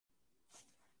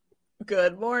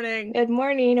Good morning. Good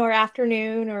morning or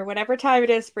afternoon or whatever time it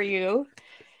is for you. What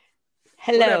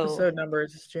Hello. episode number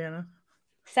is this, Jana?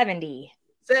 70.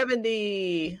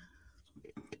 70.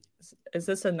 Is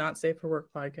this a not safe for work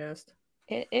podcast?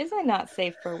 It is a not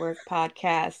safe for work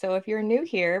podcast. So if you're new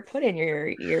here, put in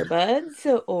your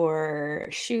earbuds or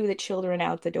shoo the children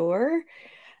out the door.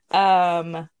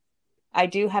 I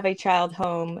do have a child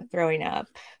home throwing up.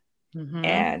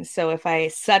 And so if I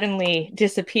suddenly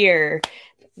disappear,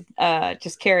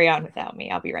 just carry on without me.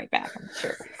 I'll be right back, I'm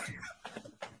sure.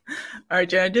 All right,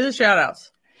 Jana, do the shout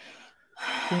outs.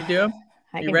 Can you do them?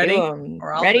 I you can ready? do them.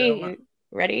 Or I'll ready, do them.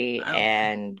 ready,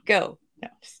 and go. No.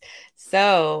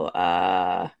 So,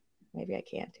 maybe I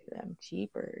can't do them.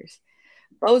 Jeepers.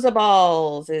 Boza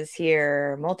Balls is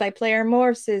here. Multiplayer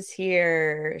Morphs is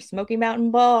here. Smoky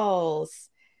Mountain Balls.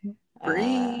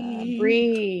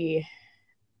 Bree.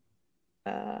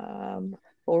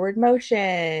 Forward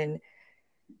Motion.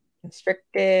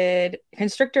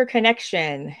 Constrictor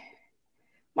Connection.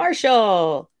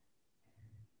 Marshall.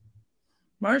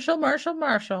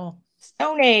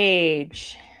 Stone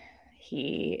Age.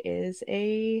 He is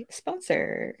a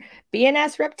sponsor.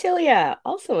 BNS Reptilia,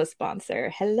 also a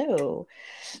sponsor. Hello.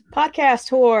 Podcast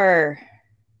Tour.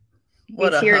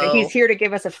 He's here to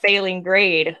give us a failing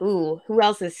grade. Who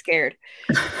else is scared?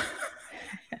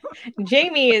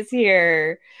 Jamie is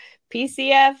here.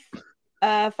 PCF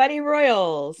Fighting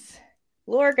Royals.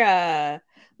 Lorga.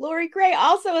 Lori Gray,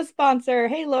 also a sponsor.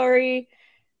 Hey, Lori.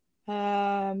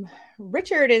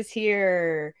 Richard is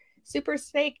here. Super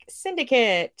Snake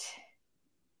Syndicate.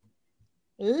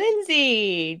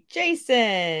 Lindsay,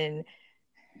 Jason,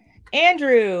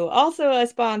 Andrew, also a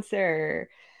sponsor.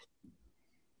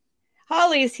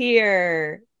 Holly's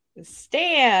here.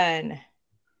 Stan.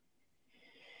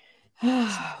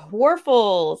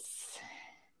 Warfels.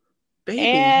 Baby.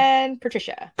 And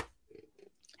Patricia.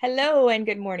 Hello and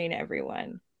good morning,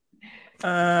 everyone.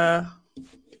 Hopefully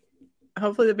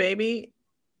the baby,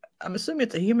 I'm assuming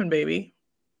it's a human baby,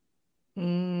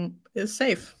 is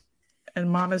safe. And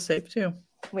mom is safe too.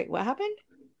 Wait, what happened?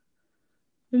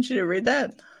 Didn't you read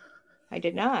that? I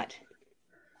did not.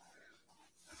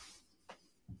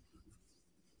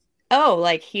 Oh,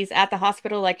 like he's at the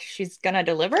hospital, like she's gonna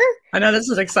deliver? I know, this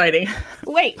is exciting.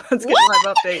 Wait, let's get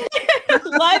live updates.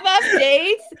 Live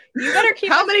updates? You better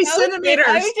keep. How many centimeters?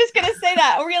 I was just gonna say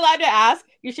that. Are we allowed to ask?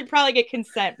 You should probably get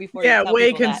consent before. Yeah, you tell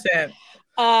way people consent.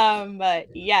 That.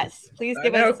 But yes, please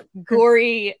give us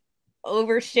gory,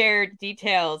 overshared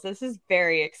details. This is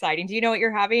very exciting. Do you know what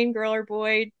you're having, girl or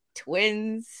boy,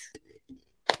 twins,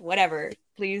 whatever?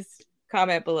 Please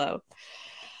comment below.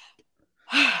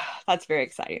 That's very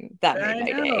exciting. That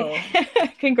made my day.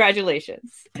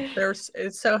 Congratulations.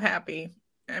 It's so happy.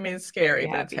 I mean, it's scary,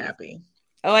 but it's happy.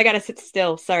 Oh, I gotta sit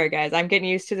still. Sorry, guys. I'm getting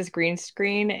used to this green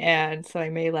screen, and so I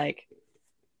may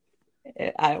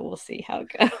I will see how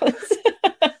it goes.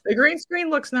 The green screen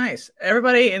looks nice.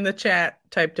 Everybody in the chat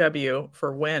type W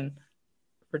for win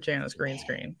for Jana's green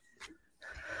screen.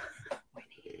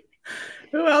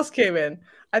 Who else came in?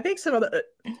 I think some of the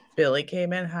Billy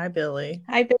came in. Hi, Billy.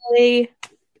 Hi, Billy.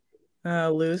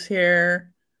 Lou's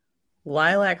here.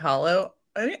 Lilac Hollow.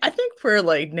 I think we're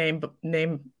like name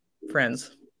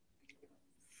friends.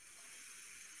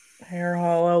 Hair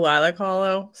Hollow, Lilac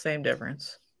Hollow, same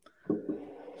difference.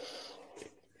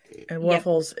 And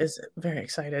Waffles is very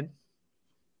excited.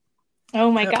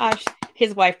 Oh my gosh.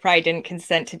 His wife probably didn't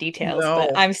consent to details,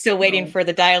 but I'm still waiting for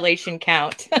the dilation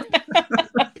count.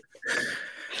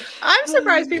 I'm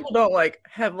surprised people don't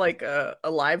have a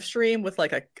live stream with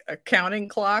a counting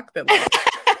clock that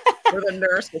where the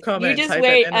nurse will come in. You just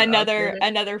wait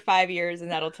another 5 years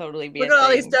and that'll totally be. Look at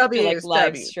all these W's.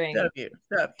 Live stream. W.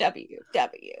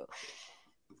 W.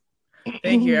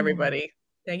 Thank you, everybody.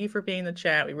 Thank you for being in the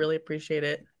chat. We really appreciate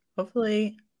it.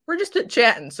 Hopefully, we're just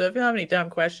chatting. So if you have any dumb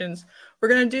questions, we're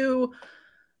gonna do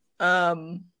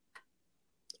the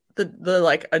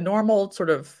a normal sort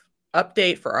of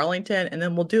update for Arlington, and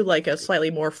then we'll do a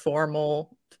slightly more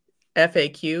formal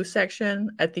FAQ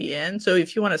section at the end. So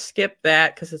if you want to skip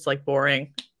that because it's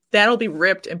boring, that'll be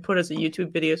ripped and put as a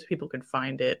YouTube video so people can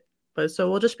find it. But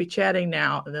so we'll just be chatting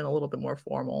now and then a little bit more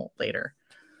formal later.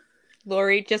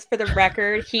 Lori, just for the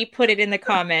record, he put it in the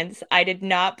comments. I did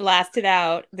not blast it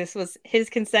out. This was his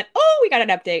consent. Oh, we got an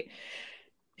update.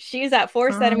 She's at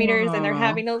 4 centimeters and they're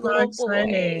having a little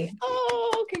boy.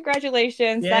 Oh,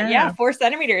 congratulations. Yeah. 4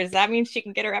 centimeters. That means she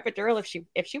can get her epidural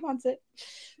if she wants it.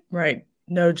 Right.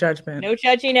 No judgment. No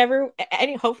judging ever.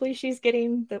 And hopefully she's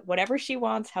getting whatever she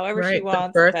wants, however she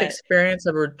wants. The birth experience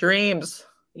of her dreams.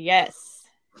 Yes.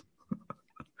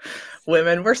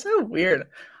 Women, we're so weird.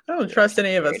 I don't trust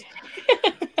any of us.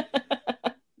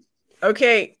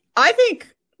 Okay, I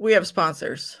think we have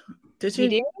sponsors. Did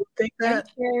you think that?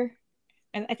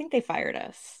 And I think they fired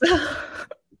us.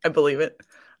 I believe it.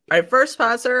 All right, first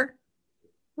sponsor,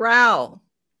 Ral.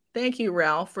 Thank you,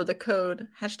 Ral, for the code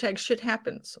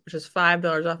 #ShitHappens, which is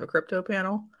 $5 off a crypto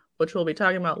panel, which we'll be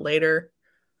talking about later.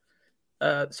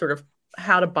 Sort of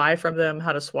how to buy from them,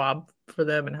 how to swap for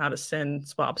them, and how to send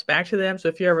swaps back to them. So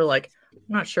if you're ever like, I'm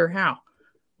not sure how,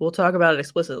 we'll talk about it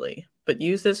explicitly. But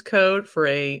use this code for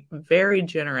a very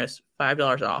generous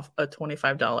 $5 off a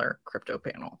 $25 crypto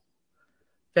panel.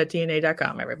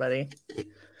 VetDNA.com, everybody.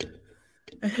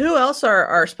 And who else are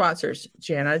our sponsors?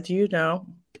 Jana, do you know?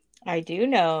 I do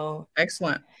know.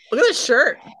 Excellent. Look at this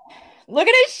shirt. Look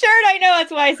at his shirt. I know.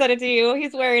 That's why I sent it to you.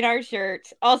 He's wearing our shirt.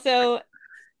 Also,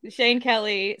 Shane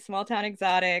Kelly, Small Town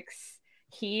Exotics.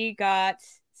 He got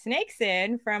snakes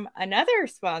in from another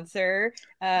sponsor.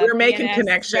 We're making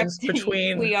connections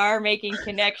between. We are making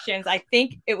connections. I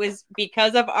think it was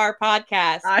because of our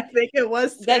podcast. I think it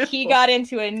was that he got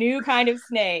into a new kind of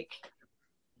snake.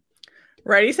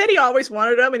 Right. He said he always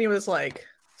wanted them, and he was like,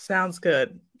 "Sounds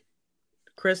good."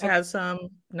 Chris has some.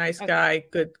 Nice guy,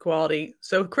 good quality.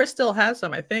 So Chris still has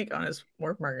some, I think, on his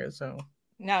work market. So,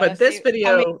 no, but this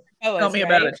video, tell me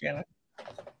about it, Jana.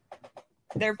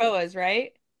 They're boas,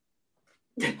 right?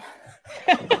 I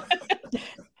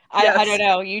don't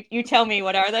know. You tell me,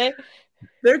 what are they?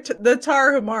 They're the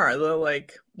Tarahumara, the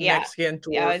like Mexican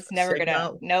dwarf. Yeah, it's never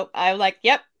gonna. Nope. I'm like,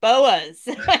 yep, boas.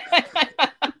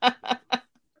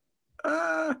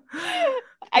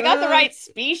 I got the right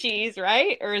species,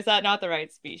 right? Or is that not the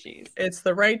right species? It's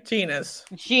the right genus.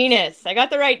 I got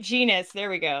the right genus. There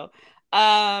we go.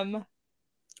 Sorry,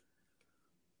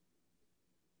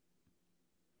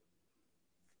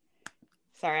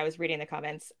 I was reading the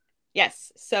comments.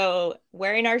 Yes. So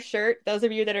wearing our shirt, those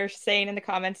of you that are saying in the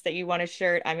comments that you want a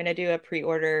shirt, I'm going to do a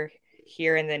pre-order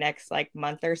here in the next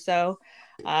month or so.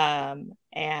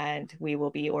 And we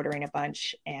will be ordering a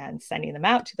bunch and sending them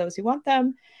out to those who want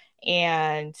them.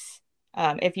 And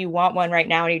if you want one right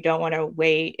now and you don't want to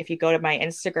wait, if you go to my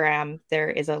Instagram, there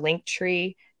is a link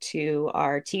tree to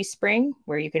our Teespring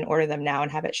where you can order them now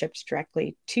and have it shipped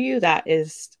directly to you. That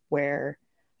is where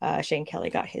Shane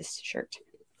Kelly got his shirt.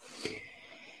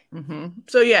 Mm-hmm.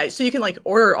 So yeah, so you can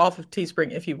order off of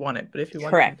Teespring if you want it, but if you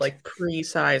want it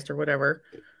pre-sized or whatever,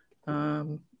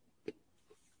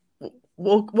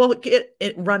 we'll get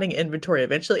it running inventory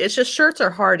eventually. It's just shirts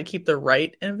are hard to keep the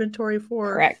right inventory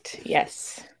for. Correct.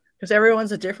 Yes. Because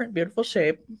everyone's a different, beautiful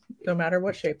shape, no matter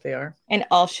what shape they are. And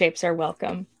all shapes are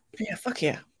welcome. Yeah, fuck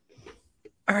yeah.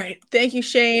 All right. Thank you,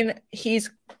 Shane.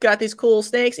 He's got these cool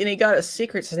snakes, and he got a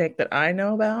secret snake that I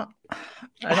know about.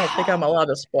 I don't think I'm allowed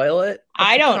to spoil it.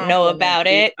 I don't know about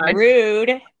it.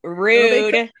 Rude.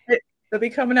 It'll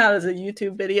be coming out as a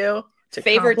YouTube video.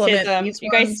 Favoritism.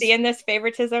 You guys seeing this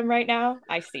favoritism right now?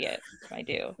 I see it. I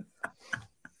do.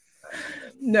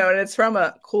 No, and it's from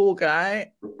a cool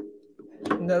guy.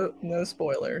 No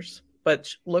spoilers,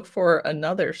 but look for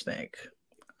another snake.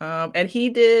 And he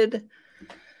did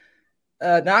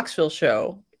a Knoxville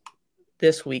show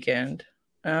this weekend.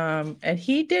 And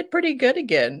he did pretty good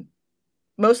again.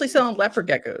 Mostly selling leopard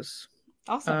geckos.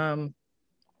 Awesome.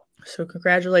 So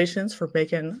congratulations for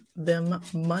making them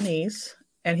monies.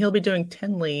 And he'll be doing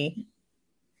Tinley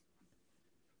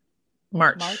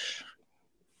March.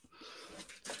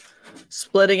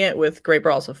 Splitting it with Great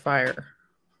Balls of Fire.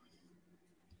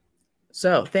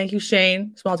 So thank you,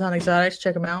 Shane. Small Town Exotics.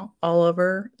 Check them out all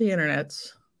over the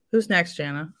internets. Who's next,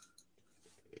 Jana?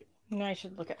 I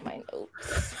should look at my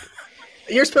notes.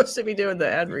 You're supposed to be doing the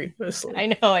ad read. I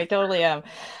know, I totally am.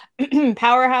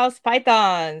 Powerhouse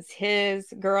Pythons.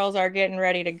 His girls are getting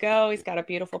ready to go. He's got a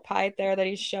beautiful pipe there that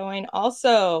he's showing.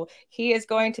 Also, he is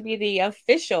going to be the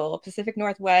official Pacific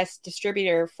Northwest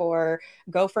distributor for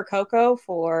Go for Cocoa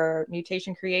for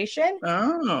Mutation Creation.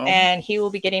 Oh. And he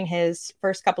will be getting his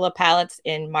first couple of pallets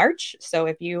in March. So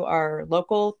if you are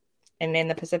local and in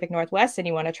the Pacific Northwest and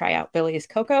you want to try out Billy's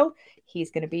Cocoa,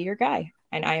 he's going to be your guy.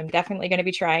 And I am definitely going to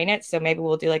be trying it. So maybe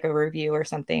we'll do a review or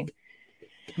something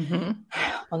on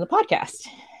the podcast.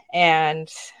 And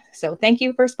so thank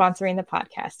you for sponsoring the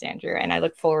podcast, Andrew. And I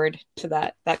look forward to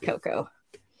that cocoa.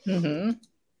 Mm-hmm.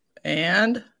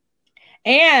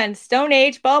 And Stone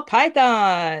Age ball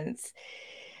pythons.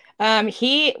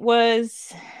 He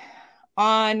was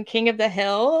on King of the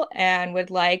Hill and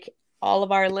would like all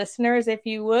of our listeners, if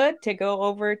you would, to go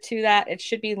over to that. It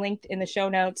should be linked in the show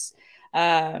notes.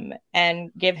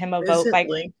 And give him a vote.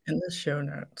 Linked in the show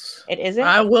notes. It isn't?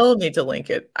 I will need to link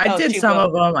it. I did some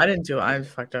of them. I didn't do it. I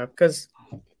fucked up because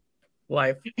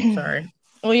life. Sorry.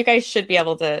 Well, you guys should be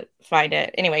able to find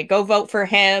it. Anyway, go vote for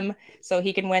him so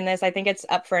he can win this. I think it's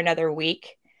up for another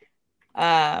week.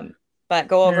 But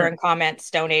go over and comment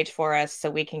Stone Age for us so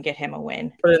we can get him a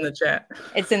win. Put it in the chat.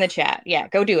 It's in the chat. Yeah,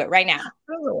 go do it right now.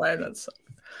 I don't know why that's.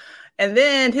 And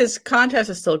then his contest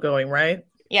is still going, right?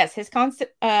 Yes, his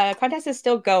contest is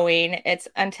still going. It's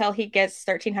until he gets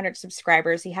 1,300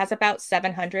 subscribers. He has about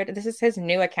 700. This is his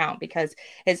new account because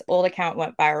his old account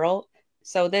went viral.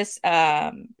 So this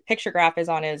picture graph is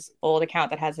on his old account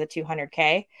that has the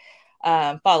 200K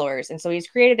followers. And so he's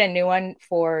created a new one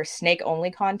for snake only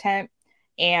content.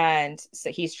 And so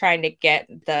he's trying to get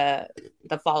the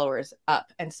followers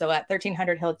up. And so at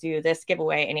 1,300, he'll do this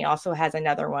giveaway. And he also has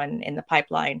another one in the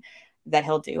pipeline that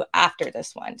he'll do after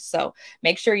this one. So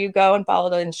make sure you go and follow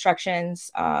the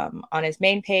instructions on his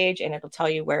main page, and it'll tell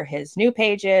you where his new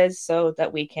page is so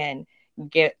that we can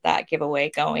get that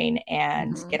giveaway going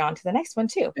and get on to the next one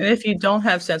too. And if you don't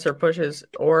have sensor pushes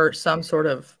or some sort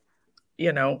of,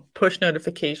 push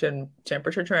notification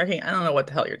temperature tracking, I don't know what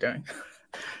the hell you're doing.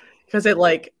 Because it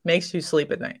like makes you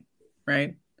sleep at night,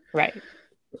 right? Right.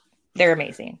 They're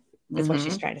amazing. That's what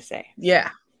she's trying to say. Yeah,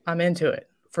 I'm into it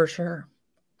for sure.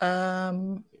 We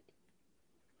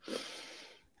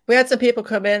had some people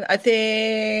come in. I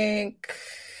think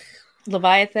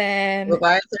Leviathan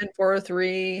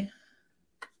 403,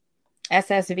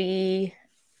 SSV.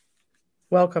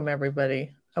 Welcome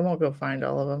everybody. I won't go find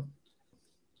all of them.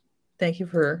 Thank you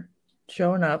for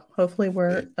showing up. Hopefully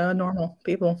we're normal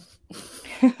people.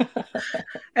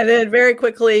 And then very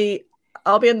quickly,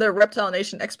 I'll be in the Reptile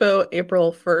Nation Expo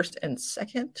April 1st and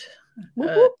 2nd.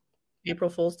 April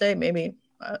Fool's Day, maybe.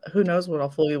 Who knows what I'll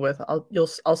fool you with?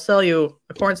 I'll sell you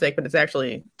a corn snake, but it's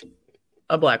actually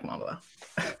a black mamba.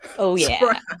 Oh yeah.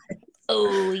 Surprise.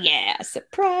 Oh yeah,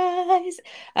 surprise.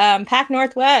 Pac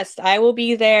Northwest. I will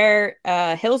be there,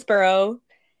 Hillsboro,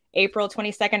 April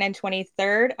 22nd and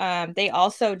 23rd. They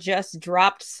also just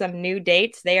dropped some new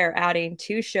dates. They are adding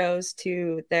 2 shows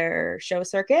to their show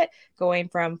circuit, going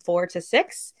from 4 to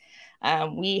 6.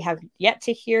 We have yet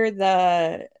to hear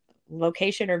the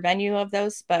location or venue of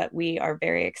those, but we are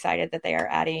very excited that they are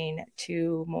adding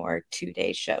 2 more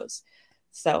 2-day shows.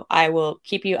 So I will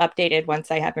keep you updated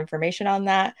once I have information on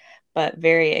that, but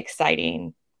very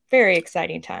exciting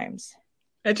times.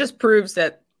 It just proves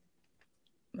that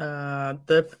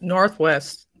the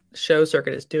Northwest show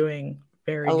circuit is doing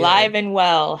very alive good. And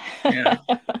well. Yeah.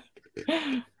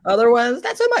 Other ones,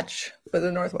 not so much, but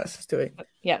the Northwest is doing.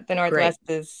 Yeah, the Northwest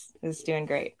is doing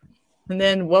great. And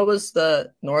then what was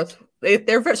the North?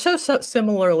 They're so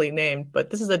similarly named, but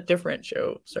this is a different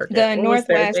show circuit. The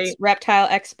Northwest Reptile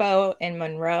Expo in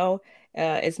Monroe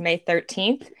is May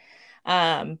 13th.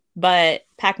 But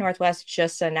Pac Northwest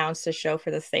just announced a show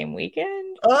for the same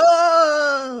weekend.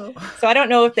 Oh, so I don't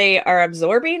know if they are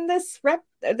absorbing this one.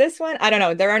 I don't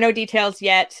know. There are no details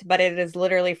yet, but it is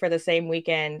literally for the same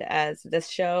weekend as this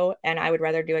show. And I would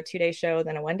rather do a 2-day show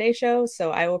than a 1-day show.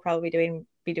 So I will probably be doing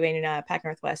Pac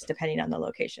Northwest depending on the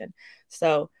location.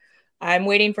 So I'm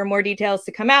waiting for more details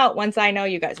to come out. Once I know,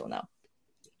 you guys will know.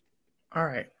 All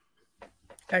right.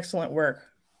 Excellent work.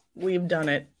 We've done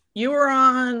it. You were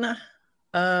on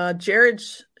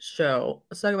Jared's show.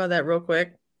 Let's talk about that real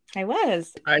quick. I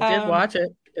was. I did watch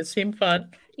it. It seemed fun.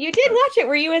 You did watch it.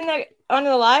 Were you on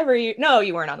the live or you? No,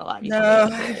 you weren't on the live.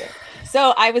 No.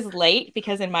 So I was late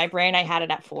because in my brain I had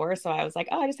it at 4. So I was like,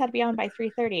 oh, I just had to be on by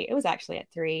 3:30. It was actually at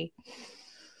 3.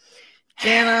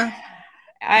 Jana.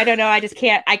 I don't know. I just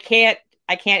can't. I can't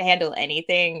handle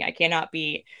anything. I cannot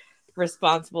be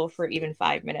responsible for even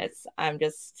 5 minutes. I'm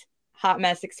just hot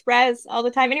mess express all the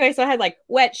time. Anyway, so I had like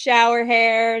wet shower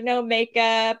hair, no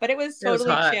makeup, but it was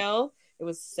totally chill. It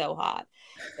was so hot.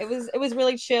 It was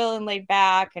really chill and laid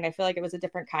back, and I feel like it was a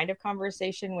different kind of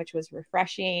conversation, which was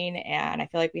refreshing. And I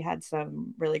feel like we had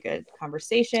some really good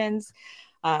conversations.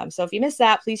 So if you missed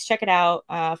that, please check it out.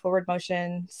 Forward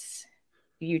Motion's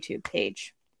YouTube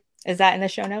page. Is that in the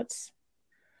show notes?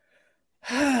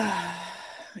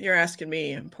 You're asking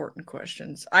me important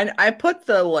questions. I put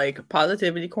the like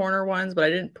positivity corner ones, but I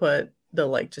didn't put the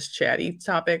like just chatty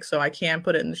topics, so I can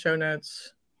put it in the show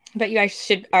notes. But you guys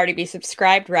should already be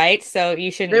subscribed, right? So you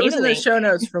shouldn't. It was in the show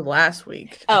notes for last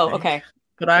week. Oh, okay.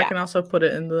 But I can also put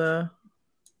it in the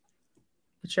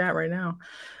chat right now.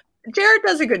 Jared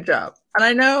does a good job, and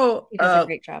I know he does a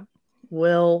great job.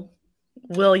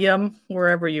 William,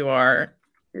 wherever you are,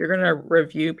 you're gonna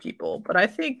review people, but I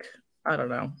think I don't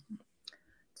know.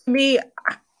 To me,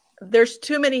 there's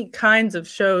too many kinds of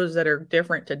shows that are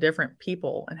different to different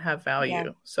people and have value. Yeah.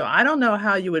 So I don't know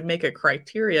how you would make a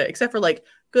criteria, except for like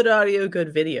good audio,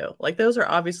 good video. Like those are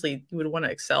obviously you would want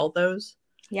to excel those.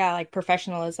 Yeah, like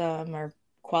professionalism or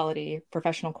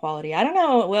professional quality. I don't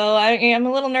know. Well, I'm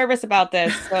a little nervous about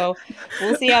this, so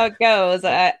we'll see how it goes.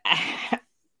 Like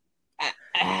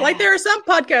there are some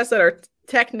podcasts that are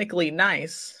technically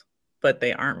nice, but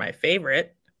they aren't my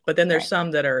favorite. But then there's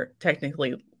some that are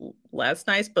technically less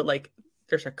nice, but like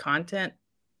there's a content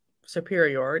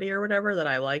superiority or whatever that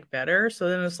I like better. So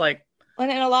then it's like,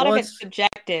 and a lot of it's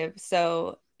subjective.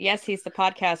 So yes, he's the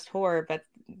podcast whore, but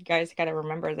you guys got to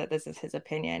remember that this is his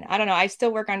opinion. I don't know. I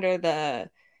still work under the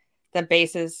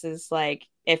basis is like,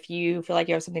 if you feel like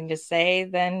you have something to say,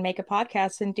 then make a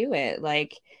podcast and do it.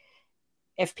 Like,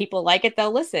 if people like it,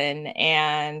 they'll listen.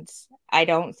 And I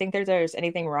don't think there's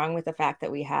anything wrong with the fact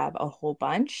that we have a whole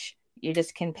bunch. You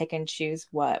just can pick and choose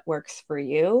what works for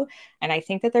you. And I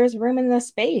think that there's room in the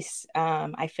space.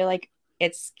 I feel like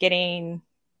it's getting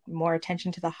more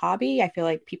attention to the hobby. I feel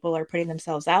like people are putting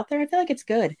themselves out there. I feel like it's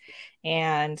good.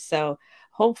 And so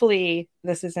hopefully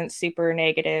this isn't super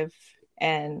negative.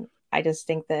 And I just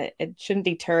think that it shouldn't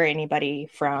deter anybody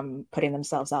from putting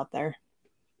themselves out there.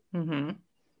 Mm-hmm.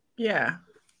 Yeah.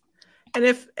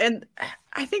 And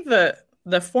I think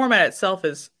the format itself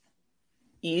is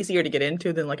easier to get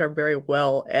into than like a very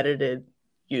well edited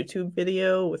YouTube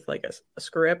video with like a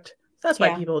script. So that's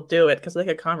why people do it, because like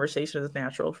a conversation is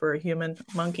natural for a human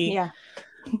monkey. Yeah.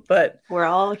 But we're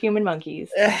all human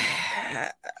monkeys.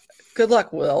 Good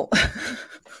luck, Will.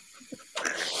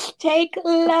 Take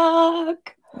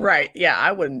luck. Right. Yeah,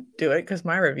 I wouldn't do it because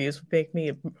my reviews would make me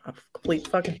a complete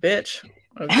fucking bitch.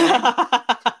 Okay.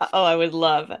 Oh, I would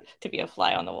love to be a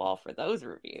fly on the wall for those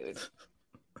reviews.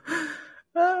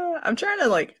 I'm trying to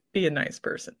like be a nice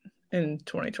person in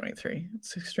 2023.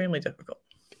 It's extremely difficult,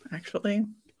 actually.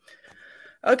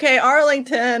 Okay,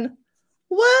 Arlington.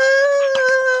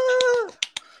 Whoa!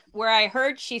 Where I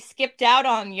heard she skipped out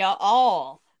on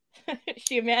y'all.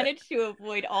 She managed to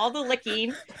avoid all the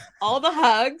licking, all the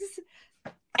hugs,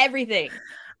 everything.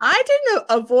 I didn't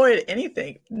avoid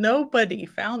anything. Nobody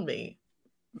found me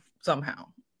somehow.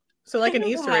 So like an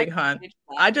Easter egg hunt.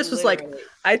 I just was like,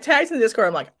 I tagged in the Discord.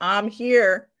 I'm like, I'm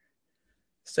here.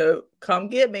 So come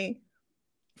get me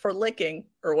for licking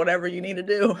or whatever you need to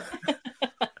do.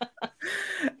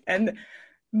 And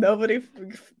nobody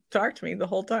talked to me the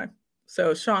whole time.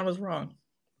 So Sean was wrong.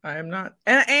 I am not.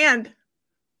 And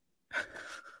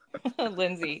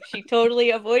Lindsay, she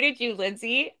totally avoided you,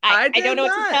 Lindsay. I don't know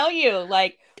what to tell you.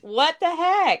 Like, what the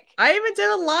heck? I even did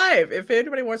a live. If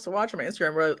anybody wants to watch on my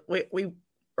Instagram, we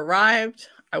arrived.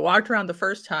 I walked around the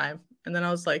first time, and then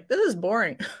I was like, this is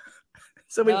boring.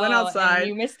 So we went outside. And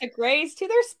you missed the Grays to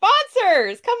their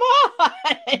sponsors. Come on.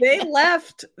 They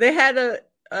left. They had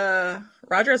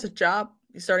Roger has a job.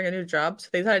 He's starting a new job. So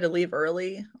they decided to leave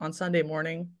early on Sunday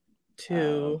morning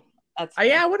to...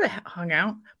 I would have hung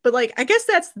out, but like I guess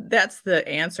that's the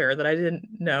answer that I didn't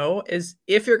know is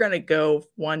if you're gonna go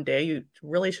one day, you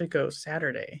really should go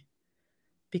Saturday,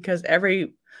 because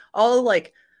all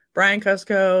like Brian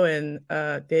Cusco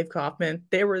and Dave Kaufman,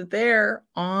 they were there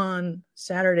on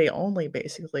Saturday only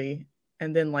basically,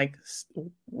 and then like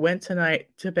went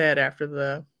to bed after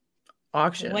the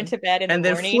auction, went to bed in the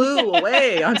morning, and then flew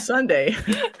away on Sunday.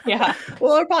 Yeah,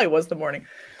 well, it probably was the morning.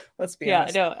 Let's be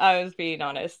honest. Yeah, no, I was being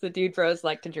honest. The dude bros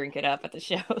like to drink it up at the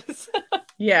shows.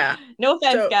 Yeah. No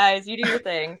offense, guys. You do your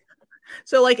thing.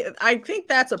 So, like, I think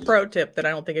that's a pro tip that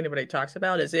I don't think anybody talks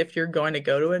about is if you're going to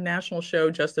go to a national show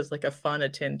just as, like, a fun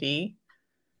attendee,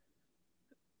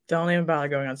 don't even bother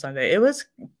going on Sunday. It was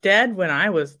dead when I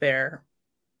was there.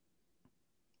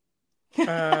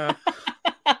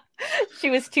 She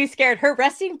was too scared. Her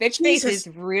resting bitch face is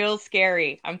real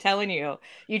scary. I'm telling you.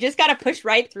 You just got to push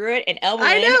right through it and elbow in.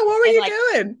 I know. What were you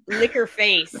doing? Lick her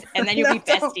face, and then you'll be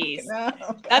besties. No.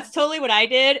 That's totally what I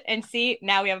did. And see,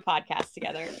 now we have a podcast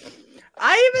together.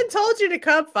 I even told you to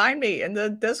come find me in the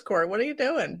Discord. What are you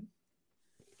doing?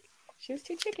 She was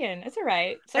too chicken. It's all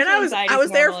right. And I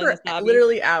was there for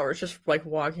literally hours, just like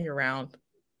walking around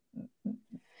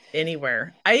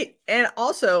anywhere. And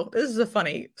also, this is a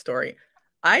funny story.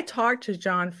 I talked to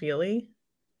John Feely,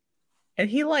 and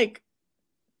he like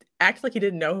acted like he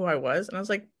didn't know who I was, and I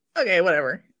was like, okay,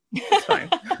 whatever, it's fine.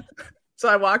 So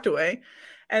I walked away,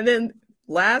 and then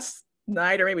last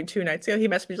night or maybe 2 nights ago, he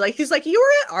messaged me he's like, you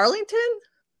were at Arlington?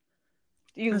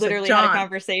 You literally had a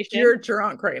conversation. You're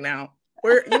drunk right now.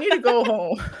 You need to go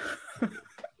home.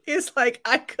 He's like,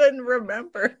 I couldn't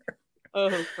remember.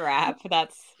 Oh crap!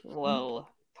 That's whoa.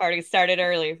 Party started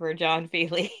early for John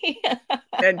Feely.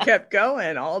 And kept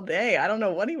going all day. I don't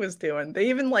know what he was doing. They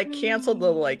even like canceled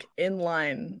the like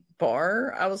inline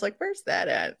bar. I was like, where's that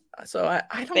at? So I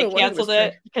don't know. They canceled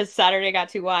it because Saturday got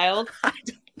too wild. I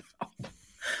don't know.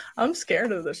 I'm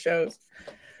scared of the shows.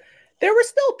 There were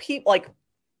still people like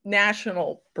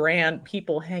national brand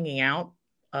people hanging out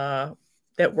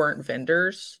that weren't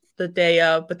vendors the day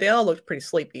of, but they all looked pretty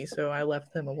sleepy, so I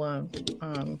left them alone.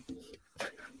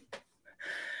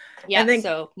 Yeah,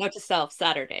 so note to self,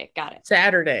 Saturday. Got it.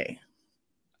 Saturday.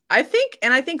 I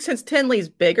think since Tinley's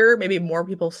bigger, maybe more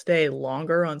people stay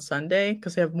longer on Sunday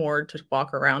because they have more to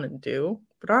walk around and do.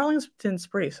 But Arlington's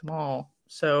pretty small,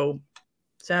 so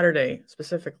Saturday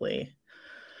specifically.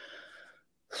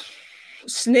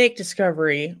 Snake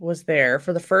Discovery was there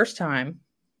for the first time.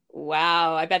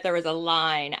 Wow, I bet there was a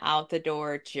line out the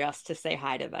door just to say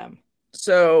hi to them.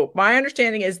 So my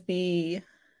understanding is the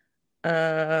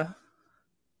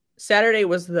Saturday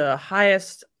was the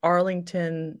highest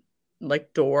Arlington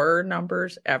like door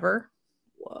numbers ever.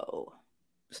 Whoa.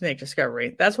 Snake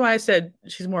Discovery. That's why I said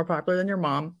she's more popular than your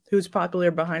mom, who's popular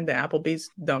behind the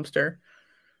Applebee's dumpster.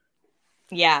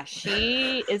 Yeah,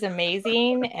 she is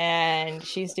amazing, and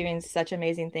she's doing such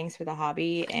amazing things for the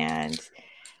hobby. And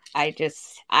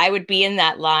I would be in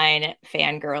that line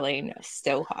fangirling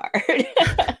so hard.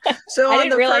 So I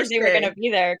didn't realize they were going to be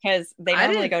there because they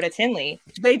normally go to Tinley.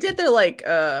 They did their like,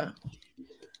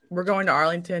 we're going to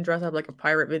Arlington, dress up like a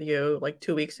pirate video like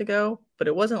 2 weeks ago, but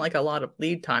it wasn't like a lot of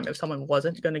lead time if someone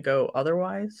wasn't going to go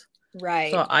otherwise.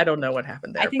 Right. So I don't know what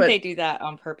happened there. I think they do that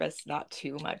on purpose, not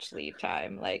too much lead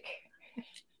time. Like,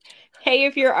 hey,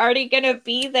 if you're already going to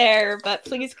be there, but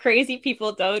please, crazy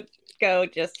people, don't go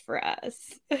just for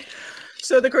us.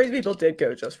 So the crazy people did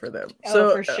go just for them. Oh,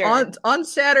 so for sure. On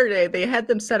Saturday, they had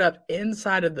them set up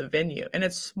inside of the venue, and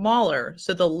it's smaller.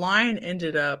 So the line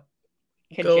ended up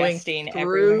congesting going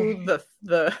through everywhere.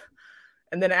 the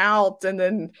and then out and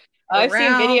then I've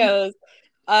seen videos.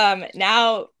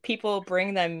 Now people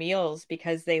bring them meals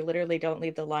because they literally don't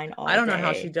leave the line all day. I don't know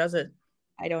how she does it.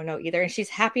 I don't know either. And she's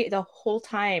happy the whole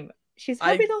time. She's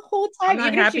happy the whole I'm time. not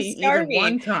even happy if she's starving. even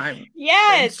one time.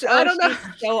 Yes. I don't know.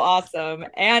 She's so awesome.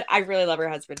 And I really love her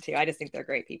husband too. I just think they're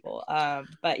great people.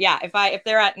 But yeah, if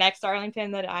they're at next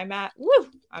Arlington that I'm at, woo,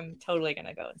 I'm totally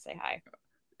gonna go and say hi.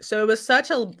 So it was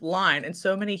such a line and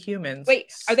so many humans.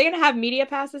 Wait, are they gonna have media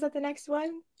passes at the next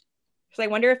one? Because I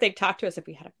wonder if they'd talk to us if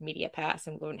we had a media pass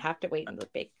and we wouldn't have to wait in the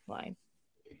big line.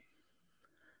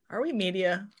 Are we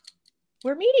media?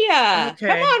 We're media. Okay.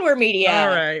 Come on, we're media. All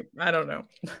right. I don't know.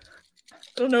 I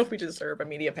don't know if we deserve a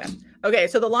media pass. Okay,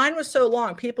 so the line was so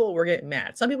long, people were getting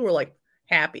mad. Some people were like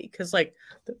happy because like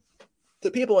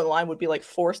the people in line would be like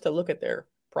forced to look at their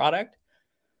product.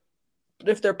 But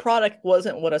if their product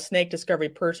wasn't what a snake discovery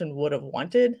person would have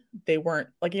wanted, they weren't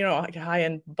like, you know, like a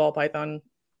high-end ball python.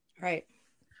 Right.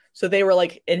 So they were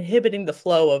like inhibiting the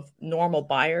flow of normal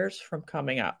buyers from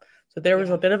coming up. So there was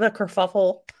a bit of a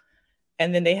kerfuffle.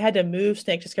 And then they had to move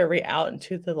Snake Discovery out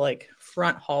into the like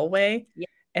front hallway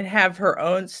and have her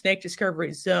own Snake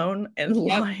Discovery zone and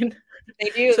line. They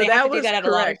do. So they have to do that at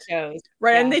a lot of shows.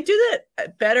 Right. Yeah. And they do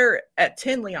that better at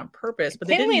Tinley on purpose. But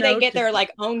Tinley, they get their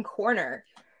like own corner.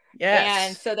 Yes.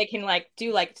 And so they can like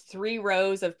do like 3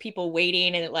 rows of people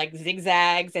waiting and it like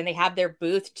zigzags, and they have their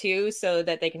booth too so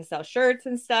that they can sell shirts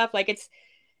and stuff. Like it's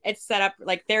set up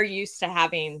like they're used to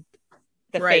having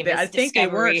the famous I think Discovery.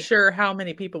 They weren't sure how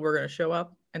many people were going to show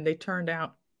up, and they turned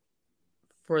out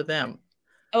for them.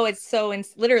 Oh, it's so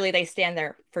literally they stand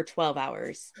there for 12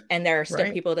 hours and there are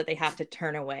still people that they have to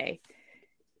turn away.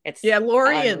 It's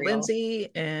Lori unreal. And Lindsay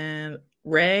and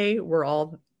Ray were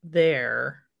all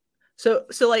there. So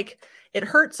like it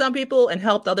hurt some people and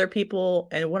helped other people.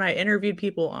 And when I interviewed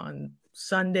people on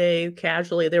Sunday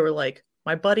casually, they were like,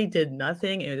 my buddy did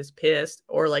nothing and is pissed,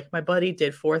 or like my buddy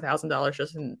did $4,000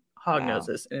 just in hog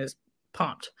noses and is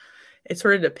pumped. It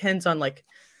sort of depends on like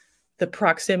the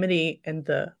proximity and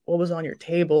the what was on your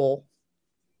table.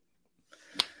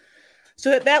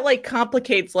 So that like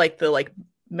complicates like the like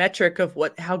metric of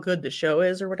how good the show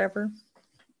is or whatever.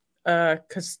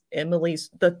 Because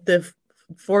Emily's the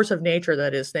force of nature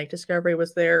that is Snake Discovery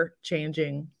was there,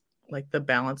 changing like the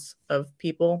balance of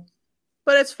people.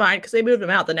 But it's fine because they moved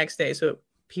them out the next day so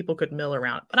people could mill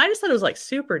around. But I just thought it was like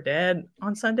super dead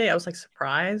on Sunday. I was like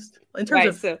surprised in terms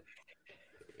of. So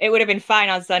it would have been fine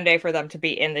on Sunday for them to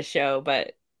be in the show,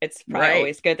 but it's probably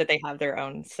always good that they have their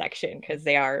own section because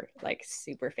they are like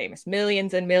super famous.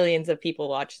 Millions and millions of people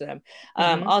watch them.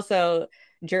 Also,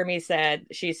 Jeremy said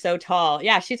she's so tall.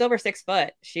 Yeah, she's over 6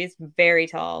 foot. She's very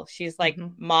tall. She's like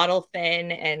model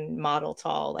thin and model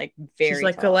tall, like very She's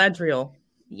like tall. Galadriel.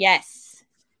 Yes.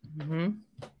 And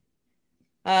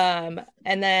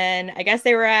then I guess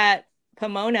they were at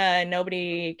Pomona and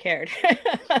nobody cared.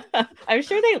 I'm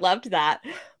sure they loved that.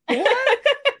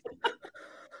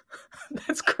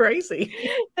 That's crazy.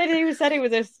 He said he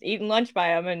was just eating lunch by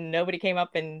them, and nobody came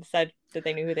up and said that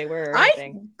they knew who they were or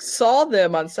anything. I saw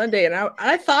them on Sunday, and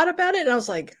I thought about it, and I was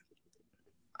like,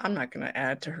 I'm not going to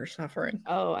add to her suffering.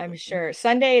 Oh, I'm sure.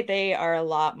 Sunday, they are a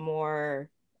lot more.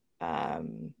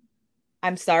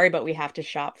 I'm sorry, but we have to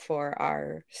shop for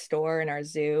our store and our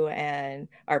zoo and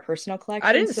our personal collection.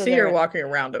 I didn't see her walking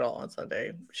around at all on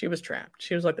Sunday. She was trapped.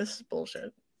 She was like, this is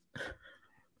bullshit.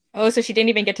 Oh, so she didn't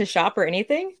even get to shop or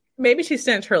anything? Maybe she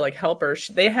sent her like helpers.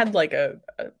 They had like a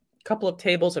couple of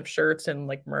tables of shirts and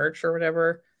like merch or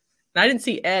whatever. And I didn't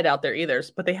see Ed out there either,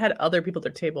 but they had other people at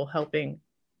their table helping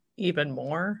even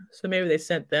more. So maybe they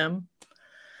sent them.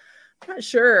 I'm not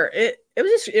sure.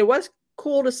 It was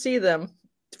cool to see them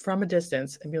from a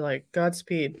distance and be like,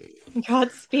 Godspeed.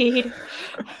 Godspeed.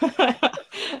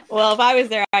 Well, if I was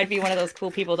there, I'd be one of those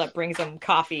cool people that brings them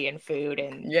coffee and food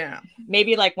and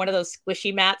maybe like one of those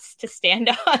squishy mats to stand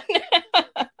on.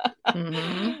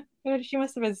 Mm-hmm. She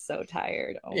must have been so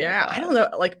tired. Oh yeah, I don't know.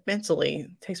 Like mentally,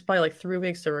 it takes probably like 3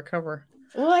 weeks to recover.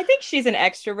 Well, I think she's an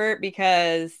extrovert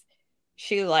because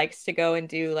she likes to go and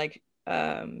do like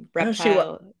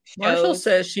reptile shows. Marshall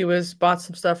says she bought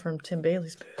some stuff from Tim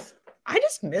Bailey's booth. I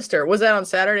just missed her. Was that on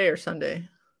Saturday or Sunday?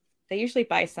 They usually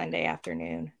buy Sunday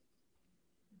afternoon.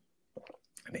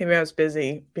 Maybe I was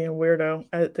busy being a weirdo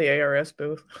at the ARS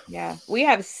booth. Yeah, we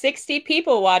have 60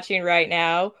 people watching right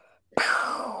now.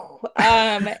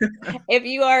 If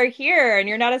you are here and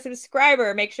you're not a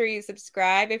subscriber, make sure you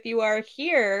subscribe. If you are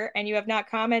here and you have not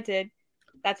commented,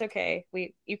 that's okay.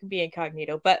 You can be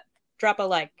incognito, but drop a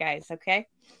like, guys, okay?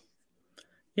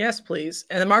 Yes, please.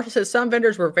 And then Marshall says some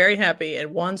vendors were very happy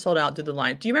and one sold out to the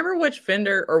line. Do you remember which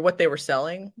vendor or what they were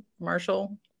selling,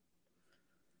 Marshall?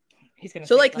 He's gonna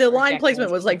so like the line placement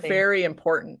was like very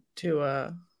important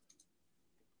to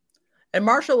and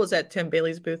Marshall was at Tim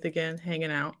Bailey's booth again,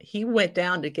 hanging out. He went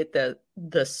down to get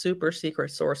the super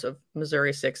secret source of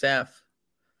Missouri 6F.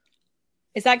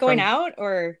 Is that going out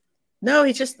or? No,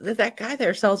 he's just that guy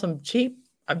there sells them cheap.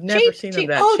 I've never seen them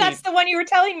that cheap. Oh, that's the one you were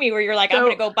telling me where you're like, I'm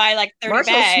gonna go buy like 30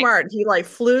 Marshall's bags. Smart. He like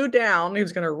flew down. He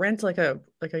was gonna rent like a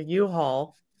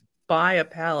U-Haul, buy a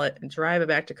pallet, and drive it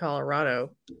back to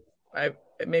Colorado.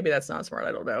 Maybe that's not smart.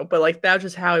 I don't know, but like that's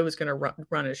just how he was gonna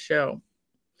run his show.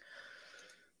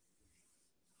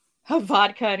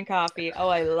 Vodka and coffee. Oh,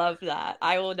 I love that.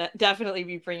 I will definitely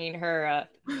be bringing her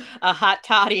a hot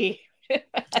toddy.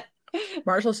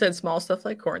 Marshall said small stuff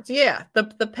like corns. Yeah,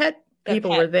 the pet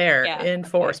people were there in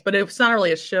force, but it's not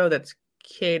really a show that's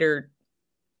catered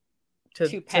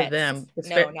to them. It's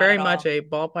very much a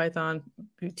ball python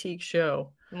boutique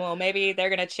show. Well, maybe they're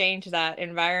going to change that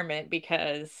environment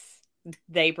because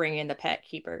they bring in the pet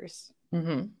keepers.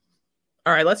 Mm-hmm.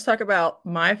 All right, let's talk about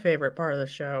my favorite part of the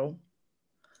show.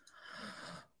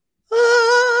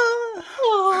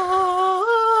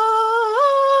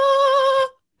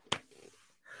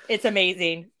 It's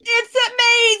amazing. It's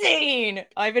amazing.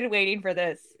 I've been waiting for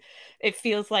this. It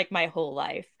feels like my whole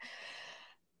life.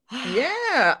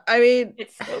 Yeah, I mean,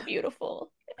 it's so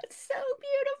beautiful. It's so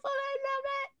beautiful. I love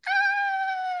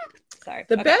it. Sorry.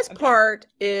 The best part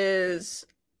is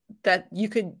that you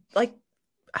could like,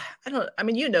 I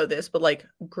mean, you know this, but like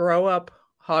grow up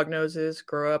hognoses,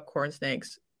 grow up corn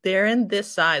snakes. They're in this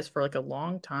size for like a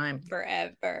long time.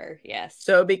 Forever, yes.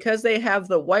 So because they have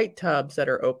the white tubs that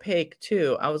are opaque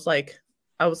too, I was like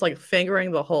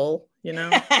fingering the hole, you know,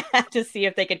 to see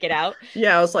if they could get out.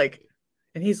 Yeah, I was like,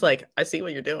 and he's like, I see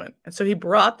what you're doing. And so he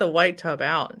brought the white tub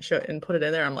out and put it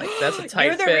in there. I'm like, that's a tight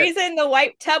You're the fit. reason the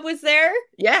white tub was there?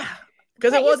 Yeah,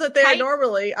 because it wasn't there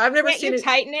normally. I've never seen it.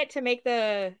 Tighten it to make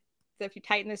so if you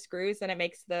tighten the screws, then it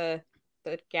makes the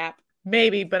gap.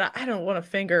 Maybe, but I don't want to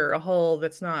finger a hole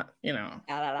that's not,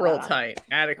 real tight,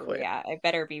 adequate. Yeah, it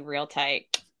better be real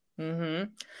tight. Mm-hmm.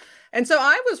 And so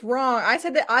I was wrong. I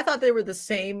said that I thought they were the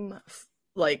same,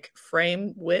 like,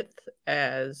 frame width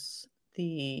as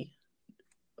the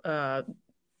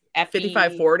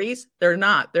 5540s. They're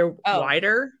not. They're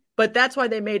wider. But that's why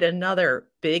they made another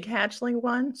big hatchling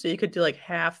one. So you could do, like,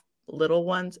 half little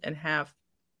ones and half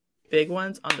big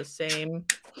ones on the same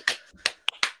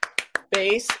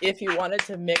base if you wanted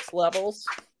to mix levels.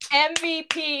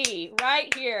 MVP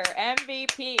right here.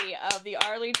 MVP of the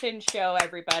Arlington show,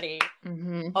 everybody.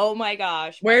 Mm-hmm. Oh my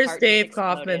gosh. Where's Dave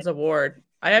Kaufman's award?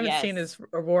 I haven't seen his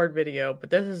award video, but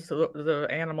this is the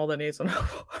animal that needs an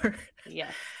award.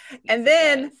 Yes. And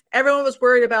then everyone was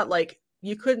worried about, like,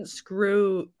 you couldn't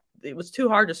screw, it was too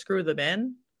hard to screw them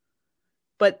in.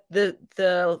 But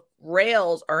the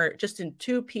rails are just in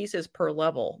 2 pieces per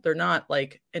level. They're not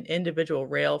like an individual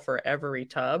rail for every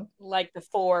tub. Like the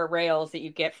 4 rails that you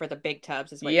get for the big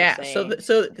tubs is what you're saying.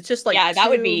 So it's just like that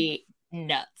would be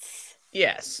nuts.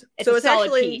 Yes. It's so a it's solid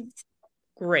actually piece.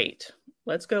 great.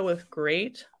 Let's go with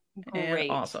great and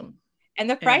awesome. And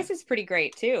the price is pretty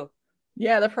great too.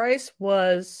 Yeah, the price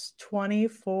was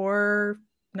 $24.95.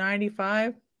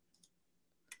 I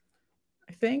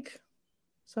think.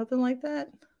 Something like that.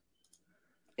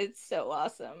 It's so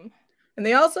awesome. And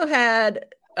they also had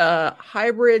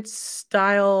hybrid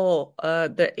style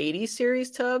the 80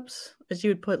 series tubs, as you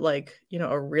would put like,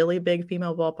 a really big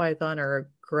female ball python or a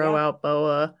grow out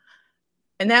boa.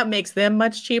 And that makes them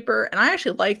much cheaper. And I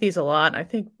actually like these a lot. I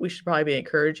think we should probably be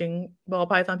encouraging ball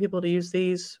python people to use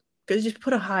these, because you just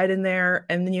put a hide in there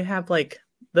and then you have like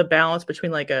the balance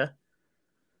between like a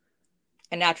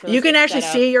naturalistic you can actually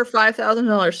setup. See your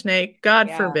 $5,000 snake. God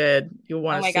forbid you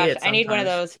want to see it sometimes. I need one of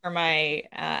those for my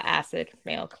acid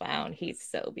male clown. He's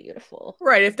so beautiful.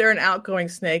 Right. If they're an outgoing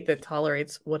snake that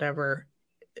tolerates whatever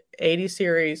 80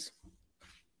 series.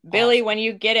 Billy, awesome. When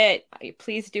you get it,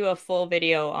 please do a full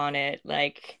video on it,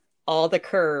 like all the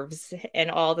curves and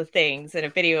all the things, and a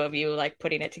video of you like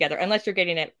putting it together, unless you're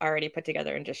getting it already put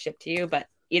together and just shipped to you. But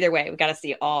either way, we got to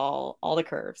see all the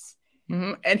curves.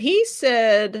 Mm-hmm. And he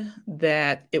said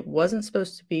that it wasn't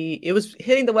supposed to be, it was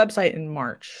hitting the website in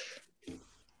March.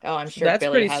 Oh, I'm sure that's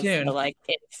Billy pretty has soon. The, like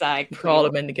inside called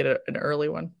him in to get an early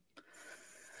one.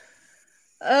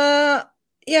 Yeah,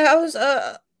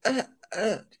 I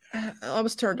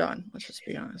was turned on. Let's just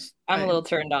be honest. I'm a little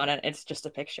turned on it. It's just a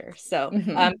picture. So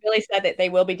Billy said that they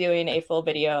will be doing a full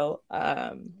video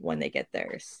when they get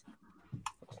theirs.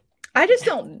 I just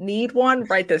don't need one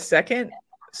right this second.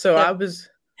 So I was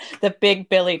the big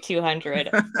Billy 200.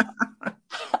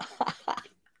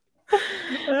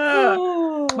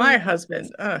 My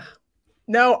husband.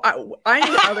 No,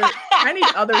 I need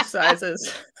other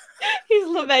sizes. He's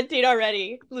lamenting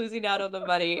already, losing out on the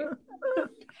money.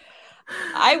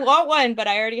 I want one, but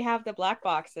I already have the black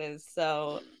boxes.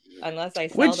 So unless I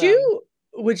sell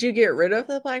would you get rid of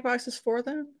the black boxes for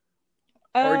them?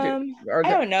 I don't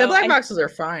know. The black boxes are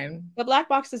fine. The black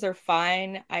boxes are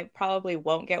fine. I probably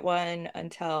won't get one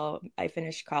until I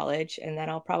finish college, and then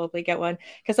I'll probably get one,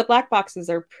 because the black boxes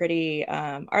are pretty.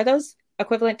 Are those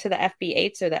equivalent to the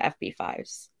FB8s or the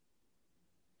FB5s?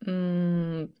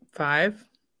 5.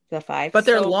 The 5, but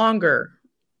they're longer.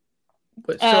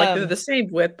 So like they're the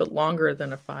same width, but longer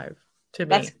than a 5 to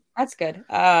me. That's good.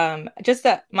 Just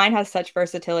that mine has such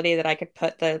versatility that I could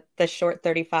put the short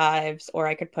 35s, or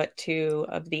I could put 2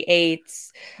 of the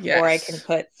 8s, or I can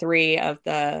put 3 of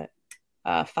the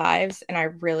 5s, and I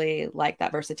really like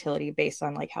that versatility based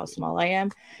on like how small I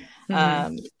am.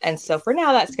 And so for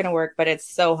now that's gonna work, but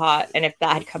it's so hot, and if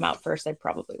that had come out first, I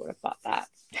probably would have bought that.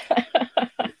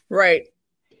 Right.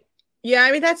 Yeah,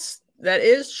 I mean that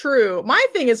is true. My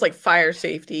thing is like fire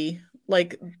safety.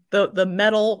 Like the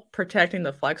metal protecting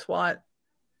the flex watt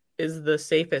is the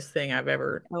safest thing I've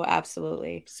ever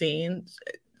seen.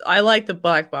 I like the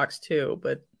black box too,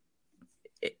 but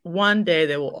one day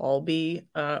they will all be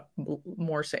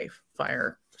more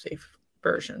fire safe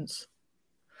versions.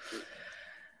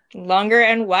 Longer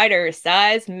and wider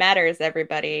size matters,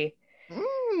 everybody.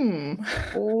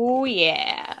 Oh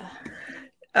yeah.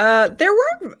 There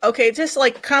were just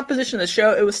like composition of the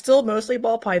show. It was still mostly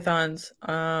ball pythons,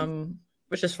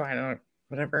 which is fine,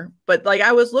 whatever. But like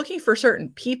I was looking for certain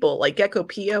people, like Gecko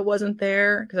Pia wasn't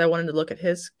there because I wanted to look at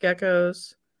his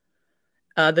geckos.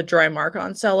 The dry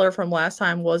mark-on seller from last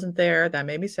time wasn't there. That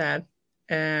made me sad.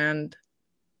 And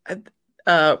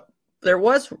there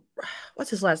was, what's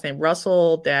his last name?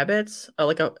 Russell Dabbits,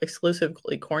 like a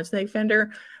exclusively corn snake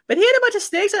vendor, but he had a bunch of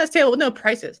snakes on his table with no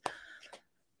prices.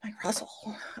 Like Russell,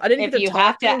 I didn't. If you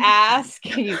have to ask,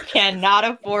 you cannot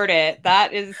afford it.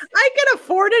 That is, I can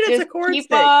afford it. It's a corn keep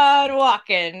snake. on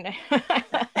walking.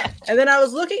 And then I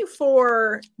was looking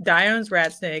for Dion's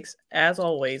rat snakes. As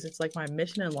always, it's like my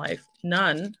mission in life.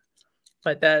 None,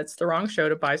 but that's the wrong show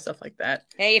to buy stuff like that.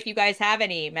 Hey, if you guys have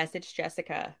any, message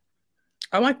Jessica.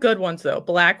 I want good ones though.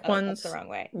 Black ones, that's the wrong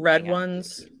way. Red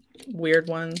ones, weird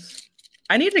ones.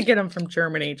 I need to get them from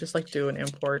Germany. Just like do an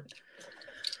import.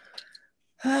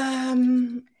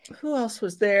 Who else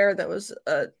was there that was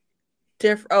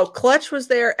different? Oh, Clutch was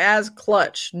there as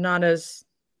Clutch, not as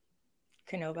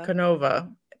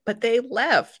Canova. But they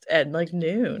left at like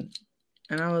noon.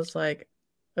 And I was like,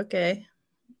 okay.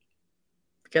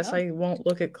 Guess I won't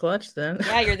look at Clutch then.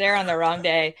 Yeah, you're there on the wrong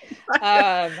day.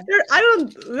 I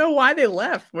don't know why they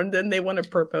left when then they want to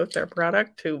promote their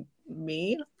product to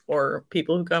me or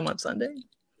people who come on Sunday.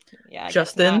 Yeah,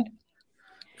 Justin.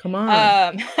 Come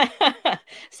on.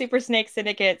 Super Snake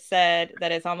Syndicate said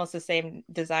that it's almost the same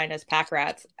design as Pack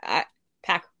Racks.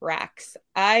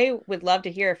 I would love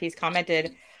to hear if he's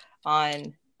commented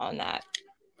on that.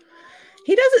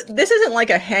 He doesn't. This isn't like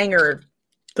a hanger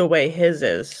the way his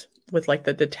is with like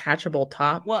the detachable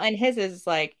top. Well, and his is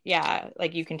like, yeah,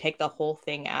 like you can take the whole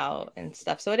thing out and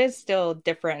stuff. So it is still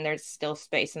different and there's still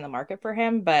space in the market for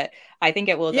him, but I think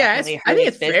it will definitely hurt I think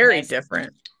his it's business. very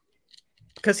different.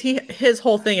 Because his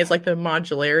whole thing is like the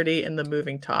modularity and the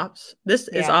moving tops. This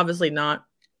is obviously not,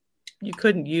 you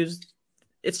couldn't use,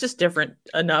 it's just different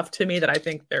enough to me that I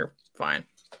think they're fine.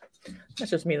 That's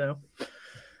just me though.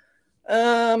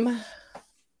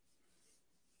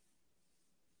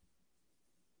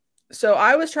 So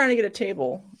I was trying to get a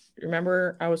table.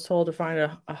 Remember, I was told to find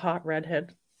a hot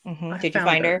redhead. Mm-hmm. Did you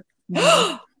find her?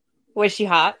 Was she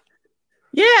hot?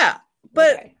 Yeah,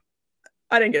 but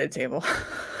I didn't get a table.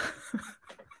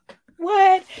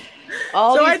 What?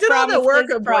 So I did all the work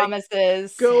of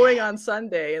promises, like, going on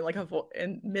Sunday and like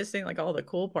and missing like all the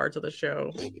cool parts of the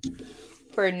show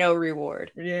for no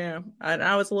reward. Yeah, and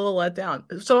I was a little let down.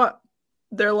 So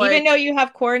they're like, even though you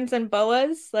have corns and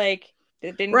boas, like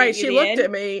it didn't. Right? She looked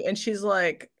at me and she's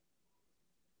like,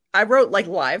 I wrote like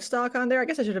livestock on there. I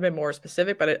guess I should have been more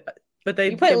specific, but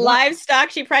you put livestock.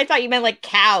 She probably thought you meant like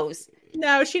cows.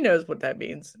 No, she knows what that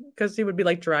means because it would be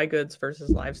like dry goods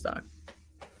versus livestock.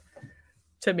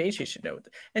 To me, she should know.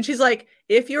 And she's like,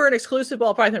 if you're an exclusive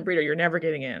ball python breeder, you're never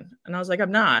getting in. And I was like,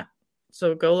 I'm not.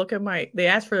 So go look at they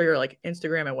asked for your like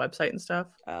Instagram and website and stuff.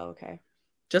 Oh, okay.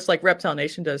 Just like Reptile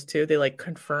Nation does too. They like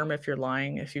confirm if you're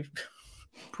lying, if you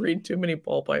breed too many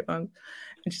ball pythons.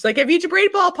 And she's like, if you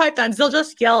breed ball pythons, they'll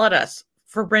just yell at us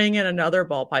for bringing in another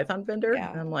ball python vendor.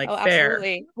 Yeah. And I'm like, fair.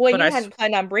 Absolutely. Well, you hadn't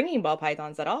planned on bringing ball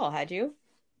pythons at all, had you?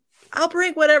 I'll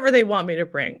bring whatever they want me to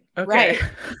bring. Okay. Right.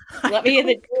 Let me in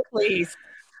the door, please.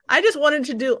 I just wanted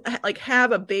to do like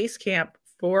have a base camp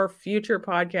for future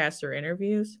podcasts or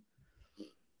interviews.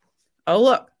 Oh,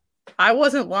 look, I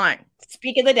wasn't lying.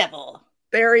 Speak of the devil.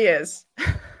 There he is.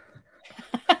 At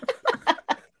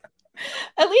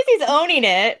least he's owning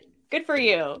it. Good for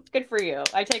you. Good for you.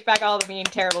 I take back all the mean,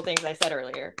 terrible things I said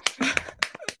earlier.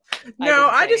 No,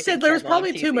 I just said there was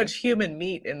probably too much human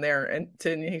meat in there, and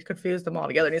he confused them all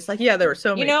together. And it's like, yeah, there were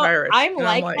so many pirates. I'm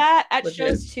like that at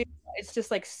shows too. It's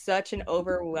just like such an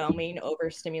overwhelming,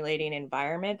 overstimulating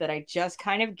environment that I just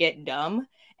kind of get dumb.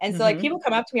 And so like people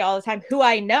come up to me all the time who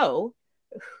I know,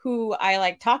 who I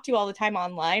like talk to all the time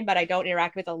online, but I don't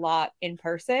interact with a lot in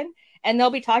person. And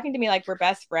they'll be talking to me like we're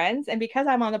best friends. And because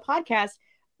I'm on the podcast,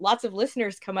 lots of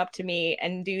listeners come up to me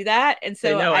and do that. And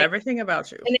so they know everything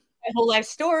about you. And my whole life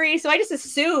story. So I just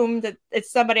assume that it's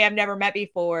somebody I've never met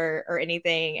before or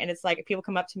anything. And it's like if people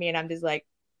come up to me and I'm just like,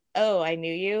 oh, I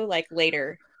knew you. Like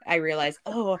later I realize,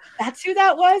 oh, that's who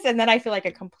that was. And then I feel like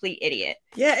a complete idiot.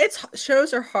 Yeah,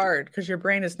 shows are hard because your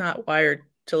brain is not wired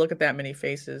to look at that many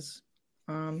faces.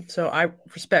 So I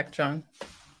respect John.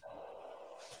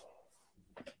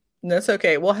 That's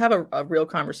okay. We'll have a real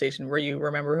conversation where you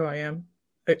remember who I am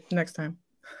next time.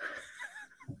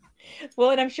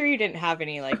 Well, and I'm sure you didn't have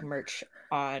any like merch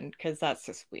on because that's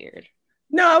just weird.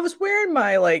 No, I was wearing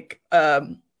my like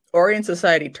Orient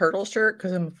Society turtle shirt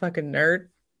because I'm a fucking nerd.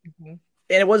 Mm-hmm.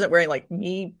 And it wasn't wearing like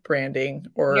me branding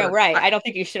or. Yeah, right. I don't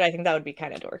think you should. I think that would be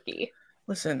kind of dorky.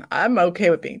 Listen, I'm okay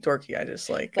with being dorky. I just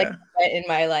like in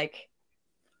my like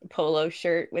polo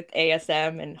shirt with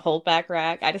ASM and holdback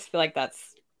rack. I just feel like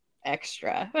that's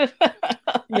extra.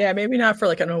 Yeah, maybe not for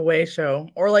like an away show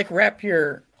or like rep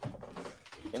your,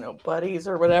 buddies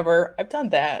or whatever. I've done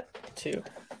that too.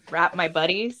 Wrap my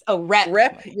buddies. Oh,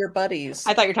 rep your buddies.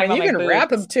 I thought you were talking about you can wrap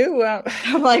them too.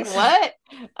 I'm like, what?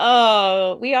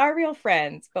 Oh, we are real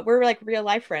friends, but we're like real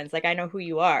life friends. Like I know who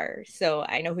you are, so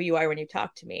I know who you are when you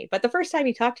talk to me. But the first time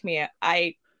you talked to me,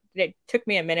 it took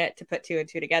me a minute to put two and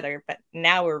two together. But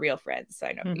now we're real friends, so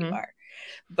I know who you are.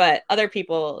 But other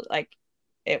people, like,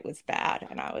 it was bad,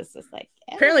 and I was just like,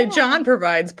 apparently John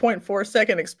provides 0.4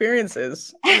 second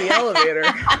experiences in the elevator.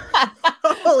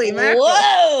 Holy mackerel.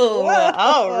 Whoa.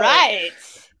 All right,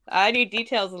 I need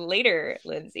details later,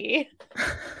 Lindsay.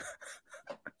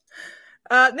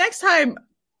 Next time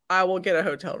I will get a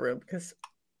hotel room because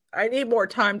I need more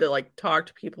time to like talk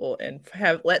to people and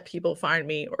let people find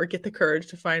me or get the courage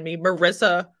to find me.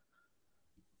 Marissa,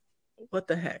 what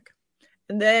the heck?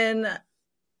 And then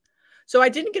so I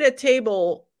didn't get a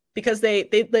table because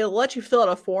they'll let you fill out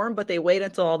a form, but they wait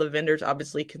until all the vendors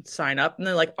obviously can sign up. And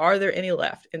they're like, are there any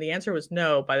left? And the answer was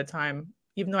no by the time,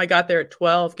 even though I got there at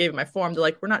 12, gave my form. They're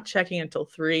like, we're not checking until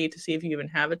 3 to see if you even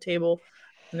have a table.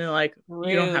 And they're like,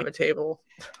 you don't have a table.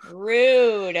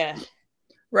 Rude.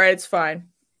 Right, it's fine.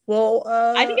 Well,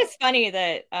 I think it's funny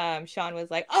that Sean was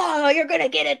like, "Oh, you're gonna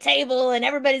get a table and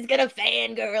everybody's gonna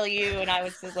fangirl you," and I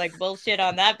was just like, "Bullshit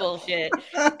on that bullshit,"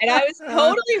 and I was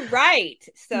totally right.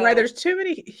 So right, there's too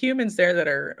many humans there that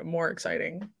are more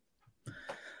exciting.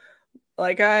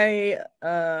 Like and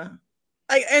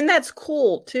that's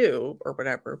cool too, or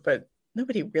whatever. But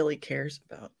nobody really cares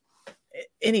about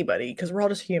anybody because we're all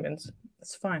just humans.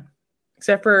 It's fine,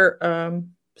 except for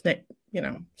Snake.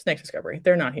 Snake Discovery.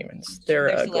 They're not humans. They're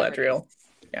Galadriel.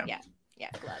 Yeah,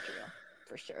 Galadriel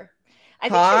for sure. I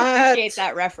think she appreciates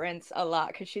that reference a lot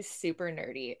because she's super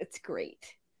nerdy. It's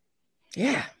great.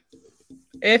 Yeah.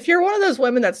 If you're one of those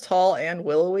women that's tall and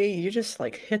willowy, you just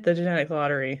like hit the genetic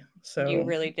lottery. So you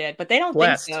really did, but they don't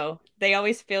think so. They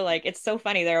always feel like it's so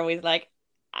funny. They're always like,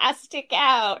 "I stick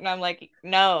out," and I'm like,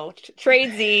 "No,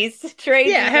 tradesies."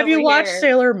 Yeah, have you watched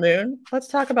Sailor Moon? Let's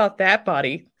talk about that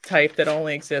body type that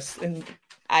only exists in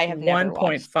I have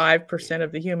 1.5%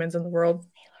 of the humans in the world.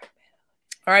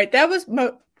 All right, that was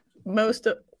most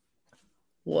of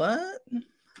what?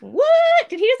 What?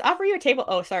 Did he just offer you a table?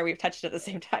 Oh, sorry, we've touched it at the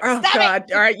same time. Oh, Stop God.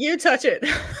 it. All right, you touch it.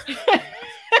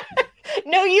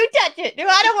 No, you touch it. No,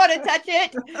 I don't want to touch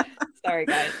it. Sorry,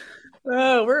 guys.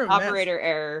 Oh, we're a operator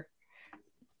error.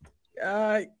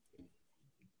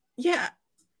 Yeah.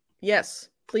 Yes,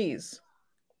 please.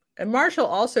 And Marshall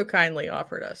also kindly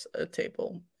offered us a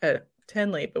table at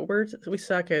Tenley, but we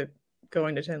suck at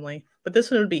going to Tenley. But this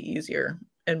one would be easier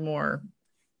and more.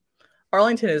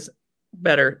 Arlington is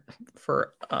better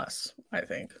for us, I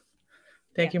think.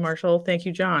 Thank you, Marshall. Thank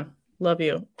you, John. Love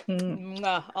you.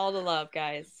 All the love,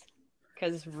 guys.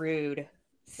 Because rude.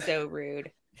 So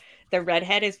rude. The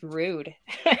redhead is rude.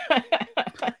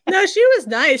 No, she was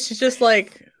nice. She's just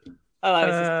like, oh, I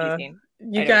was just teasing.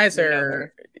 You guys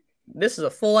are. This is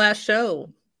a full ass show,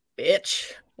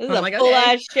 bitch. This is a full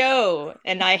ass show,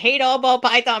 and I hate all ball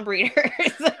python breeders.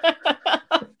 It's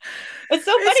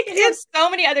so funny because there's so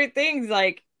many other things,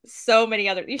 like so many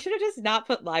other. You should have just not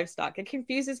put livestock. It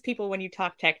confuses people when you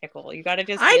talk technical. You got to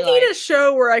just. I need a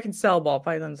show where I can sell ball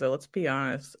pythons, though. Let's be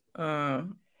honest.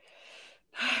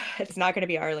 It's not going to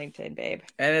be Arlington, babe,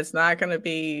 and it's not going to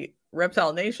be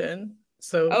Reptile Nation.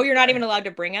 So, oh, you're not even allowed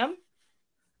to bring them.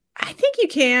 I think you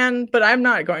can, but I'm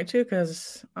not going to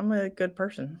because I'm a good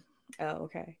person. Oh,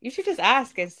 okay. You should just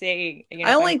ask and say,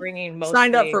 I only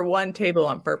signed up for one table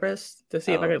on purpose to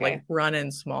see if I could like run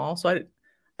in small. So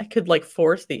I could like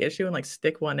force the issue and like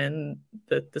stick one in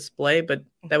the display, but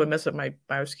that would mess up my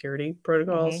biosecurity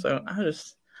protocol. So I'll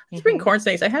just bring corn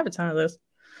snakes. I have a ton of those.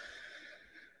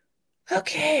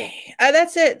 Okay,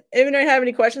 that's it. Anyone have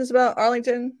any questions about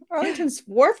Arlington? Arlington's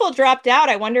Warfel dropped out.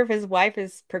 I wonder if his wife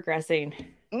is progressing.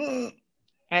 I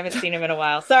haven't seen him in a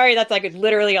while. Sorry, that's like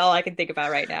literally all I can think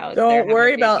about right now. Don't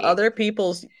worry about other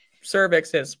people's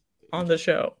cervixes on the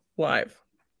show live.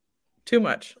 Too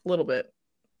much, a little bit.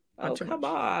 Oh, come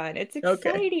on. It's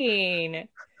exciting. Okay.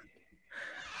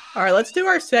 All right, let's do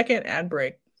our second ad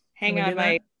break. Hang on,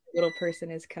 my little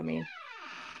person is coming.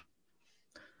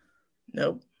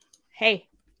 Nope. Hey.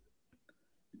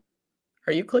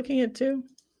 Are you clicking it too?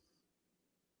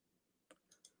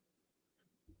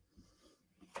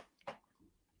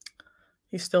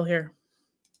 He's still here.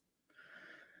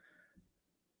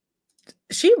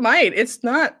 She might. It's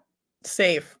not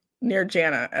safe near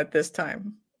Jana at this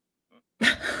time.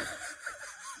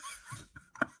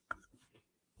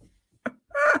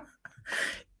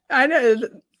 I know.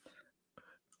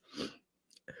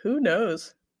 Who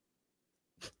knows?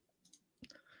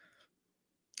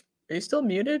 Are you still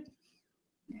muted?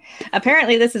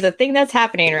 Apparently, this is a thing that's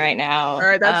happening right now. All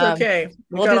right, that's okay.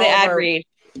 We'll do the ad read.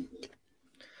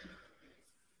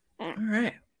 All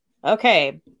right.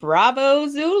 Okay. Bravo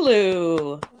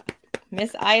Zulu.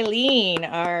 Miss Eileen,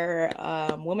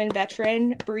 our woman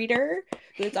veteran breeder,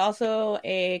 who is also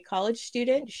a college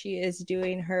student. She is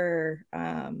doing her,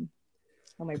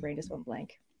 my brain just went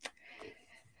blank.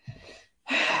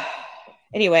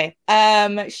 Anyway,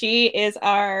 she is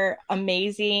our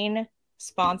amazing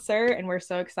sponsor, and we're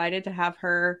so excited to have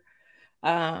her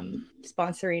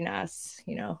sponsoring us,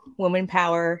 women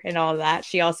power and all of that.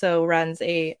 She also runs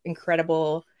a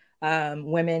incredible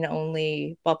women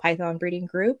only ball python breeding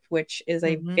group, which is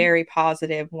a very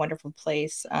positive, wonderful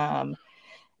place.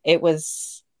 It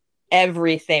was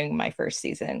everything my first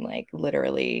season, like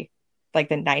literally like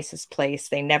the nicest place.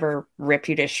 They never rip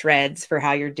you to shreds for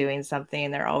how you're doing something.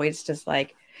 They're always just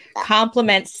like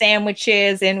compliment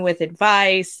sandwiches in with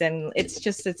advice, and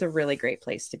it's a really great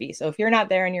place to be. So if you're not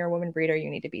there and you're a woman breeder, you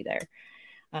need to be there.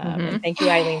 And thank you,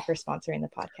 Eileen, for sponsoring the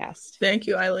podcast. Thank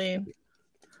you, Eileen.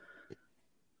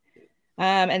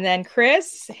 And then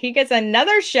Chris, he gets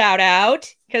another shout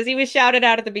out because he was shouted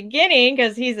out at the beginning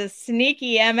because he's a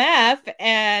sneaky MF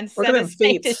and Look sent at a them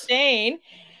snake to feet. Shane.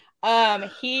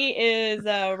 He is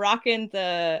rocking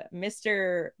the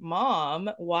Mr. Mom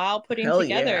while putting Hell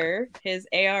together his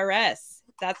ARS.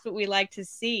 That's what we like to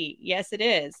see. Yes, it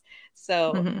is.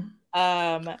 So,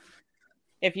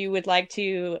 if you would like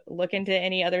to look into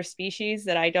any other species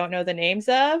that I don't know the names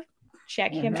of,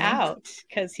 check him out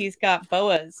because he's got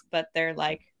boas, but they're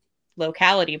like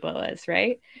locality boas,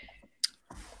 right?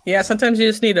 Yeah, sometimes you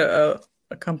just need a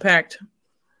compact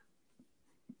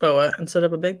boa instead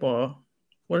of a big boa.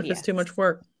 What if it's too much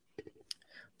work?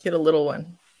 Get a little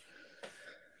one.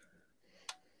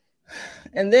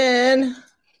 And then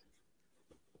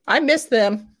I missed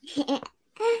them.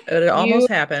 It almost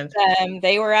happened.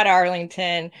 They were at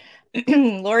Arlington.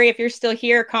 Lori, if you're still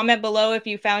here, comment below if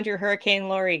you found your Hurricane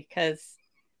Lori, because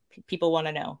people want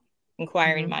to know.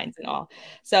 Inquiring minds and all.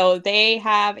 So they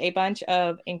have a bunch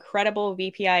of incredible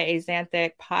VPI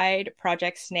axanthic pied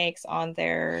project snakes on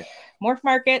their morph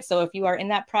market. So if you are in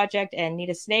that project and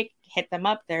need a snake, hit them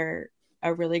up. They're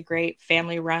a really great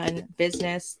family run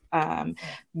business.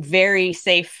 Very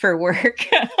safe for work.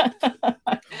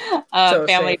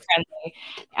 Family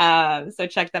friendly. So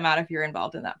check them out if you're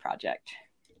involved in that project.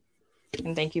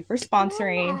 And thank you for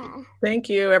sponsoring. Thank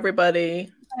you, everybody.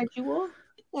 Jewel.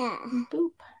 Yeah. Boop.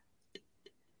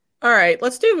 All right,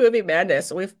 let's do Movie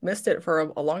Madness. We've missed it for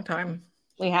a long time.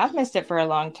 We have missed it for a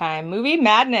long time. Movie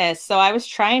Madness. So I was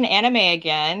trying anime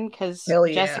again because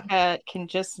Jessica can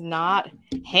just not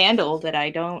handle that.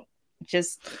 I don't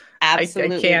just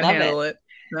absolutely I can't love handle it.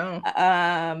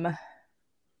 No.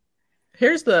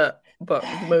 Here's the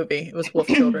movie. It was Wolf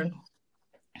Children.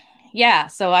 Yeah,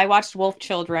 so I watched Wolf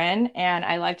Children and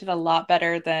I liked it a lot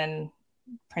better than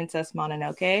Princess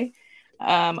Mononoke.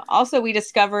 Also, we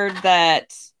discovered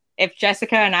that if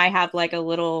Jessica and I have like a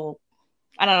little,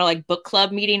 I don't know, like book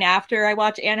club meeting after I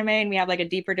watch anime and we have like a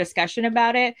deeper discussion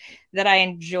about it, that I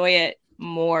enjoy it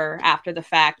more after the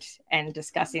fact and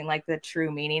discussing like the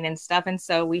true meaning and stuff. And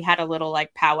so we had a little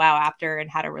like powwow after and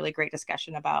had a really great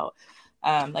discussion about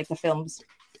like the film's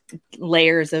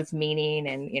layers of meaning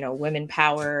and, you know, women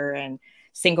power and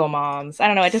single moms. I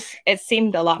don't know. It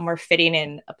seemed a lot more fitting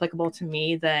and applicable to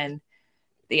me than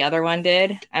the other one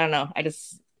did. I don't know.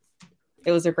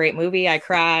 It was a great movie. I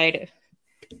cried.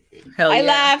 Hell yeah. I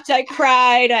laughed. I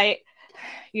cried.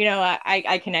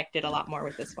 I connected a lot more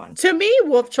with this one. To me,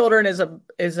 Wolf Children is a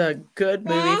good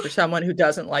movie for someone who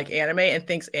doesn't like anime and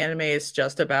thinks anime is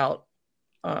just about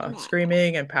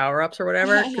screaming and power-ups or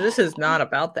whatever. Because this is not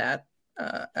about that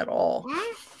at all.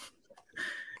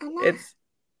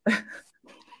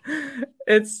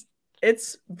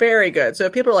 It's very good. So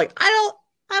if people are like, I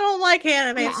don't like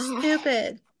anime, it's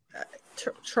stupid.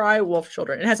 Try Wolf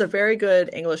Children. It has a very good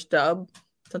English dub.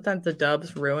 Sometimes the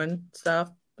dubs ruin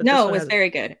stuff. But no, it was very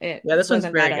good. This one's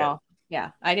very good. At all. Yeah,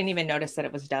 I didn't even notice that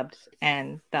it was dubbed,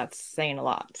 and that's saying a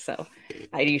lot. So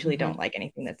I usually don't like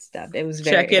anything that's dubbed. It was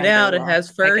very check it out. It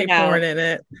has furry porn in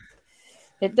it.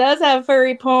 It does have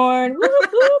furry porn.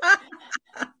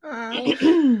 All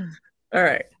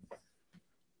right.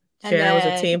 Shannon was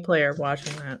a team player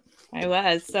watching that. I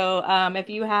was. So if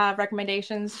you have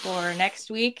recommendations for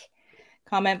next week,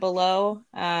 comment below.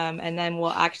 And then we'll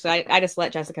actually, I just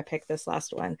let Jessica pick this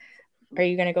last one. Are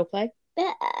you going to go play?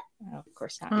 Oh, of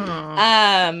course not.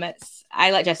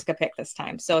 I let Jessica pick this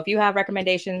time. So if you have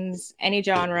recommendations, any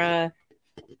genre,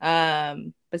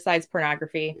 besides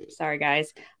pornography, sorry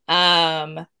guys,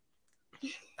 comment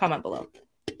below.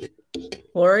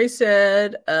 Lori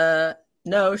said,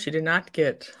 no, she did not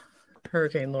get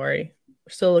Hurricane Lori.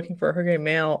 We're still looking for a hurricane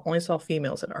male. Only saw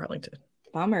females at Arlington.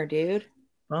 Bummer, dude.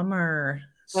 Bummer.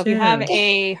 Well, if you have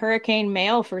a hurricane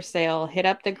male for sale, hit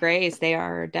up the Grays. They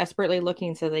are desperately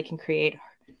looking so they can create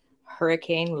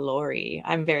Hurricane Lori.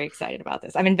 I'm very excited about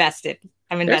this. I'm invested.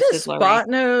 There's a spot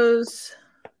nose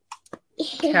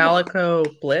calico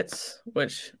blitz,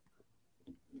 which,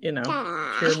 you know,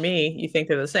 if you're me, you think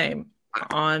they're the same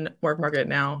on Work Market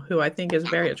now, who I think is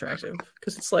very attractive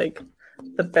because it's like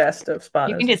the best of spot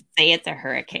nose. You can just say it's a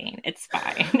hurricane. It's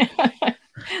fine.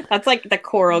 That's like the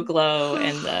coral glow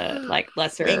and the like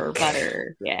lesser wink.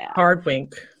 Butter. Yeah. Hard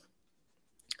wink.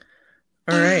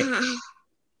 All right.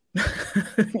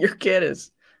 Your kid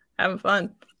is having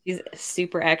fun. He's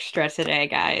super extra today,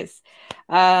 guys.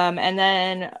 And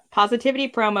then positivity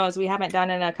promos we haven't done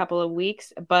in a couple of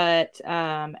weeks, but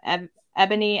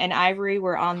Ebony and Ivory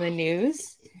were on the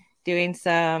news doing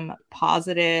some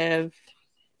positive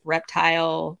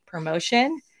reptile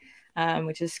promotion.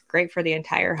 which is great for the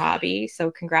entire hobby.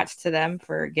 So congrats to them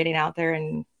for getting out there.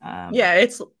 And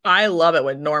I love it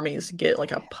when normies get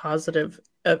like a positive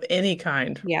of any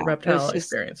kind reptile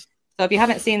experience. So if you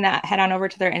haven't seen that, head on over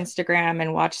to their Instagram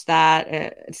and watch that.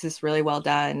 It's just really well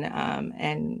done.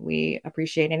 And we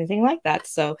appreciate anything like that.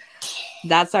 So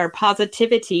that's our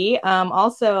positivity.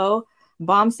 Also,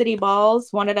 Bomb City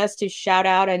Balls wanted us to shout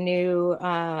out a new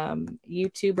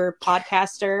YouTuber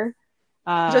podcaster.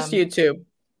 Just YouTube.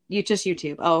 Just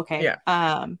YouTube. Oh, okay.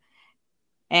 Yeah.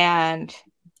 And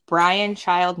Brian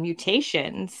Child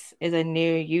Mutations is a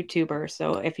new YouTuber.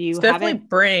 So if you it's definitely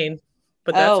Brain,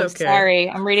 but that's okay. Sorry,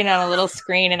 I'm reading on a little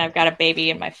screen and I've got a baby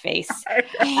in my face.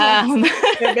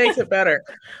 It makes it better.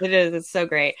 It is. It's so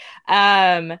great.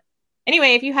 Anyway,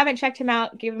 if you haven't checked him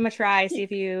out, give him a try. See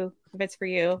if it's for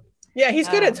you. Yeah, he's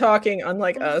good at talking,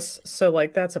 unlike us. So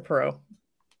like that's a pro.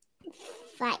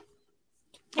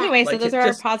 Anyway, so those are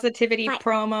our positivity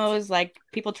promos, like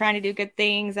people trying to do good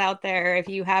things out there. If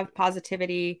you have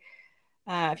positivity,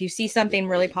 if you see something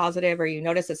really positive, or you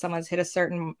notice that someone's hit a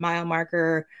certain mile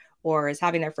marker, or is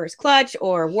having their first clutch,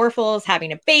 or Warful's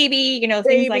having a baby,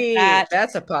 things like that.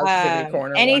 That's a positivity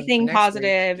corner. Anything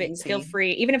positive, feel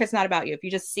free. Even if it's not about you, if you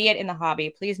just see it in the hobby,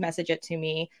 please message it to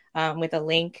me with a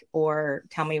link, or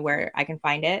tell me where I can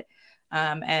find it.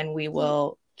 And we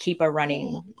will keep a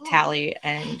running tally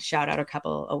and shout out a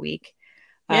couple a week.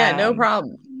 Yeah, no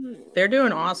problem. They're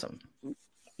doing awesome.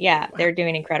 Yeah, they're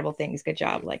doing incredible things. Good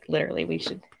job. Like literally,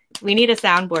 we need a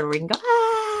soundboard where we can go.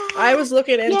 I was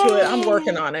looking into it. I'm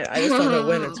working on it. I just don't know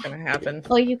when it's going to happen.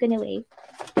 Oh, you're going to wait.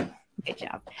 Good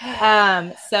job.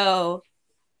 So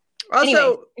also,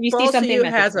 anyway, if you see something,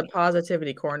 has a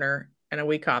positivity corner. And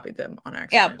we copied them on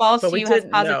accident. Yeah, Balls to You has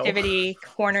positivity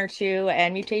corner too,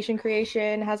 and Mutation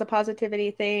Creation has a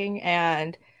positivity thing,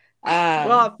 and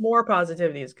more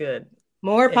positivity is good.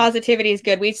 Positivity is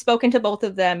good. We've spoken to both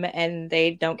of them, and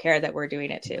they don't care that we're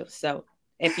doing it too. So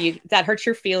if that hurts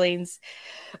your feelings,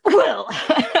 well,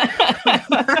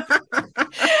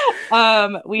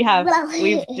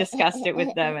 we've discussed it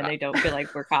with them, and they don't feel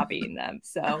like we're copying them.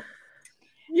 So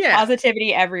yeah,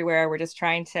 positivity everywhere. We're just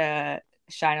trying to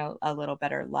shine a little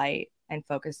better light and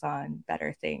focus on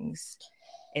better things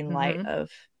in light of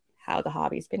how the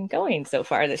hobby's been going so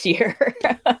far this year.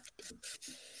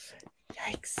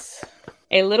 Yikes.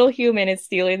 A little human is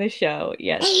stealing the show.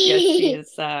 Yes, she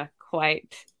is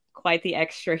quite the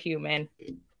extra human.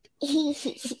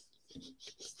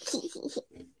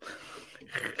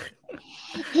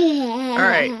 All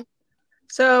right.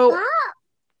 So,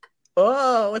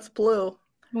 it's blue.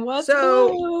 What's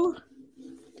blue?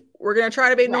 We're going to try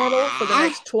to be normal for the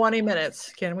next 20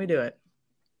 minutes. Can we do it?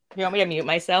 You want me to mute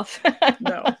myself?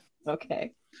 No.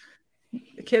 Okay.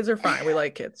 The kids are fine. We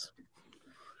like kids.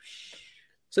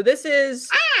 So this is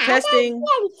testing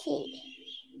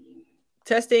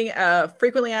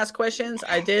frequently asked questions.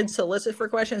 I did solicit for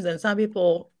questions, and some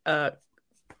people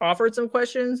offered some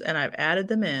questions, and I've added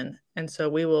them in. And so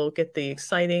we will get the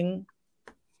exciting,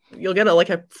 you'll get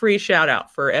a free shout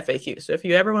out for FAQ. So if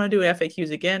you ever want to do FAQs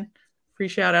again, free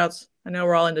shout outs. I know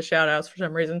we're all into shout outs for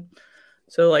some reason.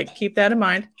 So keep that in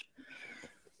mind.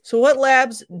 So what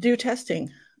labs do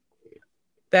testing?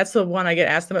 That's the one I get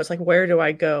asked the most. Where do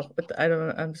I go? But I don't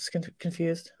know. I'm just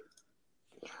confused.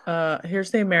 Here's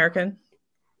the American,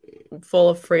 full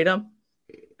of freedom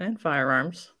and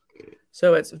firearms.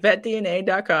 So it's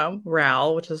vetdna.com,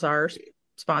 RAL, which is our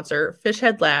sponsor,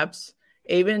 Fishhead Labs,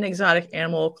 Avian and Exotic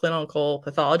Animal Clinical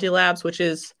Pathology Labs, which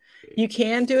is, you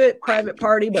can do it private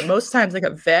party, but most times a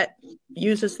vet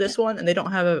uses this one, and they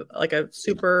don't have a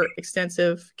super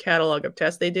extensive catalog of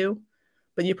tests they do,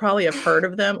 but you probably have heard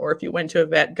of them, or if you went to a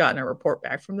vet, gotten a report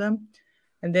back from them.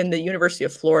 And then the University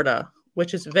of Florida,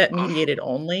 which is vet mediated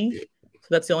only. So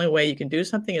that's the only way you can do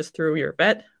something is through your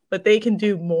vet, but they can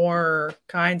do more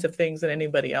kinds of things than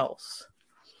anybody else.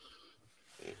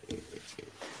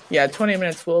 Yeah, 20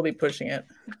 minutes, we'll be pushing it.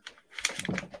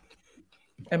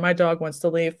 And my dog wants to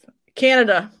leave.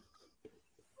 Canada.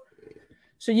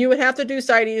 So you would have to do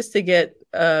CITES to get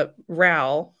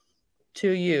RAL to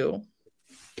you.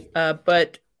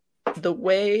 But the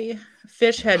way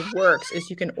Fishhead works is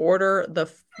you can order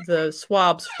the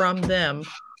swabs from them.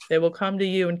 They will come to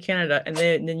you in Canada, and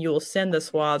then you will send the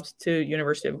swabs to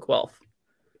University of Guelph.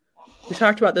 We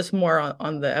talked about this more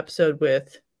on the episode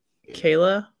with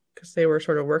Kayla, because they were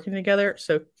sort of working together.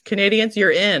 So Canadians,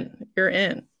 you're in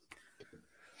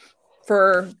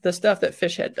for the stuff that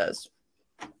Fishhead does.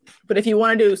 But if you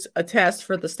want to do a test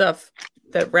for the stuff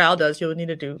that RAL does, you'll need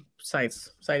to do CITES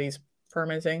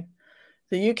permitting.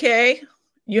 The UK,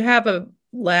 you have a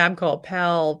lab called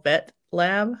PAL Vet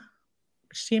Lab,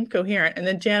 which seemed coherent. And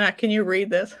then Jana, can you read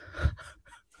this?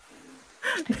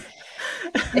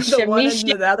 The one in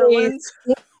the Netherlands.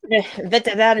 Yeah,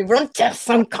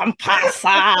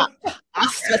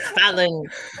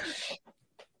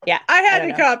 I had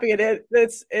to copy it.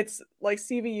 It's like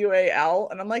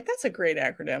CVUAL, and I'm like, that's a great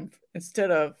acronym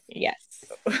instead of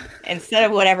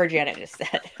whatever Janet just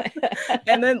said.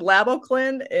 And then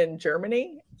Laboclin in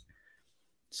Germany.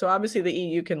 So obviously the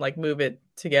EU can like move it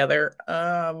together.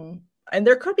 And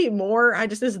there could be more.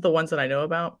 This is the ones that I know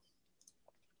about.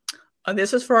 And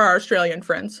this is for our Australian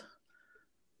friends.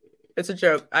 It's a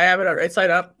joke. I have it right side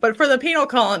up. But for the penal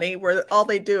colony, where all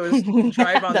they do is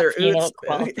drive on their oots.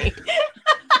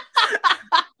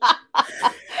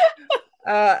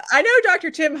 I know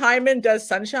Dr. Tim Hyman does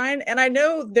Sunshine, and I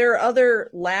know there are other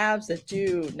labs that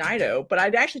do Nido, but I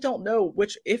actually don't know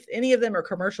if any of them are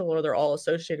commercial or they're all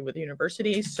associated with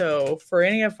universities. So for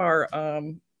any of our,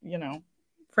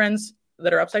 friends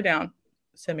that are upside down,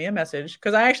 send me a message,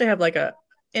 because I actually have like their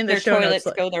toilets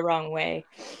go the wrong way.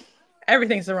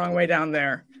 Everything's the wrong way down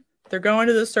there. They're going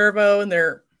to the servo and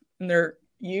they're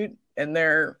ute and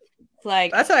they're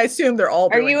like, that's what I assume they're all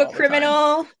doing. Are you a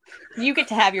criminal? You get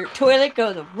to have your toilet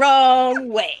go the wrong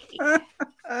way.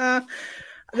 No,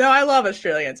 I love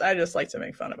Australians. I just like to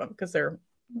make fun of them because they're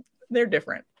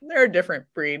different. They're a different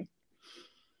breed.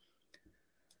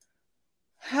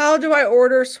 How do I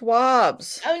order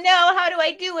swabs? Oh no, how do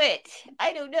I do it?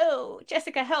 I don't know.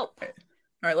 Jessica, help.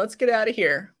 All right, let's get out of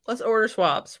here. Let's order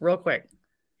swabs real quick.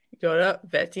 Go to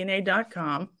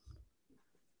vetdna.com,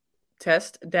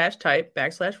 test-type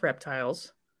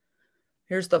 /reptiles.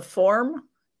 Here's the form,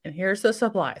 and here's the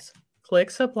supplies. Click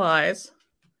supplies.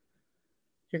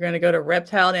 You're going to go to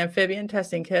reptile and amphibian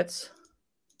testing kits,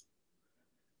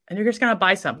 and you're just going to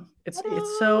buy some. It's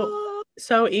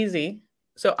so easy.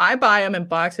 So I buy them in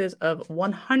boxes of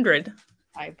 100.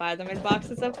 I buy them in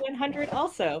boxes of 100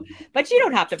 also, but you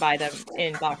don't have to buy them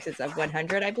in boxes of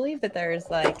 100. I believe that there's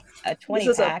like a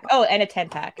 20 pack. And a 10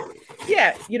 pack.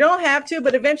 Yeah, you don't have to,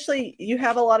 but eventually you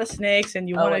have a lot of snakes and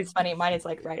you want to. It's funny. Mine is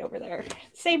like right over there.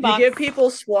 Same box. You give people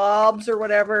swabs or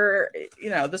whatever.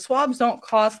 The swabs don't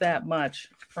cost that much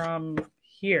from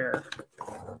here.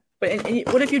 But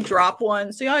what if you drop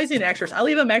one? So you always need extras. I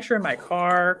leave them extra in my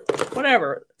car,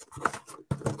 whatever.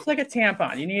 It's like a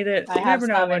tampon. You need it. You never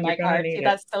know when you're going to need it.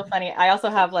 That's so funny. I also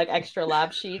have like extra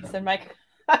lab sheets in my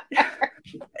car.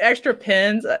 Extra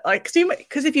pins.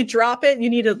 Because if you drop it,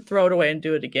 you need to throw it away and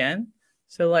do it again.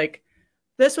 So like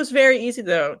this was very easy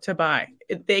though to buy.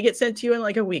 They get sent to you in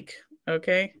like a week.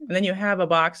 Okay. And then you have a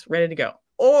box ready to go.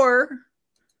 Or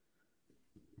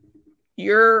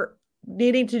you're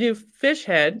needing to do fish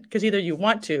head because either you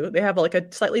want to, they have like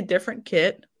a slightly different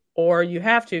kit, or you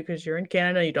have to because you're in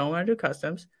Canada, you don't want to do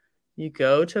customs. You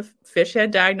go to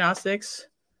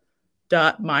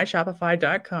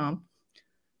fishheaddiagnostics.myshopify.com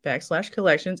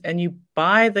 /collections and you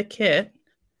buy the kit,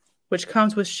 which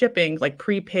comes with shipping like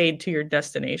prepaid to your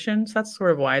destination. So that's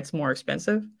sort of why it's more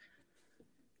expensive.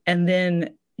 And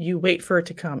then you wait for it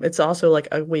to come. It's also like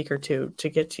a week or two to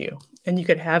get to you. And you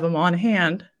could have them on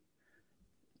hand,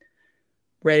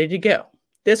 ready to go.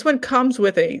 This one comes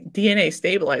with a DNA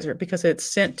stabilizer because it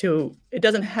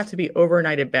doesn't have to be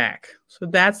overnighted back. So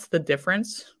that's the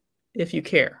difference if you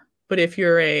care. But if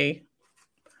you're a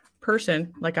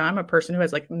person, like I'm a person who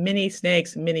has like many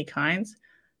snakes, many kinds,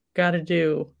 got to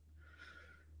do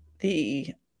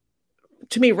I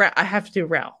have to do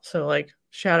RAL. So like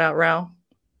shout out RAL.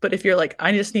 But if you're like,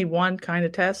 I just need one kind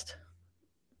of test,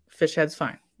 fish head's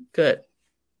fine. Good.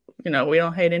 We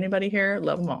don't hate anybody here.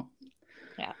 Love them all.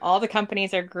 Yeah, all the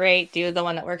companies are great. Do the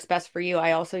one that works best for you.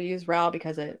 I also use RAL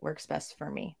because it works best for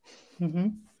me. Mm-hmm.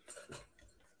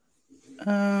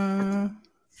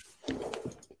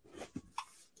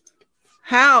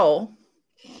 How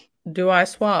do I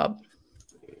swab?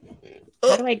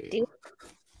 How do I do?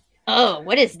 Oh,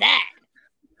 what is that?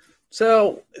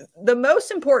 So the most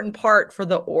important part for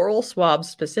the oral swabs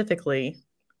specifically,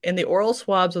 and the oral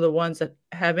swabs are the ones that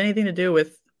have anything to do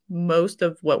with most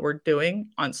of what we're doing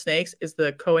on snakes, is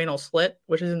the choanal slit,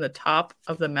 which is in the top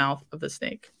of the mouth of the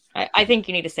snake. I think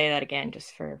you need to say that again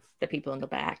just for the people in the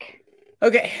back.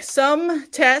 Okay, some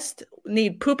tests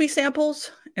need poopy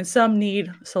samples and some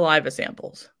need saliva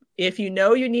samples. If you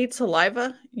know you need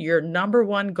saliva, your number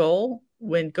one goal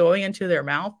when going into their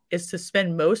mouth is to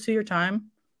spend most of your time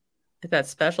at that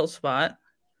special spot.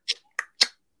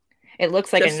 It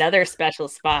looks like another special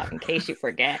spot in case you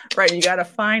forget. Right, you got to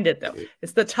find it though.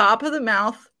 It's the top of the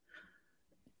mouth.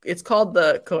 It's called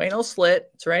the choanal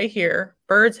slit. It's right here.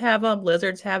 Birds have them.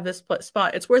 Lizards have this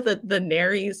spot. It's where the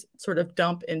nares sort of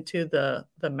dump into the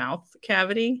mouth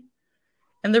cavity.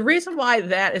 And the reason why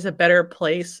that is a better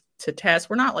place to test,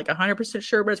 we're not like 100%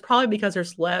 sure, but it's probably because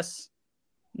there's less.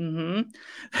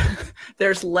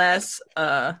 There's less.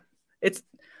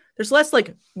 There's less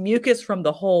like mucus from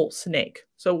the whole snake.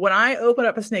 So when I open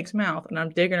up a snake's mouth and I'm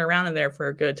digging around in there for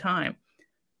a good time,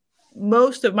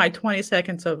 most of my 20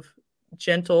 seconds of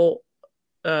gentle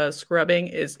scrubbing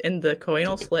is in the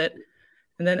choanal slit.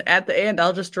 And then at the end,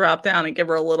 I'll just drop down and give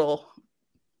her a little,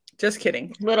 just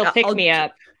kidding. Little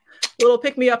pick-me-up. Little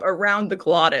pick-me-up around the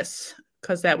glottis.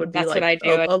 Because that would be like what I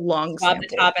do. A long sample.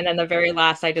 The top, and then the very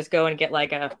last, I just go and get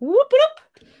like a whoop.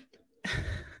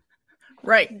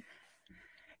 Right.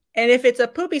 And if it's a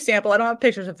poopy sample, I don't have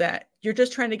pictures of that. You're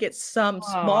just trying to get some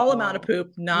small amount of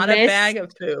poop, not a bag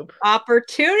of poop.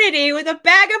 Opportunity with a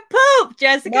bag of poop,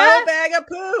 Jessica. No bag of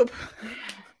poop.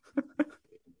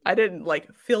 I didn't like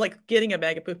feel like getting a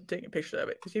bag of poop and taking a picture of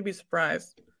it because you'd be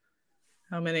surprised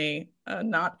how many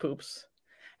not poops.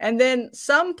 And then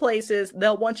some places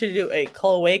they'll want you to do a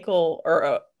cloacal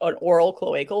or an oral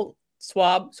cloacal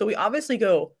swab. So we obviously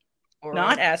go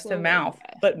not ass to mouth,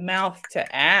 but mouth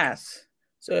to ass.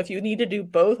 So if you need to do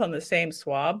both on the same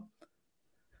swab,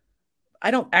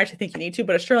 I don't actually think you need to,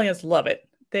 but Australians love it.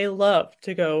 They love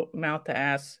to go mouth to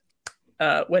ass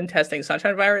when testing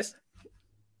sunshine virus.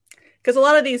 Because a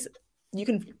lot of these, you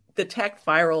can detect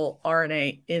viral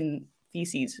RNA in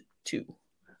feces too.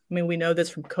 I mean, we know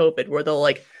this from COVID where they'll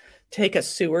like take a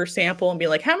sewer sample and be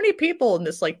like, how many people in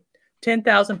this like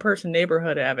 10,000 person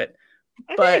neighborhood have it?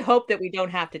 I really hope that we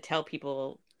don't have to tell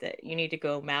people that you need to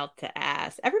go mouth to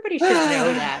ass. Everybody should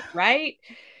know that, right?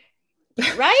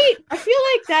 Right? I feel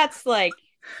like that's like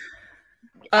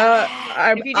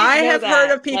I have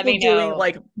heard of people doing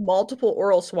like multiple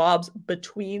oral swabs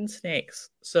between snakes.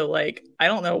 So like I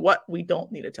don't know what we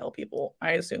don't need to tell people.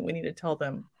 I assume we need to tell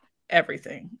them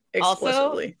everything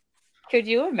explicitly. Also, could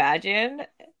you imagine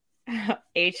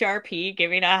HRP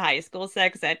giving a high school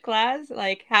sex ed class?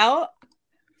 Like how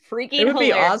freaking it would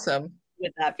be awesome.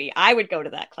 Would that be? I would go to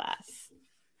that class.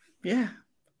 Yeah.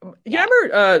 You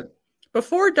remember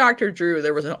before Dr. Drew,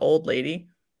 there was an old lady.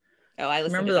 Oh, I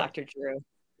listened to Dr. Drew.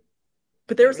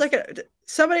 But there was like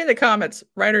somebody in the comments,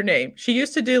 write her name. She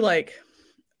used to do like,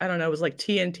 I don't know, it was like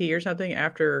TNT or something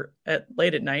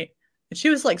late at night. And she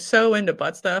was like so into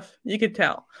butt stuff. You could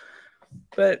tell.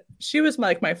 But she was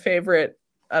like my favorite,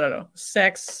 I don't know,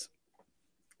 sex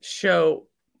show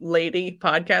lady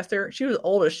podcaster. She was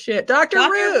old as shit. Dr. Ruth.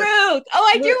 Oh,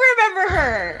 I do remember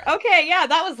her. Okay, yeah,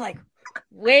 that was like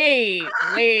way.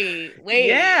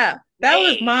 Yeah, that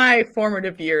was my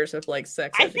formative years of like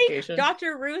sex education. I think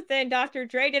Dr. Ruth and Dr.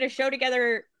 Dre did a show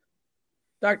together.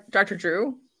 Dr.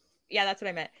 Drew? Yeah, that's what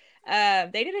I meant.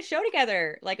 They did a show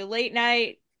together, like a late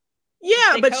night.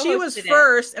 Yeah, but she was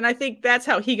first, and I think that's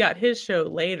how he got his show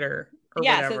later.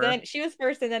 Yeah, whatever. So then she was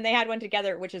first, and then they had one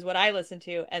together, which is what I listened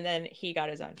to, and then he got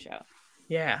his own show.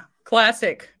 Yeah,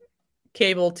 classic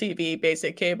cable TV,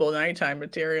 basic cable nighttime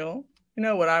material. You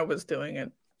know what I was doing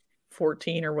at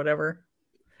 14 or whatever.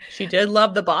 She did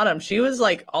love the bottom. She was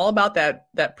like all about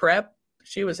that prep.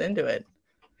 She was into it.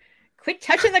 Quit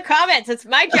touching the comments. It's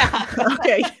my job.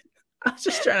 Okay. I was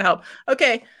just trying to help.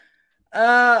 Okay.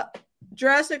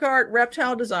 Jurassic Art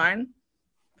Reptile Design.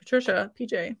 Patricia,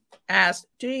 PJ, asked,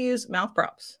 do you use mouth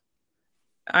props?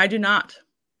 I do not.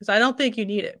 Because I don't think you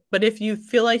need it. But if you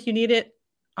feel like you need it,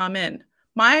 I'm in.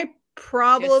 My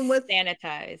problem with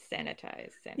sanitize.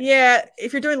 Yeah,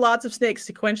 if you're doing lots of snakes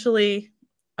sequentially,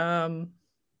 I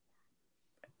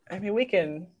mean, we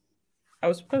can. I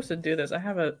was supposed to do this. I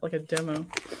have a demo.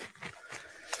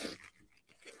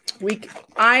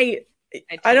 I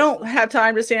don't have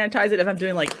time to sanitize it if I'm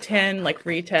doing like 10 like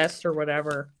retests or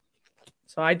whatever.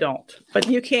 So I don't. But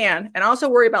you can. And also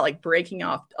worry about like breaking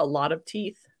off a lot of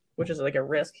teeth, which is like a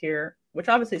risk here. Which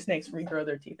obviously snakes regrow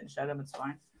their teeth and shed them. It's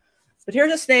fine. But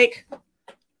here's a snake.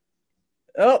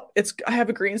 Oh, I have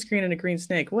a green screen and a green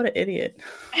snake. What an idiot.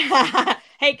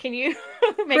 Hey, can you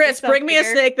make Chris, bring me a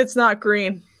snake that's not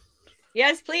green.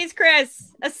 Yes, please,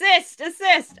 Chris. Assist.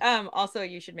 Also,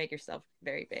 you should make yourself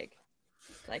very big.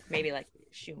 Like maybe like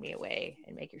shoo me away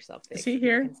and make yourself big. Is he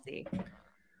here? See.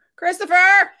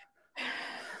 Christopher!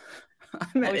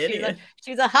 I'm an idiot.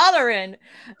 She's a hollering.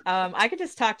 I could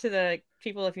just talk to the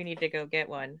people if you need to go get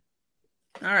one.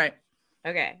 All right.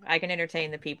 Okay, I can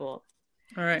entertain the people.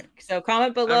 All right. So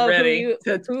comment below. I'm ready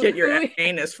to get your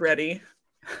anus ready.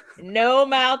 No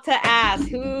mouth to ass.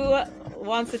 Who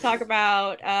wants to talk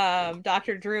about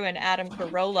Dr. Drew and Adam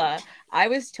Carolla? I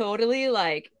was totally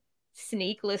like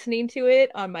sneak listening to it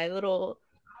on my little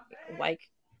like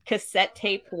cassette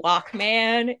tape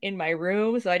Walkman in my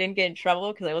room, so I didn't get in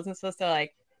trouble because I wasn't supposed to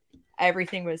like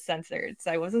everything was censored.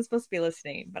 So I wasn't supposed to be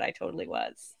listening, but I totally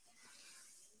was.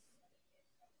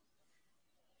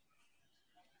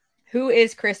 Who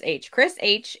is Chris H? Chris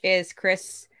H is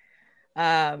Chris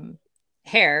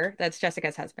Hare. That's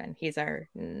Jessica's husband. He's our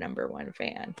 #1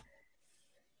 fan.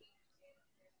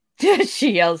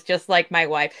 She yells just like my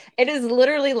wife. It is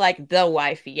literally like the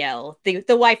wife yell. The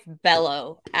wife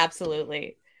bellow.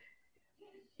 Absolutely.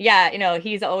 Yeah, you know,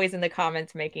 he's always in the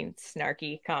comments making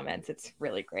snarky comments. It's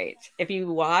really great. If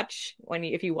you watch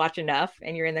enough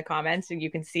and you're in the comments, you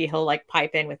can see he'll like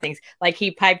pipe in with things. Like he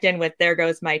piped in with "There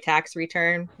goes my tax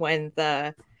return" when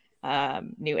the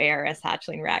new ARS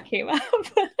hatchling rat came up.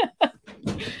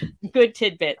 Good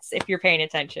tidbits if you're paying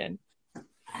attention.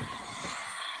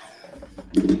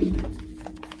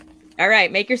 All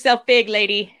right, make yourself big,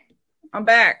 lady. I'm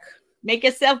back. Make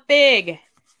yourself big.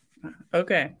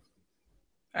 Okay.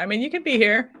 I mean, you can be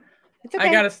here. It's okay.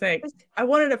 I got a snake. I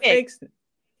wanted a fake snake.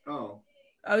 Oh.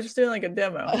 I was just doing like a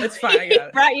demo. It's fine. I got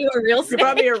it. Brought you a real snake. You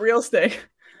brought me a real snake.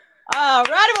 Oh,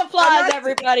 round of applause,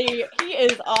 everybody. He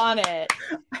is on it.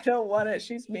 I don't want it.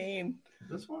 She's mean.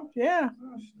 This one? Yeah.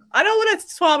 I don't want to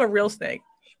swab a real snake.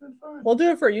 We'll do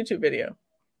it for a YouTube video.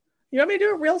 You want me to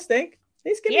do a real snake?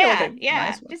 Please give me yeah.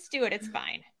 Nice just do it. It's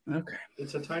fine. Okay.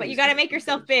 It's a tiny but you got to make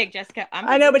yourself big, Jessica.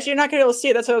 I know, but you're not going to be able to see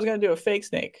it. That's why I was going to do a fake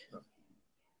snake.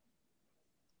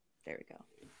 There we go.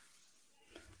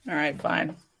 All right,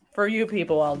 fine. For you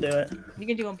people, I'll do it. You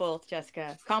can do them both,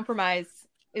 Jessica. Compromise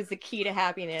is the key to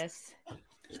happiness.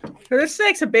 So this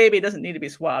snake's a baby. It doesn't need to be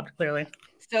swabbed, clearly.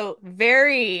 So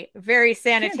very, very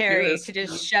sanitary to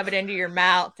just shove it into your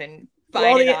mouth and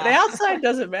bite it off. The outside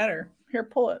doesn't matter. Here,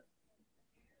 pull it.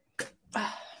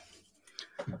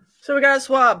 So we got a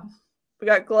swab. We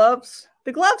got gloves.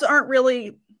 The gloves aren't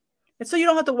really... And so you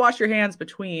don't have to wash your hands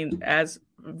between as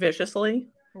viciously.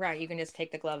 Right, you can just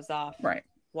take the gloves off. Right.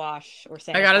 Wash or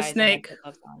sanitize. I got a snake.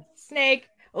 Snake.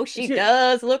 Oh, she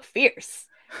does look fierce.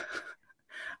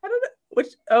 I don't know which.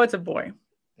 Oh, it's a boy.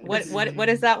 What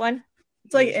is that one?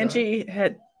 It's like NG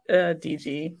head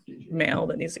DG male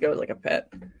that needs to go as like a pet.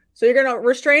 So you're gonna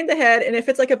restrain the head, and if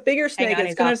it's like a bigger snake,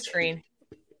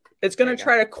 it's gonna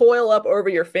try to coil up over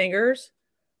your fingers,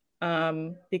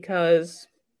 because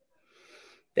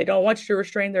they don't want you to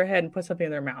restrain their head and put something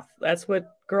in their mouth. That's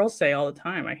what girls say all the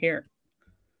time. I hear.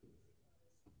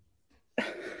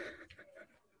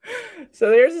 So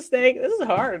there's a snake. This is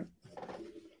hard.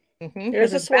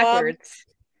 Here's a swab. Backwards.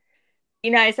 Be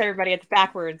nice, everybody. It's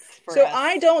backwards. So us.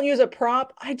 I don't use a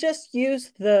prop. I just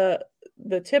use the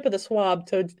tip of the swab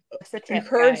to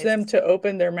encourage them to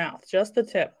open their mouth. Just the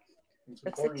tip.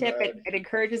 That's the tip. It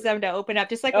encourages them to open up.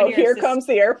 Just like when here comes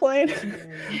the airplane.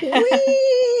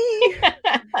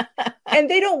 And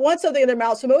they don't want something in their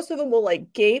mouth. So most of them will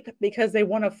like gape because they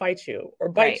want to fight you or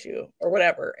bite you or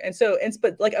whatever. And so,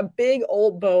 but like a big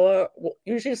old boa will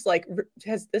usually just like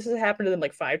this has happened to them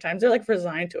like 5 times. They're like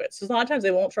resigned to it. So a lot of times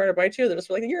they won't try to bite you. They're just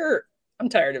like, I'm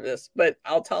tired of this, but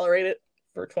I'll tolerate it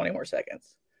for 20 more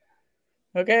seconds.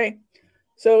 Okay.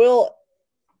 So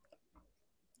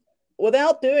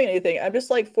without doing anything, I'm just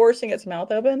like forcing its mouth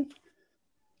open.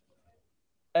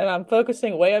 And I'm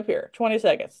focusing way up here. 20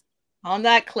 seconds. On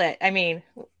that clit. I mean,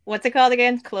 what's it called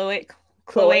again?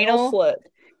 Cloanal slit.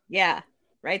 Yeah,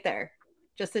 right there.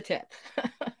 Just the tip.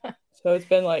 So it's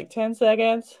been like 10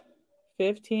 seconds,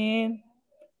 15.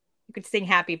 You could sing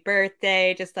happy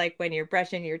birthday, just like when you're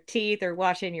brushing your teeth or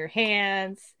washing your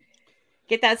hands.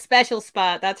 Get that special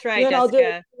spot. That's right, Jessica. I'll do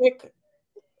a quick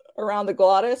around the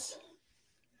glottis.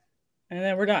 And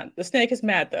then we're done. The snake is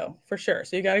mad, though, for sure.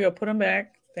 So you got to go put him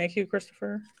back. Thank you,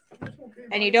 Christopher.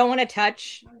 And you don't want to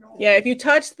touch. Yeah, if you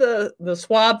touch the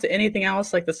swab to anything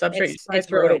else, like the substrate, you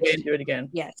throw it away and do it again.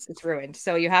 Yes, it's ruined.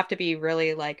 So you have to be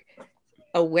really like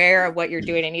aware of what you're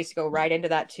doing. It needs to go right into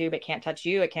that tube. It can't touch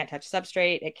you. It can't touch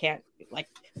substrate. It can't like,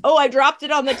 oh, I dropped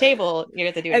it on the table. You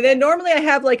have to do it. And then normally I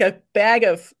have like a bag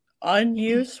of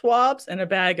unused swabs and a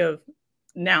bag of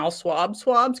now swabs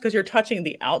because you're touching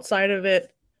the outside of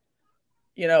it,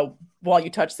 while you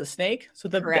touch the snake. So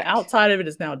the outside of it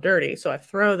is now dirty. So I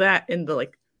throw that in the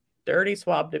like dirty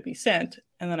swab to be sent.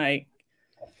 And then I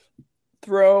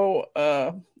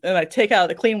and I take out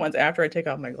the clean ones after I take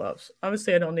off my gloves.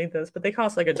 Obviously I don't need this, but they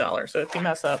cost like $1. So if you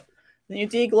mess up, then you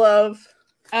deglove.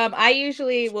 I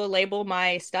usually will label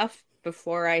my stuff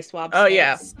before I swab. Oh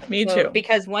yeah, me too.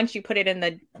 Because once you put it in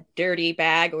the dirty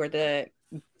bag or the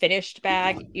finished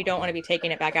bag, you don't want to be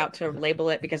taking it back out to label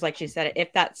it, because like she said,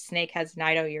 if that snake has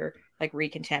nido, you're like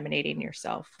recontaminating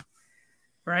yourself.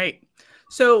 Right.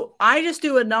 So I just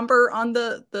do a number on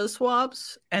the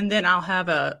swabs, and then I'll have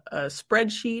a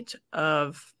spreadsheet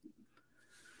of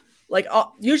like,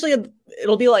 usually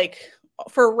it'll be like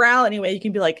for RAL anyway, you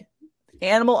can be like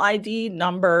animal ID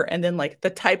number and then like the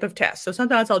type of test. So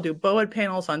sometimes I'll do BOA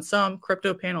panels on some,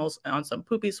 crypto panels on some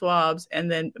poopy swabs,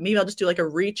 and then maybe I'll just do like a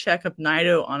recheck of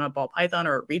Nido on a ball python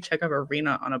or a recheck of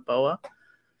Arena on a BOA.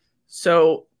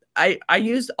 So I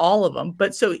used all of them,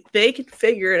 but so they can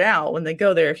figure it out when they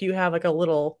go there. If you have like a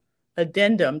little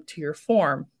addendum to your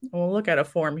form, and we'll look at a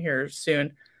form here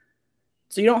soon.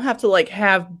 So you don't have to like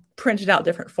have printed out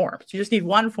different forms. You just need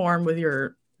one form with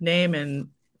your name and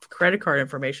credit card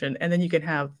information, and then you can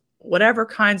have whatever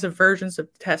kinds of versions of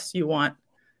tests you want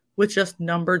with just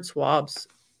numbered swabs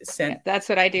sent. Yeah, that's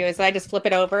what I do is I just flip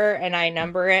it over and I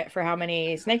number it for how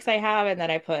many snakes I have, and then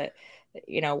I put,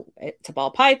 to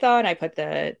ball python, I put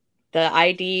the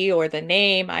ID or the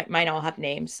name. Mine all have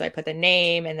names, so I put the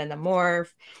name and then the morph,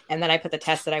 and then I put the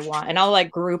test that I want, and I'll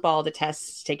like group all the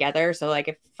tests together. So like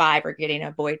if 5 are getting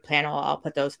a void panel, I'll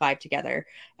put those 5 together,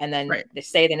 and then they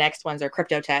say the next ones are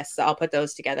crypto tests, so I'll put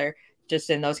those together just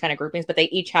in those kind of groupings. But they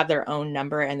each have their own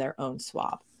number and their own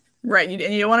swab. Right,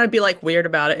 and you don't want to be like weird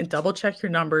about it, and double check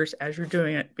your numbers as you're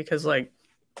doing it, because like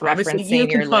obviously you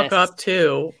can fuck up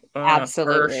too.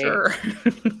 Absolutely, for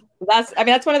sure.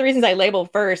 That's one of the reasons I label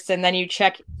first, and then you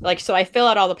check, like, so I fill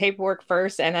out all the paperwork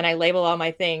first, and then I label all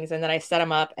my things, and then I set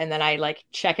them up, and then I like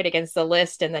check it against the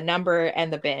list and the number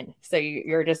and the bin. So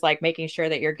you're just like making sure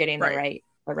that you're getting the right.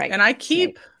 And I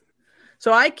keep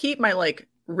my like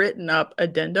written up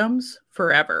addendums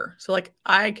forever. So like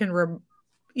I can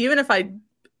even if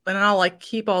I'll like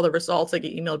keep all the results I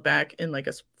get emailed back in like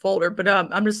a folder, but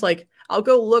I'm just like, I'll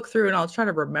go look through and I'll try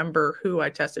to remember who I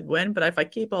tested when. But if I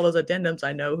keep all those addendums,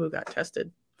 I know who got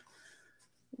tested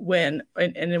when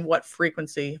and in what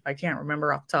frequency. If I can't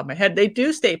remember off the top of my head, they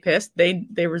do stay pissed.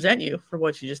 They resent you for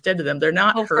what you just did to them. They're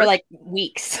not hurt. For like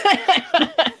weeks.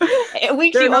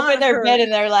 Weeks you open their bed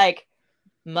and they're like,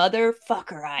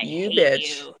 motherfucker, I hate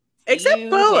bitch. You. Except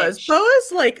boas. Bitch.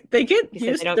 Boas, like they get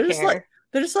used. They're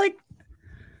just like,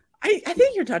 I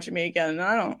think you're touching me again, and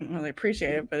I don't really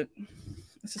appreciate it, but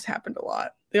this has happened a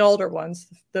lot. The older ones,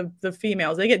 the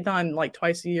females, they get done like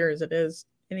twice a year as it is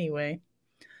anyway.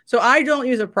 So I don't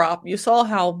use a prop. You saw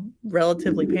how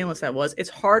relatively painless that was.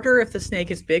 It's harder if the snake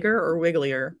is bigger or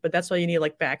wigglier, but that's why you need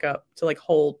like backup to like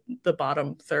hold the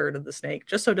bottom third of the snake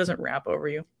just so it doesn't wrap over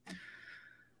you.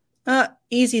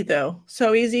 Easy though.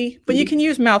 So easy. But you can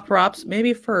use mouth props.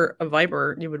 Maybe for a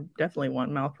viper, you would definitely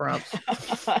want mouth props.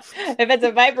 If it's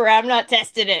a viper, I'm not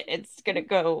testing it. It's gonna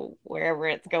go wherever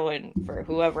it's going for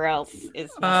whoever else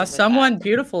is. Someone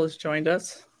beautiful has joined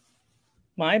us.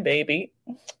 My baby.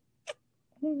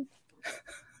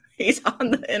 He's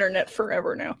on the internet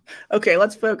forever now. Okay,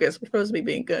 let's focus. We're supposed to be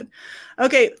being good.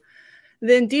 Okay.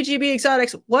 Then DGB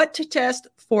Exotics, what to test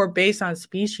for based on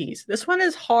species. This one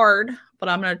is hard, but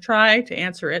I'm going to try to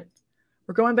answer it.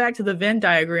 We're going back to the Venn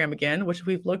diagram again, which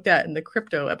we've looked at in the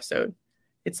crypto episode.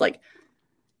 It's like,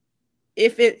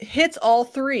 if it hits all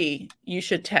 3, you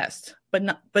should test,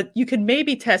 but you can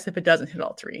maybe test if it doesn't hit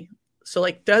all 3. So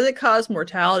like, does it cause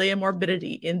mortality and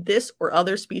morbidity in this or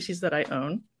other species that I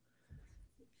own?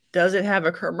 Does it have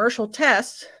a commercial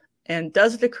test? And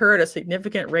does it occur at a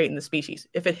significant rate in the species?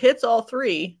 If it hits all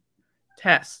 3,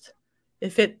 test.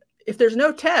 If there's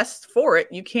no test for it,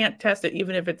 you can't test it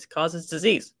even if it causes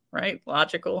disease, right?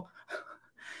 Logical.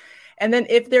 And then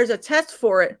if there's a test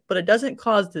for it, but it doesn't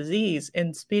cause disease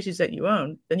in species that you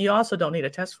own, then you also don't need a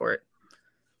test for it.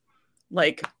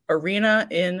 Like Arena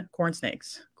in corn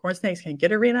snakes. Corn snakes can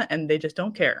get Arena and they just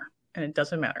don't care. And it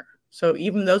doesn't matter. So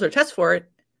even those are tests for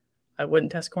it, I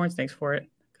wouldn't test corn snakes for it.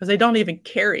 Because they don't even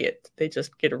carry it. They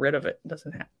just get rid of it. It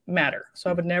doesn't matter. So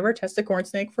I would never test a corn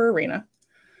snake for Arena.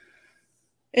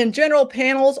 In general,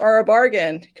 panels are a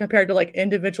bargain compared to like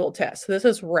individual tests. So this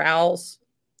is Raoul's.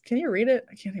 Can you read it?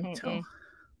 I can't even tell.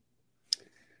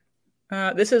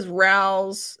 This is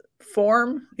Raoul's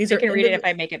form. These I can read it if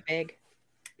I make it big.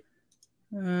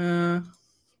 I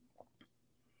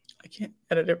can't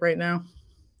edit it right now.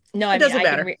 No, it doesn't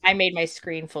matter. I made my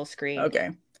screen full screen. Okay.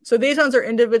 So these ones are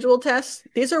individual tests.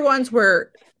 These are ones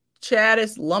where Chad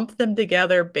has lumped them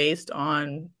together based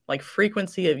on like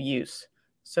frequency of use.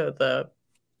 So the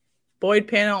Boyd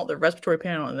panel, the respiratory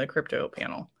panel, and the crypto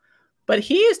panel. But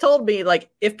he has told me, like,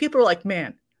 if people are like,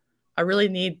 man, I really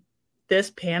need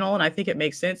this panel and I think it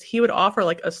makes sense, he would offer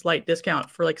like a slight discount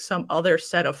for like some other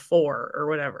set of 4 or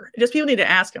whatever. Just people need to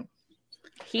ask him.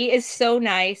 He is so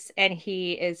nice and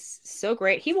he is so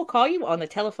great. He will call you on the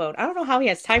telephone. I don't know how he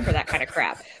has time for that kind of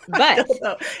crap. But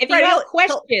if you have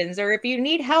questions or if you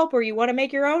need help or you want to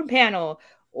make your own panel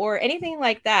or anything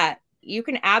like that, you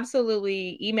can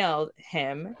absolutely email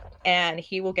him and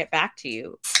he will get back to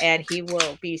you, and he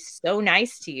will be so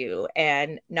nice to you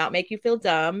and not make you feel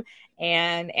dumb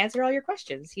and answer all your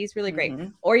questions. He's really great.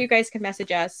 Or you guys can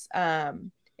message us.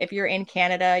 If you're in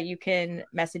Canada, you can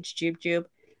message Jube.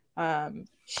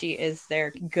 She is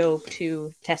their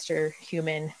go-to tester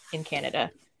human in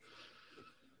Canada.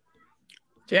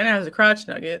 Jana has a crotch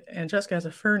nugget and Jessica has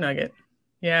a fur nugget.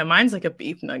 Yeah, mine's like a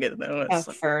beef nugget though. It's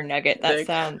a fur nugget.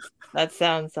 That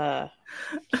sounds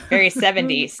very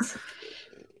 70s.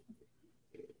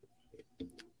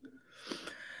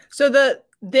 So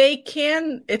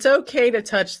it's okay to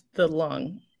touch the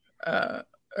lung,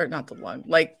 or not the lung,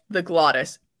 like the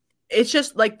glottis. It's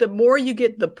just like the more you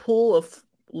get the pool of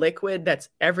liquid that's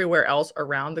everywhere else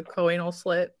around the choanal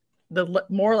slit, the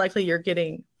more likely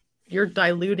you're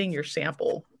diluting your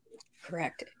sample.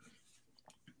 Correct.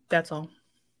 That's all.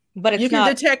 But you can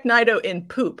detect nido in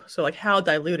poop. So like how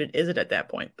diluted is it at that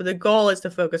point? But the goal is to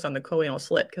focus on the choanal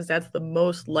slit because that's the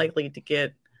most likely to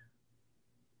get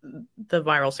the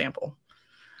viral sample.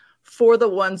 For the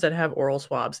ones that have oral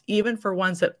swabs, even for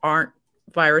ones that aren't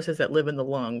viruses that live in the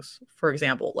lungs, for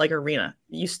example, like arena,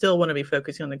 you still want to be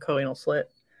focusing on the choanal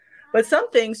slit. But some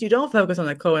things you don't focus on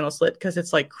the choanal slit because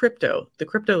it's like crypto. The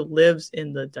crypto lives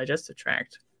in the digestive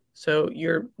tract. So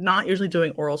you're not usually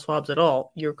doing oral swabs at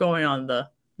all. You're going on the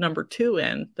number 2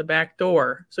 end, the back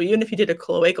door. So even if you did a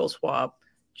cloacal swab,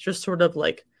 just sort of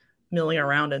like milling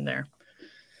around in there.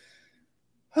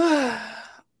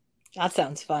 That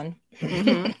sounds fun.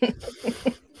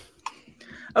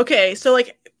 Okay, so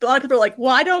like a lot of people are like,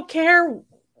 well, I don't care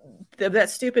that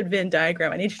stupid Venn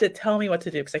diagram. I need you to tell me what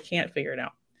to do because I can't figure it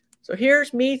out. So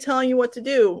here's me telling you what to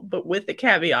do, but with the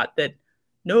caveat that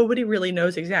nobody really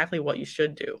knows exactly what you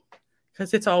should do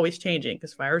because it's always changing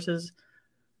because viruses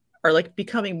are like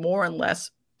becoming more and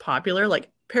less popular.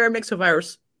 Like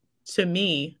paramyxovirus to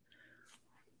me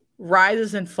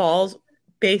rises and falls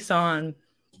based on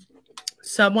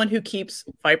someone who keeps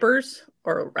vipers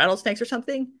or rattlesnakes or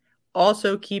something,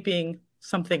 also keeping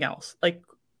something else like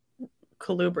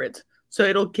colubrids. So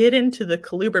it'll get into the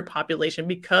colubrid population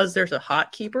because there's a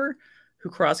hot keeper who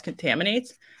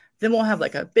cross-contaminates. Then we'll have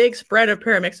like a big spread of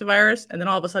paramyxovirus, and then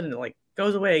all of a sudden it like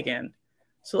goes away again.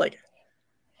 So like,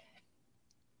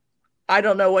 I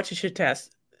don't know what you should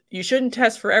test. You shouldn't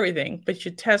test for everything, but you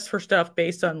should test for stuff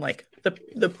based on like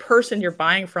the person you're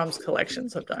buying from's collection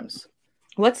sometimes.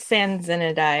 What's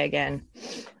Sanzinidae again?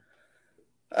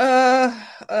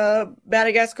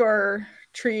 Madagascar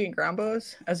tree and ground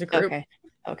boas as a group. Okay.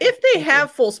 If they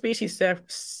have full species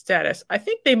status, I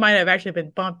think they might have actually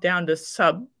been bumped down to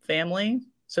subfamily.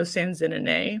 So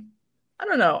Sanzinidae. I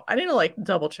don't know. I need to like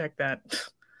double check that.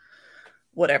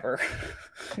 Whatever.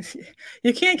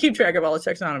 You can't keep track of all the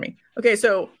taxonomy. Okay,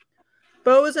 so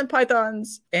boas and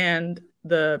pythons and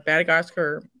the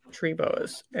Madagascar tree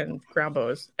boas and ground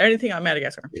boas, anything on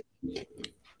Madagascar.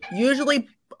 Usually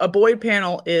a Boyd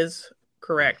panel is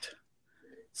correct.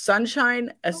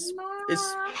 Sunshine is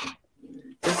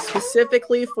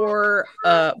specifically for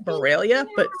Borrelia,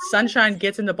 but Sunshine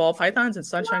gets into ball pythons and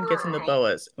Sunshine gets into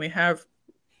boas. We have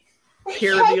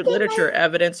peer-reviewed literature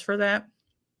evidence for that.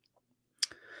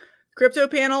 Crypto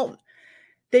panel,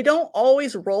 they don't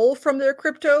always roll from their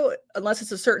crypto unless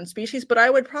it's a certain species, but I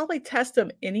would probably test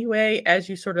them anyway as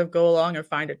you sort of go along and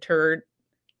find a turd,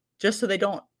 just so they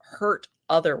don't hurt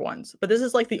other ones. But this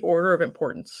is like the order of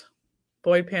importance.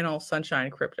 Boyd panel, Sunshine,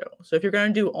 crypto. So if you're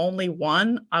going to do only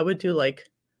one, I would do like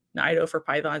Nido for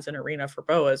pythons and Arena for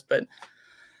boas, but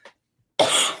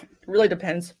it really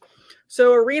depends.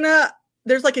 So Arena,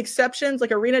 there's like exceptions.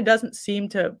 Like Arena doesn't seem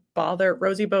to bother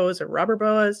rosy boas or rubber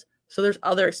boas. So there's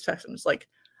other exceptions. Like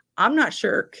I'm not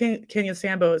sure Kenyan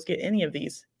sand boas get any of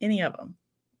these, any of them.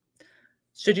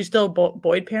 Should you still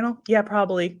Boyd panel? Yeah,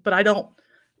 probably. But I don't.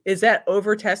 Is that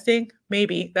over testing?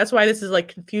 Maybe. That's why this is like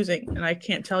confusing and I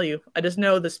can't tell you. I just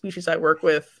know the species I work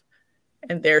with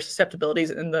and their susceptibilities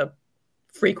and the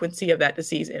frequency of that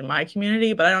disease in my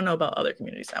community, but I don't know about other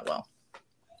communities that well.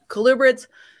 Colubrids,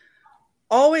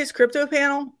 always crypto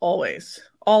panel, always.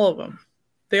 All of them.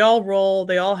 They all roll,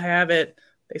 they all have it,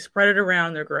 they spread it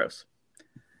around, they're gross.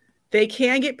 They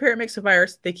can get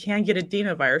paramyxovirus, they can get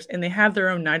adenovirus, and they have their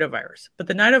own nidovirus. But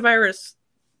the nidovirus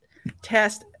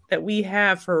test that we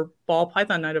have for ball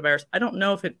python nidovirus, I don't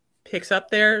know if it picks up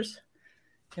theirs.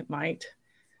 It might.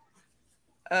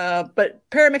 But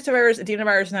paramyxovirus,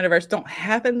 adenovirus, and nidovirus don't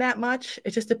happen that much.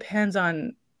 It just depends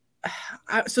on.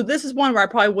 So this is one where I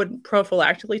probably wouldn't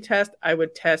prophylactically test. I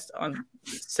would test on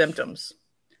symptoms.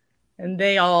 And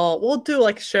we'll do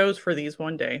like shows for these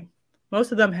one day.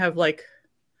 Most of them have like,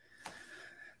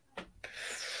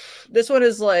 this one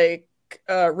is like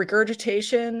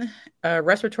regurgitation,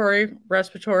 respiratory,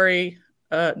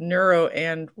 neuro,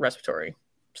 and respiratory.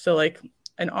 So like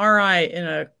an RI in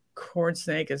a corn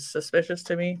snake is suspicious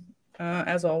to me,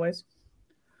 as always.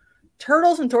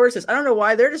 Turtles and tortoises, I don't know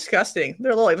why, they're disgusting.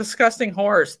 They're like disgusting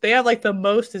horrors. They have like the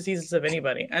most diseases of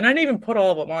anybody. And I didn't even put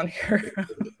all of them on here.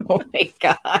 Oh my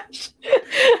gosh.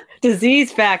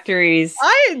 Disease factories.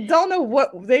 I don't know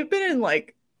what they've been in.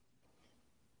 Like,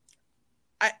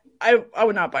 I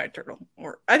would not buy a turtle.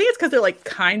 Or I think it's because they're like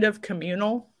kind of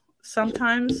communal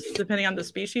sometimes, depending on the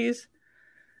species.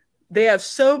 They have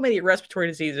so many respiratory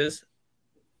diseases.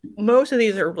 Most of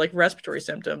these are like respiratory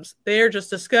symptoms. They are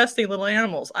just disgusting little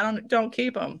animals. Don't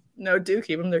keep them. No, do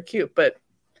keep them. They're cute. But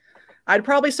I'd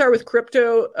probably start with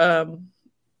crypto,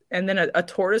 and then a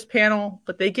tortoise panel.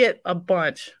 But they get a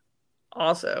bunch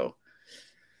also.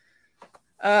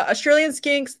 Australian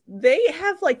skinks, they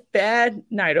have like bad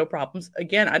nido problems.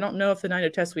 Again, I don't know if the nido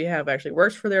test we have actually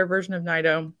works for their version of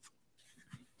nido.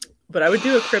 But I would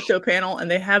do a crypto panel, and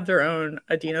they have their own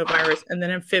adenovirus. And then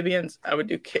amphibians, I would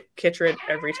do chytrid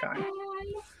every time.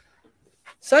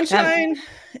 Sunshine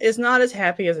is not as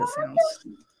happy as it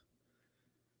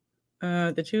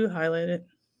sounds. Did you highlight it?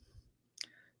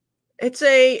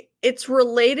 It's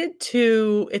related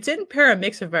to, it's in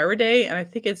Paramyxoviridae, and I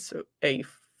think it's a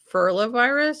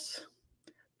furlavirus,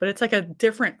 but it's like a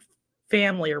different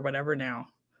family or whatever now.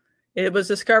 It was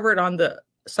discovered on the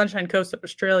Sunshine Coast of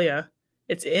Australia.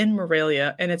 It's in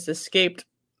Morelia, and it's escaped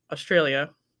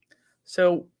Australia.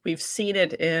 So we've seen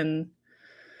it in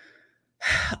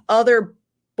other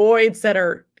boids that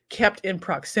are kept in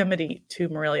proximity to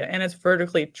Morelia, and it's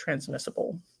vertically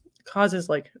transmissible. It causes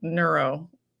like neuro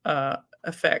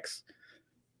effects.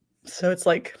 So it's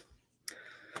like,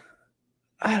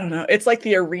 I don't know. It's like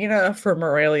the arena for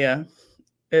Morelia.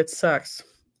 It sucks.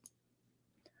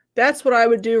 That's what I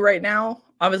would do right now.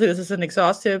 Obviously, this isn't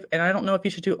exhaustive, and I don't know if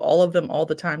you should do all of them all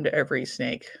the time to every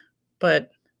snake, but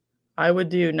I would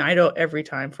do nido every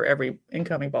time for every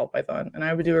incoming ball python, and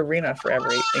I would do arena for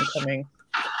every incoming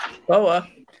boa,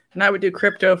 and I would do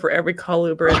crypto for every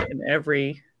colubrid and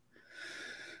every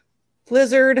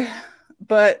lizard,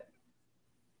 but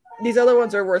these other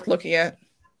ones are worth looking at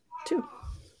too.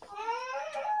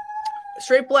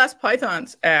 Straight Blast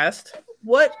Pythons asked,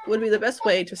 what would be the best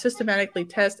way to systematically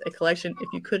test a collection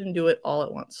if you couldn't do it all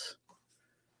at once?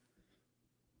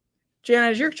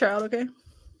 Jana, is your child okay?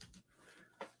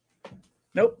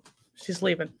 Nope, she's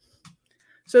leaving.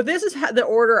 So this is the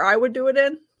order I would do it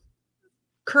in.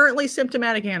 Currently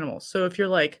symptomatic animals. So if you're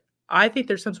like, I think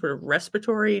there's some sort of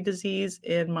respiratory disease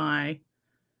in my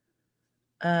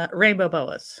rainbow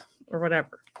boas or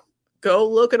whatever, go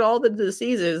look at all the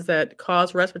diseases that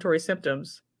cause respiratory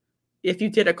symptoms. If you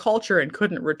did a culture and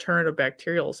couldn't return a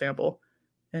bacterial sample,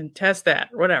 and test that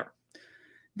or whatever,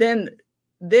 then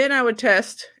I would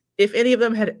test if any of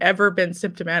them had ever been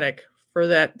symptomatic for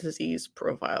that disease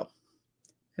profile.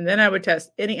 And then I would test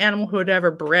any animal who had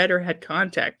ever bred or had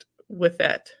contact with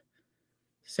that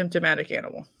symptomatic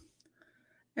animal.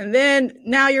 And then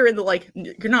now you're in the, like,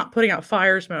 you're not putting out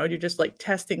fires mode. You're just like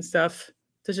testing stuff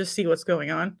to just see what's going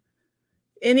on.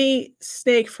 Any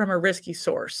snake from a risky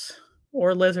source,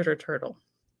 or lizard or turtle.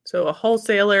 So a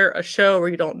wholesaler, a show where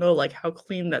you don't know like how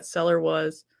clean that seller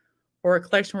was, or a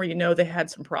collection where you know they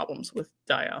had some problems with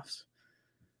die-offs.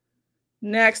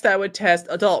 Next, I would test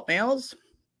adult males.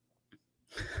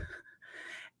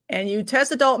 And you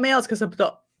test adult males because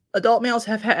adult males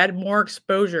have had more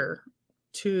exposure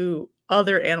to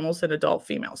other animals than adult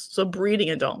females. So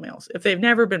breeding adult males. If they've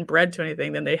never been bred to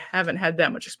anything, then they haven't had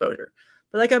that much exposure.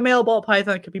 But like a male ball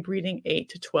python could be breeding 8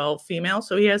 to 12 females.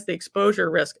 So he has the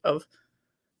exposure risk of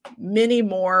many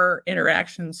more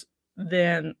interactions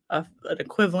than an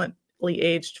equivalently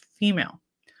aged female.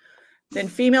 Then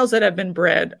females that have been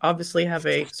bred obviously have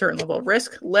a certain level of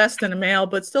risk, less than a male,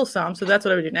 but still some. So that's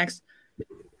what I would do next.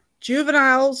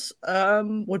 Juveniles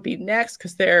would be next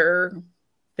because they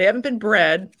haven't been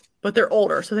bred, but they're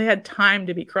older. So they had time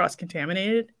to be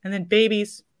cross-contaminated. And then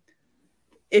babies,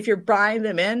 if you're buying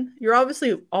them in, you're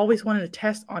obviously always wanting to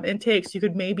test on intakes. You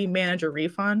could maybe manage a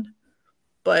refund,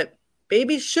 but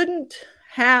babies shouldn't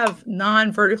have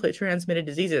non-vertically transmitted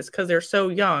diseases because they're so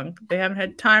young. They haven't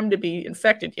had time to be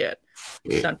infected yet.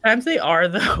 Sometimes they are,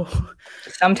 though.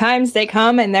 Sometimes they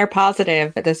come and they're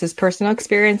positive. This is personal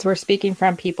experience. We're speaking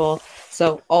from people.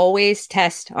 So always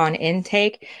test on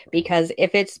intake, because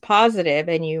if it's positive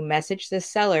and you message the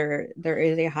seller, there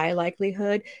is a high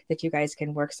likelihood that you guys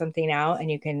can work something out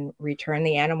and you can return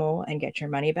the animal and get your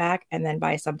money back and then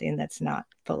buy something that's not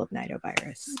full of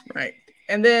nidovirus. Right.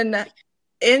 And then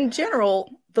in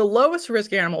general, the lowest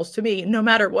risk animals to me, no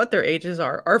matter what their ages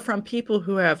are from people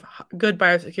who have good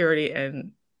biosecurity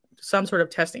and some sort of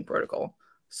testing protocol.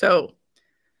 So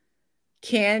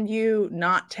can you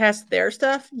not test their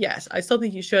stuff? Yes, I still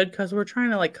think you should, because we're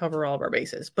trying to like cover all of our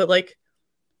bases. But like,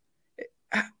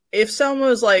 if someone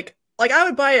was like I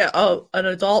would buy an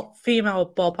adult female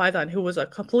ball python who was a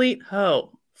complete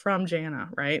hoe from Jana,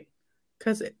 right?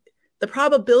 Because the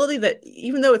probability that,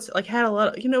 even though it's like had a lot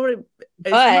of,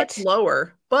 it's much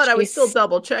lower, but I would still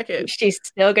double check it. She's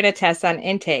still going to test on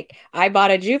intake. I bought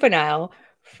a juvenile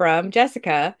from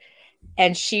Jessica,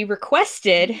 and she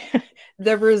requested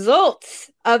the results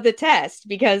of the test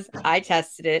because I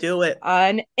tested it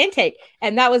on intake.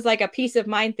 And that was like a peace of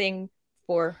mind thing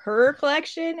for her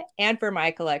collection and for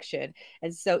my collection.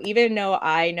 And so even though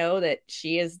I know that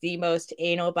she is the most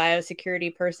anal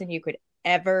biosecurity person you could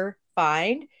ever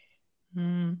find,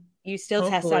 you still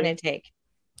test on intake.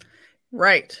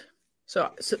 Right.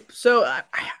 So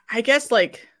I guess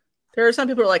like there are some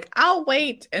people who are like, I'll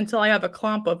wait until I have a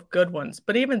clump of good ones.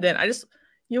 But even then,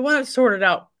 you want to sort it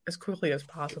out as quickly as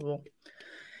possible.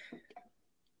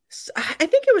 So I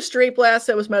think it was Straight Blast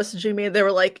that was messaging me. They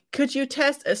were like, could you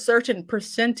test a certain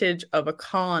percentage of a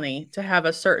colony to have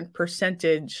a certain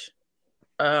percentage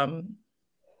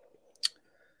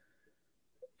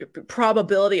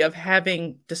probability of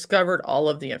having discovered all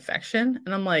of the infection?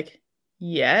 And I'm like,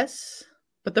 yes.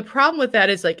 But the problem with that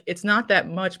is like, it's not that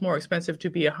much more expensive to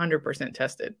be 100%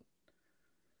 tested,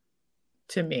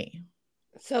 to me.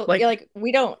 So like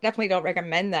we definitely don't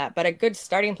recommend that. But a good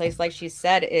starting place, like she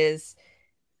said, is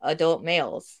adult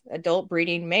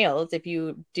breeding males. If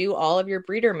you do all of your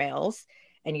breeder males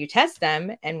and you test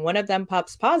them and one of them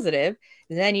pops positive,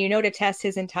 then you know to test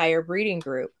his entire breeding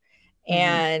group.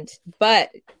 But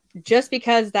just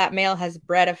because that male has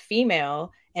bred a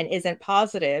female and isn't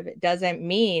positive doesn't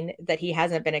mean that he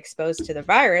hasn't been exposed to the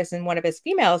virus, and one of his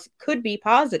females could be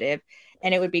positive,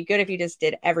 and it would be good if you just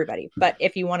did everybody. But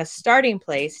if you want a starting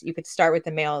place, you could start with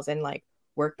the males and like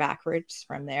work backwards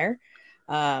from there.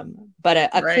 But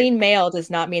a clean male does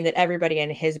not mean that everybody in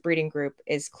his breeding group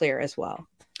is clear as well.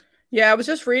 Yeah, I was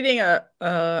just reading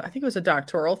I think it was a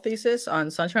doctoral thesis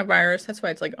on sunshine virus. That's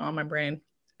why it's like on my brain.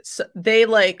 So they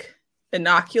like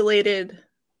inoculated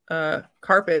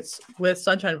carpets with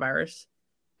sunshine virus,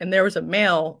 and there was a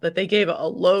male that they gave a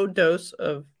low dose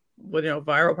of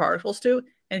viral particles to,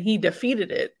 and he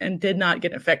defeated it and did not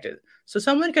get infected. So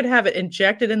someone could have it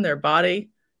injected in their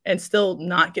body and still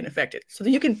not get infected. So that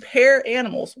you can pair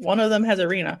animals. One of them has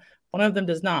arena, one of them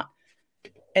does not.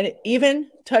 And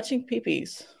even touching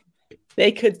peepees,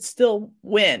 they could still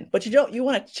win. But you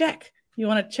want to check. You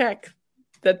want to check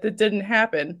that that didn't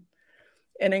happen,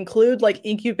 and include like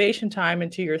incubation time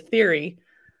into your theory.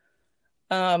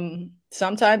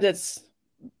 Sometimes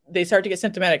they start to get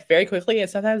symptomatic very quickly, and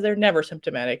sometimes they're never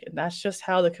symptomatic. And that's just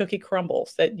how the cookie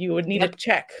crumbles, that you would need to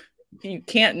check. You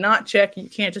can't not check. You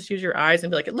can't just use your eyes and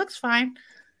be like, it looks fine.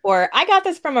 Or I got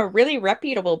this from a really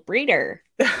reputable breeder.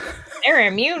 They're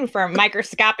immune from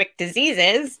microscopic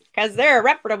diseases because they're a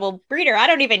reputable breeder. I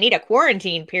don't even need a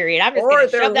quarantine period. I'm just going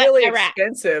to shove that in my rack. Or they're really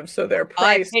expensive, so their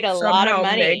price somehow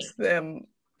makes them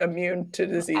immune to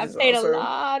diseases. I've paid a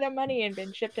lot of money and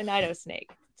been shipped a Nido snake.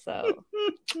 So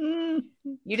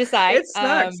you decide. It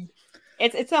sucks.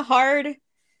 It's a hard,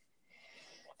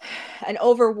 an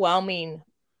overwhelming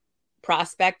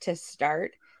prospect to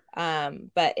start.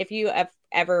 But if you have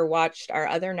ever watched our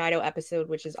other Nido episode,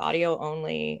 which is audio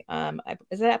only,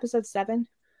 is that episode 7?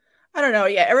 I don't know.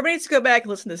 Yeah, everybody needs to go back and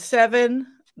listen to 7,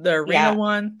 the arena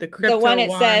one, the crypto one. The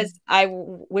one it says, I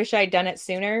wish I'd done it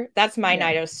sooner. That's my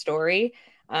Nido story.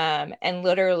 And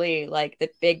literally, like, the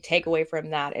big takeaway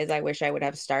from that is I wish I would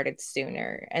have started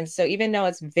sooner. And so even though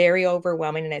it's very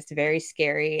overwhelming and it's very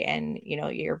scary, and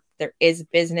there is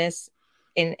business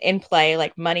in play,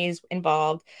 like money's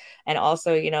involved, and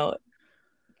also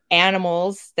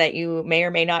animals that you may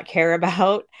or may not care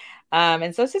about,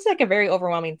 and so it's just like a very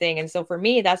overwhelming thing. And so for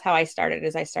me, that's how I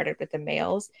started. I started with the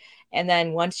males, and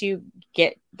then once you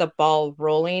get the ball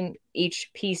rolling,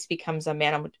 each piece becomes a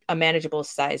manageable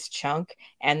size chunk.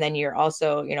 And then you're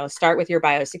also start with your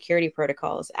biosecurity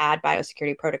protocols, add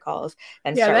biosecurity protocols,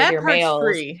 and start with your males.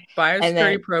 Free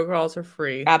biosecurity protocols are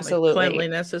free. Absolutely, like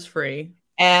cleanliness is free.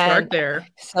 And start there.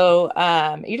 So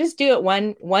you just do it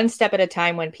one step at a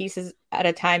time, one piece at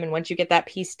a time. And once you get that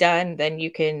piece done, then you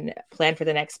can plan for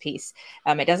the next piece.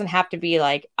 It doesn't have to be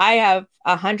like, I have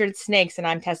 100 snakes and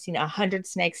I'm testing 100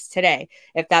 snakes today.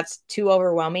 If that's too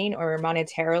overwhelming or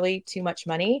monetarily too much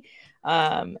money,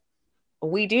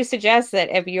 we do suggest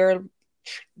that if you're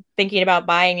thinking about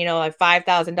buying, you know, a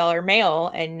 $5,000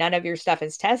 male and none of your stuff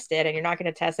is tested and you're not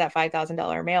going to test that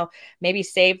 $5,000 male, maybe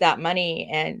save that money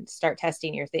and start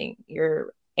testing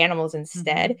your animals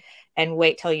instead and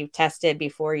wait till you've tested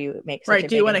before you make such a big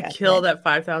Do you want to investment. kill that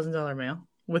 $5,000 male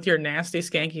with your nasty,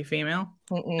 skanky female?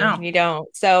 No, you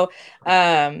don't. So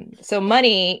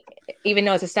money, even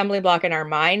though it's a stumbling block in our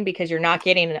mind because you're not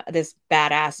getting this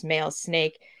badass male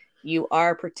snake, you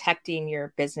are protecting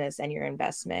your business and your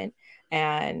investment.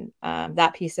 And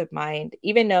that peace of mind,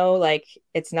 even though like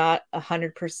it's not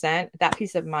 100%, that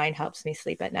peace of mind helps me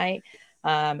sleep at night.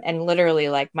 And literally,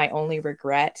 like my only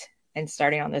regret in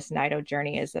starting on this NIDO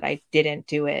journey is that I didn't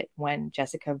do it when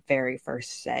Jessica very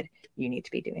first said, you need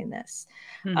to be doing this.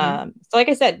 So like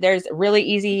I said, there's really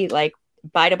easy, like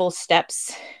biteable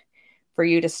steps for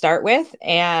you to start with.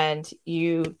 And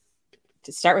you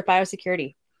to start with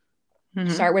biosecurity.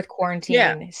 Start with quarantine.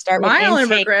 Yeah. Start with my only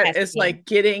regret testing. is like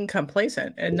getting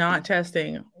complacent and not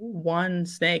testing one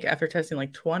snake after testing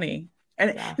like 20.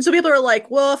 And so people are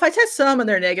like, well, if I test some and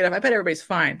they're negative, I bet everybody's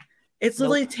fine. It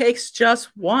literally takes just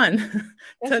one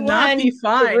to not be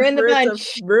fine, to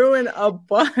ruin a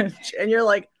bunch. And you're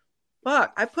like,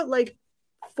 fuck, I put like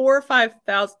 $4,000 or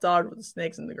 $5,000 worth of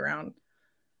snakes in the ground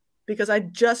because I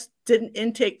just didn't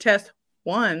intake test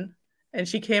one. And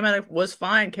she was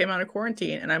fine, came out of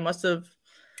quarantine, and I must have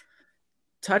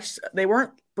touched, they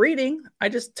weren't breeding. I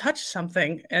just touched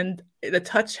something, and the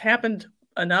touch happened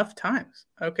enough times.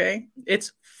 Okay.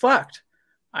 It's fucked.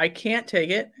 I can't take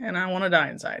it, and I want to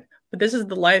die inside. But this is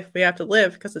the life we have to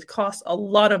live because it costs a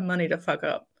lot of money to fuck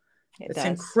up. It's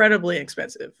incredibly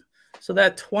expensive. So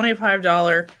that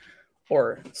 $25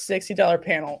 or $60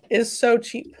 panel is so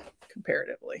cheap.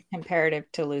 Comparative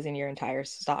to losing your entire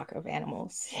stock of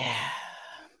animals. Yeah.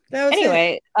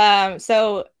 Anyway,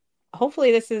 so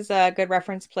hopefully this is a good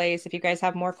reference place. If you guys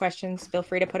have more questions, feel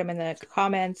free to put them in the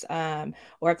comments.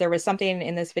 Or if there was something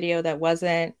in this video that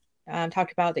wasn't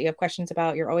talked about that you have questions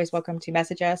about, you're always welcome to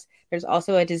message us. There's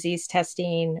also a disease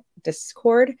testing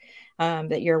Discord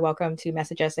that you're welcome to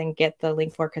message us and get the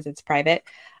link for because it's private.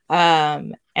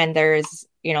 And there's,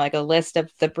 you know, like a list of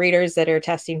the breeders that are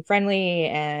testing friendly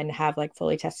and have like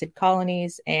fully tested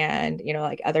colonies and, you know,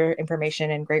 like other information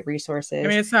and great resources. I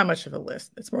mean, it's not much of a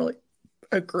list. It's more like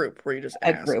a group where you just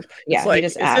ask. A group. Yeah. It's like,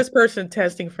 is this person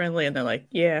testing friendly? And they're like,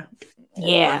 yeah.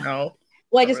 No.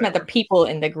 Well, I just meant the people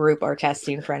in the group are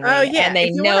testing friendly. Oh, yeah. And they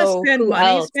if you know want to spend who money,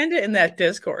 else. Spend it in that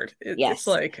Discord. It's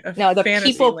like the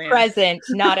people land. Present,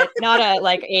 not a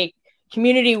like a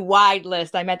community-wide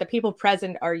list. I meant the people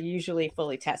present are usually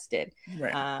fully tested,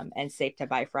 and safe to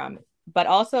buy from. But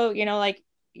also, you know, like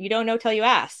you don't know till you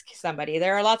ask somebody.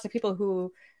 There are lots of people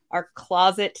who are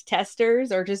closet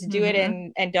testers or just do it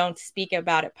and don't speak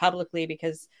about it publicly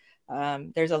because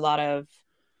there's a lot of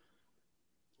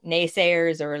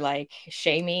naysayers or like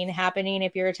shaming happening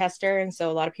if you're a tester. And so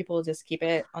a lot of people just keep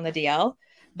it on the DL.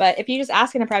 But if you just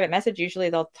ask in a private message, usually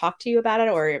they'll talk to you about it,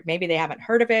 or maybe they haven't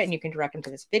heard of it and you can direct them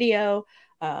to this video.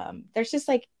 There's just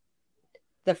like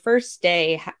the first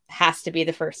day has to be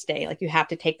the first day. Like you have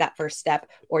to take that first step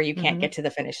or you can't get to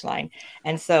the finish line.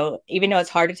 And so even though it's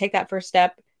hard to take that first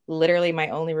step, literally my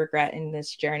only regret in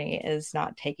this journey is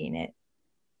not taking it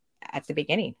at the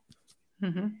beginning.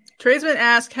 Tradesman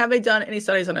asked, have they done any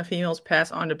studies on a female's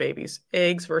pass on to babies,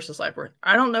 eggs versus live birth?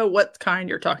 I don't know what kind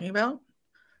you're talking about.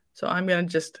 So I'm going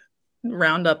to just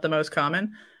round up the most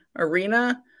common.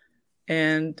 Arena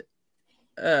and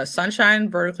Sunshine,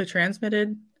 vertically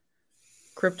transmitted.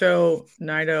 Crypto,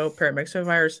 Nido,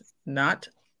 paramyxovirus, not,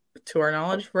 to our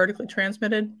knowledge, vertically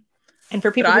transmitted. And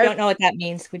for people who don't know what that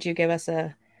means, would you give us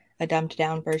a dumbed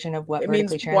down version of what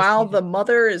vertically transmitted? While the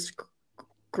mother is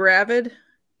gravid,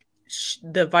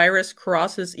 the virus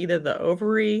crosses either the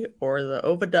ovary or the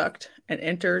oviduct and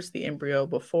enters the embryo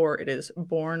before it is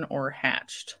born or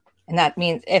hatched. And that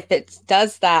means if it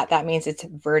does that, that means it's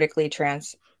vertically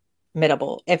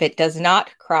transmittable. If it does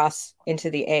not cross into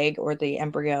the egg or the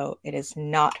embryo, it is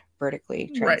not vertically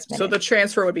transmitted. Right. So the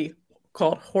transfer would be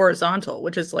called horizontal,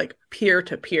 which is like peer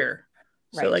to peer.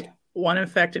 So like one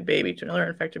infected baby to another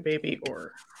infected baby,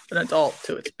 or an adult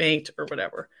to its mate or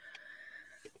whatever.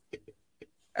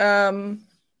 And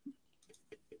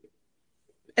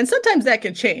sometimes that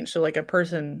can change. So like a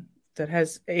person that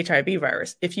has HIV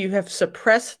virus, if you have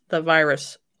suppressed the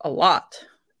virus a lot,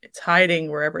 it's hiding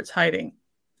wherever it's hiding,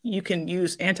 you can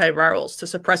use antivirals to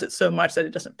suppress it so much that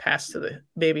it doesn't pass to the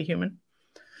baby human.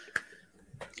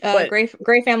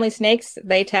 Gray family snakes,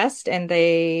 they test, and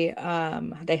they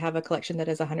have a collection that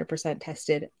is 100%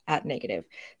 tested at negative.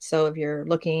 So if you're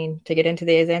looking to get into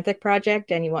the Axanthic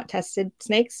project and you want tested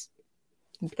snakes,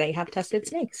 they have tested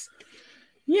snakes.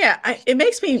 Yeah, it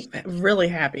makes me really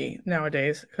happy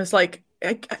nowadays because, like,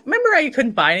 I remember I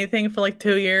couldn't buy anything for like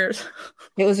 2 years.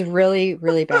 It was really,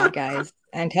 really bad, guys.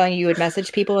 I'm telling you, you would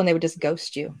message people and they would just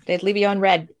ghost you. They'd leave you on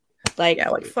red. Like, Yeah,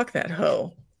 like fuck that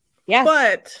hoe. yeah.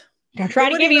 But I'm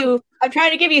trying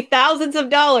to give you thousands of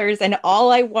dollars, and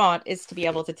all I want is to be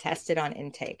able to test it on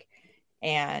intake.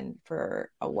 And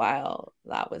for a while,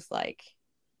 that was like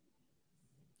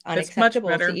unacceptable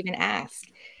to even ask.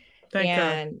 Thank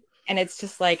God. And it's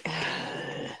just like,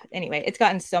 anyway, it's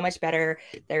gotten so much better.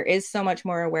 There is so much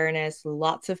more awareness.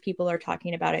 Lots of people are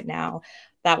talking about it now.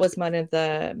 That was one of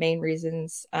the main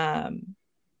reasons. I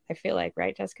feel like,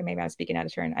 right, Jessica, maybe I'm speaking out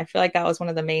of turn. I feel like that was one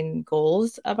of the main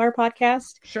goals of our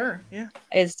podcast. Sure. Yeah.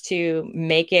 Is to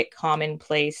make it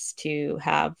commonplace to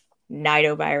have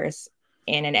nidovirus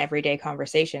in an everyday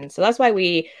conversation. So that's why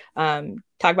we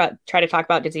try to talk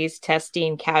about disease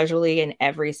testing casually in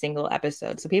every single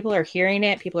episode. So people are hearing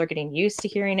it. People are getting used to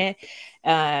hearing it.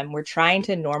 We're trying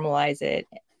to normalize it.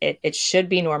 It should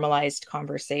be normalized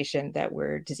conversation that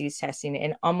we're disease testing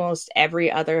in almost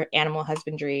every other animal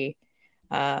husbandry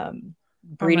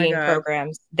breeding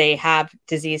programs. They have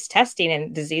disease testing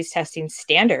and disease testing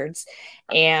standards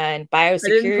and biosecurity.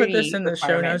 I didn't put this in the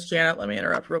show notes, Janet. Let me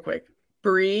interrupt real quick.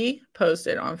 Bree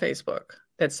posted on Facebook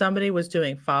that somebody was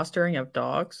doing fostering of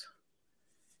dogs,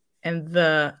 and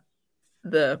the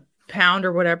pound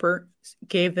or whatever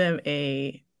gave them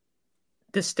a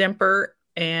distemper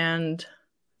and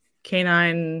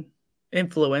canine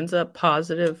influenza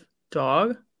positive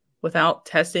dog without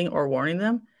testing or warning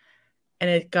them. And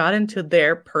it got into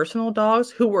their personal dogs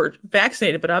who were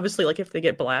vaccinated, but obviously, like, if they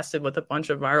get blasted with a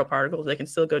bunch of viral particles, they can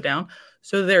still go down.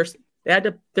 So their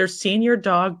senior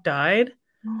dog died.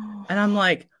 And I'm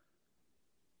like,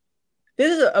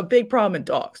 this is a big problem in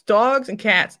dogs. Dogs and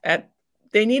cats,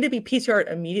 they need to be PCR'd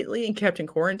immediately and kept in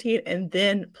quarantine and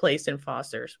then placed in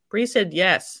fosters. Bree said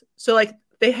yes. So, like,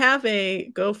 they have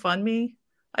a GoFundMe.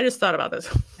 I just thought about this.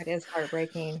 That is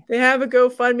heartbreaking. They have a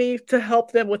GoFundMe to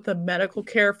help them with the medical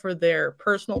care for their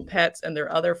personal pets and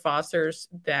their other fosters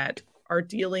that are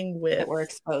dealing with that were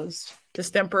exposed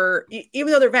distemper,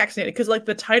 even though they're vaccinated, because like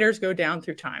the titers go down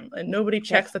through time and nobody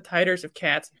checks the titers of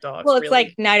cats and dogs. Well, it's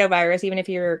like nidovirus. Even if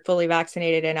you're fully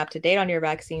vaccinated and up to date on your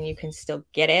vaccine, you can still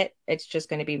get it. It's just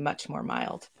going to be much more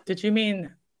mild. Did you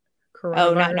mean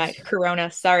Oh, not corona.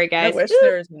 Sorry, guys. I wish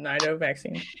there's nido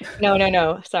vaccine.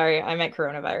 No. Sorry, I meant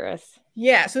coronavirus.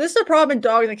 Yeah, so this is a problem in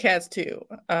dogs and cats too.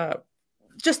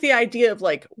 Just the idea of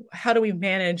like, how do we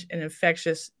manage an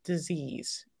infectious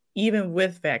disease, even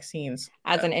with vaccines?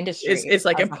 As an industry, it's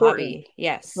like important.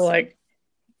 Yes. So, like,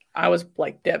 I was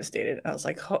like devastated. I was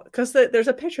like, because there's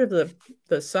a picture of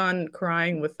the son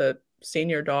crying with the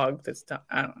senior dog that's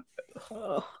I don't know.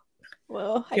 Oh.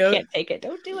 Well, I can't take it.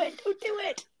 Don't do it. Don't do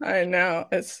it. I know.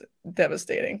 It's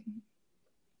devastating.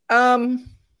 All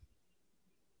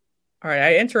right.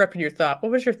 I interrupted your thought.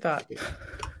 What was your thought? You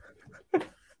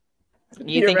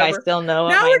think remember? I still know what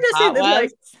now my we're just thought in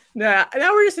was? Like,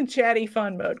 now we're just in chatty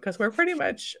fun mode because we're pretty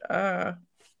much done.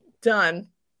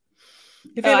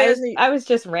 I was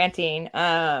just ranting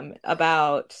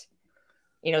about,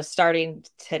 starting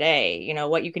today.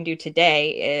 What you can do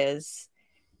today is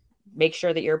make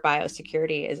sure that your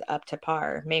biosecurity is up to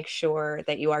par. Make sure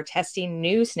that you are testing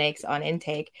new snakes on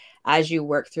intake as you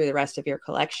work through the rest of your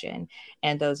collection.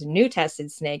 And those new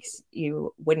tested snakes,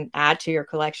 you wouldn't add to your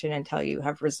collection until you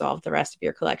have resolved the rest of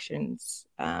your collection's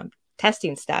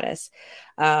testing status.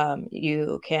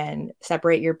 You can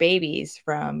separate your babies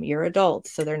from your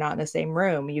adults so they're not in the same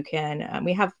room. You can,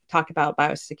 we have talked about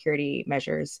biosecurity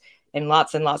measures in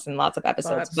lots and lots and lots of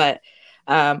episodes, but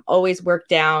always work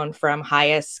down from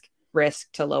highest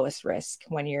risk to lowest risk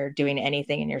when you're doing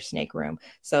anything in your snake room.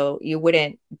 So you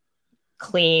wouldn't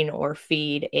clean or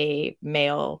feed a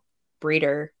male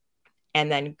breeder and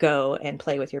then go and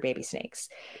play with your baby snakes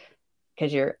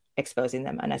because you're exposing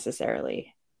them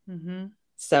unnecessarily. Mm-hmm.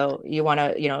 So you want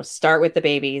to, start with the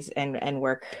babies and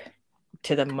work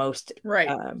to the most. Right.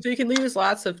 So you can use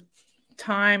lots of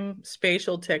time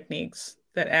spatial techniques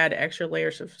that add extra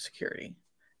layers of security.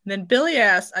 And then Billy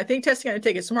asked, I think testing on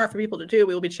intake is smart for people to do.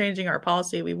 We will be changing our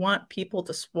policy. We want people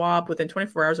to swab within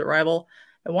 24 hours of arrival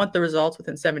and want the results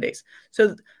within 7 days.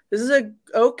 So this is a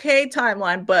okay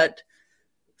timeline, but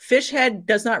Fish Head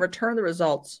does not return the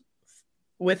results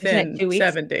within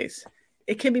 7 days.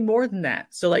 It can be more than that.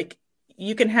 So like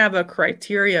you can have a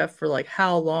criteria for like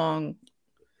how long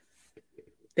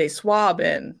they swab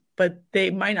in, but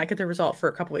they might not get the result for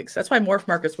a couple weeks. That's why Morph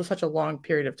Markets was such a long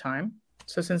period of time.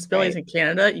 So since Billy's in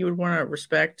Canada, you would want to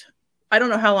respect I don't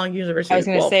know how long University I was of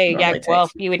going to Guelph say, normally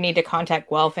Guelph, takes. you would need to contact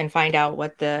Guelph and find out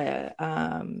what the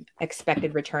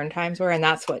expected return times were. And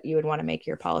that's what you would want to make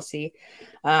your policy,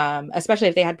 especially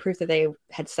if they had proof that they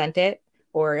had sent it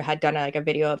or had done like a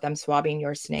video of them swabbing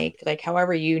your snake. Like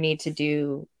however you need to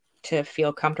do to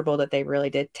feel comfortable that they really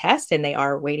did test and they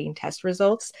are waiting test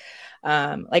results.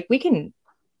 Like we can,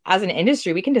 as an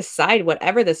industry, we can decide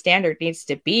whatever the standard needs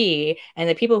to be. And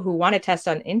the people who want to test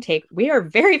on intake, we are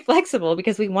very flexible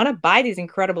because we want to buy these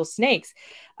incredible snakes.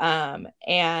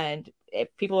 And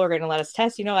if people are going to let us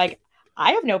test, like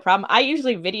I have no problem. I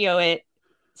usually video it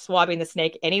swabbing the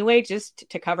snake anyway, just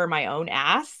to cover my own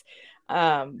ass.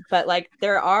 But like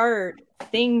there are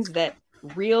things that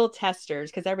real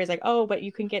testers, because everybody's like, oh, but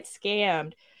you can get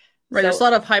scammed. Right, there's a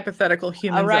lot of hypothetical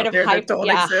humans out there that don't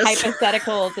exist.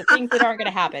 Hypothetical things that aren't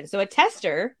going to happen. So a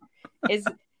tester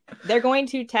they're going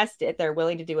to test it. They're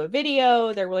willing to do a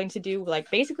video. They're willing to do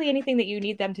like basically anything that you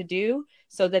need them to do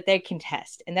so that they can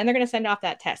test. And then they're going to send off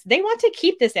that test. They want to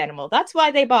keep this animal. That's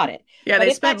why they bought it. Yeah, but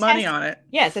they spent money on it.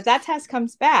 Yes, if that test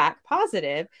comes back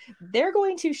positive, they're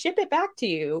going to ship it back to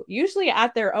you, usually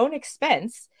at their own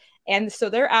expense. And so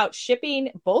they're out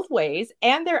shipping both ways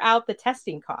and they're out the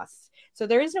testing costs. So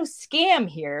there is no scam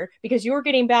here because you're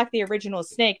getting back the original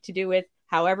snake to do with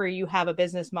however you have a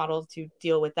business model to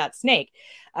deal with that snake.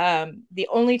 The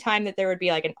only time that there would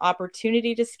be like an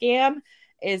opportunity to scam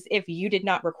is if you did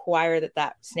not require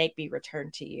that snake be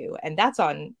returned to you. And that's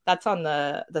on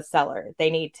the seller.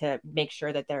 They need to make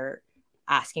sure that they're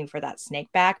asking for that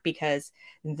snake back, because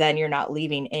then you're not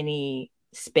leaving any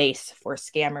space for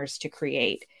scammers to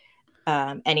create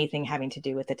anything having to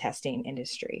do with the testing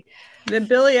industry. Then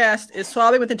Billy asked, is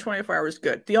swabbing within 24 hours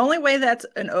good? The only way that's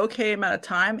an okay amount of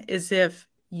time is if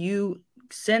you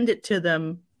send it to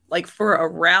them, like for a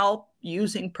RAL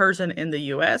using person in the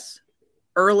US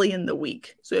early in the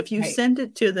week. So if you send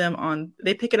it to them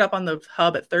they pick it up on the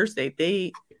hub at Thursday,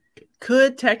 they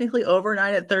could technically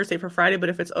overnight it Thursday for Friday, but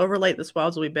if it's overlate, the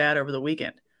swabs will be bad over the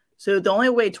weekend. So the only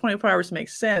way 24 hours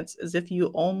makes sense is if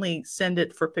you only send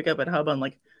it for pickup at hub on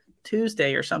like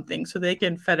Tuesday or something, so they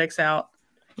can FedEx out.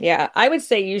 Yeah, I would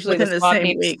say usually the swab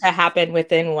needs to happen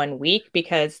within 1 week,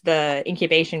 because the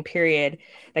incubation period,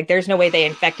 like there's no way they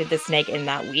infected the snake in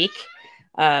that week.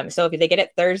 So if they get it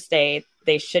Thursday,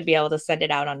 they should be able to send it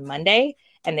out on Monday,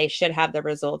 and they should have the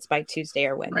results by Tuesday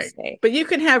or Wednesday. Right. But you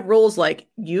can have rules like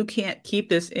you can't keep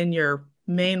this in your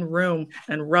main room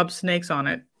and rub snakes on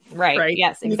it. Right.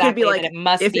 Yes, exactly. You could be like, it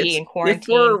must be in quarantine. If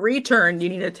for a return, you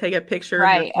need to take a picture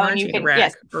of your quarantine rack.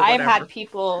 Yes, I've had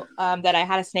people that I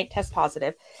had a snake test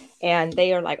positive, and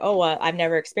they are like, "Oh, I've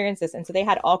never experienced this," and so they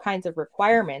had all kinds of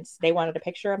requirements. They wanted a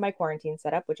picture of my quarantine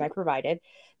setup, which I provided.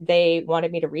 They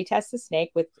wanted me to retest the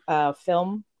snake with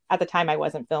film. At the time, I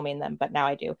wasn't filming them, but now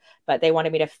I do. But they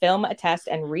wanted me to film a test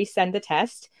and resend the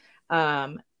test,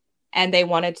 and they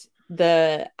wanted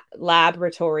the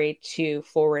laboratory to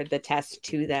forward the test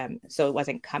to them, so it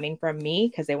wasn't coming from me,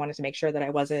 because they wanted to make sure that I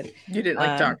wasn't. You didn't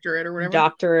like doctor it or whatever.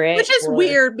 Doctor it, which is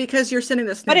weird because you're sending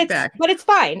the snake back. But it's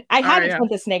fine. I hadn't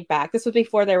sent the snake back. This was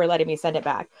before they were letting me send it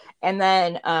back, and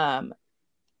then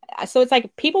so it's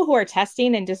like people who are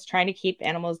testing and just trying to keep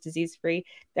animals disease free,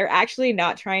 they're actually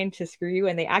not trying to screw you.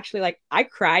 And they actually, like, I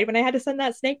cried when I had to send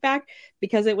that snake back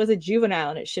because it was a juvenile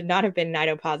and it should not have been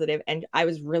nido positive. And I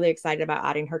was really excited about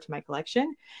adding her to my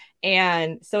collection.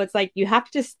 And so it's like, you have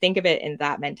to just think of it in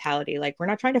that mentality. Like, we're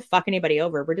not trying to fuck anybody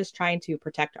over. We're just trying to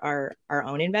protect our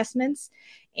own investments.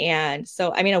 And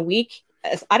so, I mean, a week,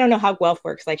 I don't know how Guelph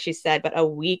works, like she said, but a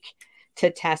week to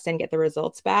test and get the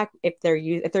results back, if they're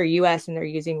US and they're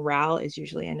using RAL, is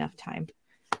usually enough time.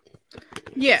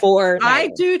 Yeah,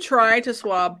 I do try to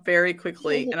swab very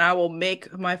quickly, and I will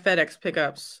make my FedEx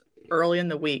pickups early in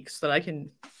the week so that I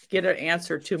can get an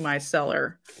answer to my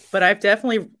seller. But I've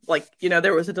definitely, like,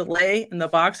 there was a delay and the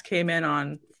box came in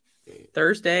on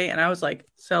Thursday, and I was like,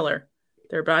 seller,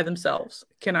 they're by themselves.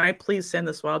 Can I please send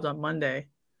the swabs on Monday?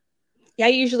 Yeah, I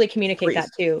usually communicate that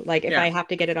too. Like if I have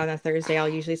to get it on a Thursday, I'll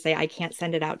usually say I can't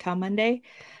send it out till Monday.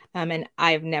 And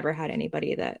I've never had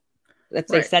anybody that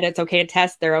they said it's okay to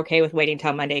test, they're okay with waiting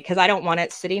till Monday, because I don't want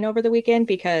it sitting over the weekend,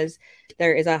 because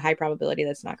there is a high probability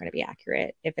that's not going to be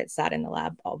accurate if it's sat in the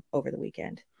lab all over the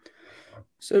weekend.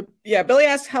 So yeah, Billy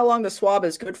asked how long the swab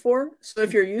is good for. So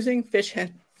if you're using fish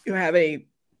head, you have a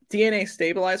DNA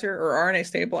stabilizer or RNA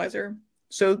stabilizer.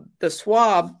 So the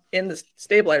swab in the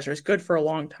stabilizer is good for a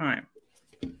long time.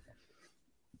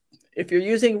 If you're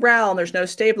using RAL and there's no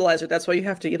stabilizer, that's why you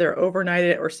have to either overnight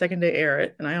it or second day air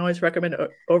it. And I always recommend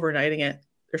overnighting it.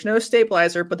 There's no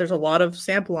stabilizer, but there's a lot of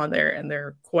sample on there and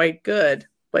they're quite good.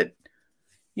 But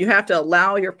you have to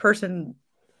allow your person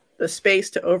the space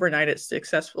to overnight it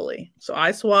successfully. So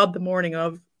I swab the morning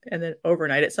of and then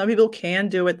overnight it. Some people can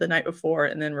do it the night before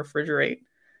and then refrigerate.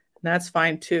 And that's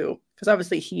fine too, because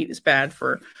obviously heat is bad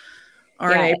for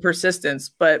RNA persistence.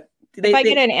 But if I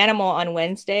get an animal on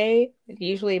Wednesday,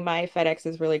 usually my FedEx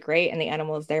is really great and the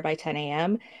animal is there by 10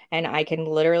 a.m. and I can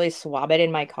literally swab it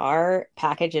in my car,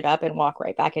 package it up and walk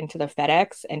right back into the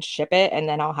FedEx and ship it. And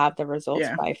then I'll have the results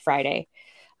by Friday.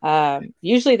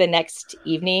 Usually the next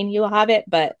evening you'll have it,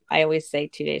 but I always say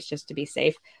 2 days just to be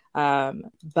safe.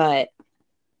 But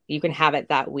you can have it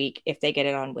that week if they get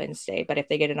it on Wednesday. But if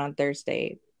they get it on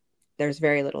Thursday, there's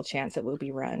very little chance it will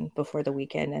be run before the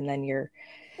weekend. And then you're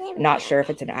not sure if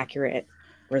it's an accurate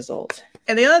result.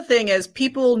 And the other thing is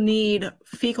people need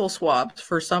fecal swabs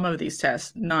for some of these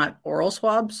tests, not oral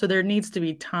swabs. So there needs to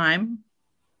be time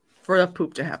for the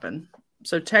poop to happen.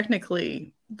 So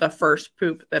technically the first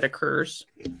poop that occurs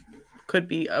could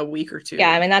be a week or two.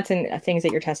 Yeah, I mean, that's in things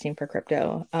that you're testing for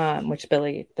crypto, which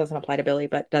Billy doesn't apply to Billy,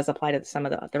 but does apply to some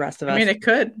of the rest of us. I mean, it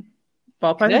could.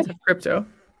 Ball pythons have crypto.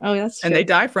 Oh, that's true. And they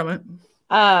die from it.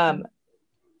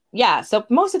 Yeah, so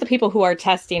most of the people who are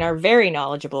testing are very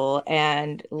knowledgeable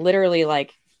and literally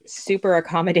like super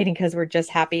accommodating because we're just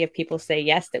happy if people say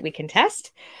yes that we can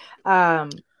test.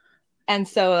 And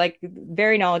so like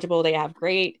very knowledgeable. They have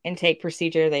great intake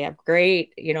procedure. They have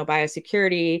great,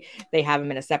 biosecurity. They have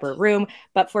them in a separate room.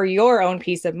 But for your own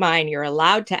peace of mind, you're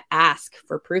allowed to ask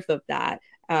for proof of that.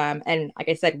 And like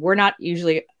I said, we're not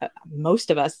usually,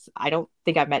 most of us, I don't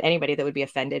think I've met anybody that would be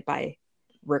offended by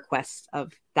requests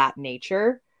of that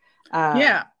nature. We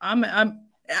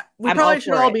probably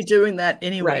should all be doing that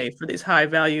anyway for these high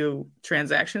value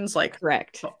transactions. Like,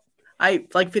 correct. I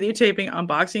like videotaping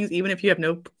unboxings, even if you have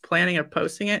no planning of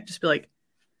posting it, just be like,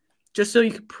 just so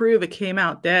you can prove it came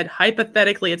out dead.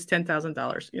 Hypothetically, it's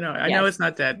 $10,000. I know it's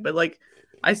not dead, but like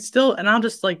and I'll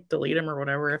just like delete them or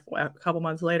whatever a couple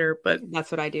months later. But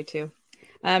that's what I do too.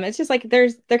 It's just like there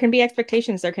can be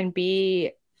expectations. There can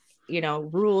be,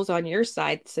 rules on your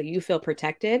side so you feel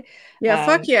protected. Yeah,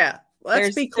 fuck yeah.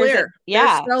 Let's be clear.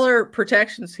 There's seller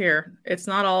protections here. It's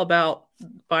not all about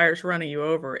buyers running you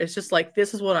over. It's just like,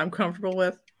 this is what I'm comfortable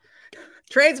with.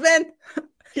 Tradesmen,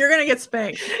 you're going to get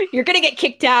spanked. You're going to get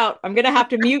kicked out. I'm going to have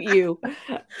to mute you.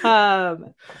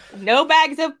 No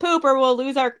bags of poop or we'll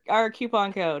lose our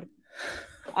coupon code.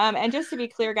 And just to be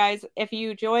clear, guys, if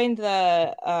you join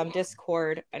the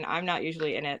Discord, and I'm not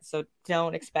usually in it, so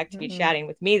don't expect to be chatting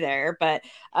with me there, but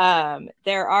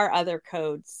there are other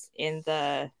codes in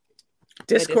the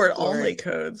Discord only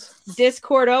codes.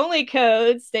 Discord only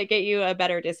codes that get you a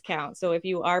better discount. So if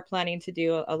you are planning to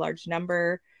do a large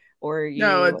number or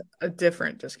a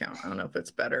different discount. I don't know if it's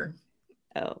better.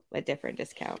 Oh, a different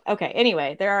discount. Okay.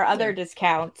 Anyway, there are other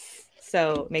discounts.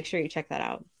 So make sure you check that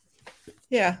out.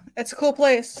 Yeah, it's a cool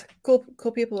place. Cool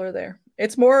people are there.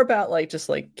 It's more about like just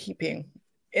like keeping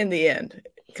in the end,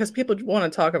 because people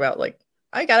want to talk about like,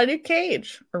 I got a new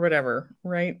cage or whatever,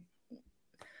 right?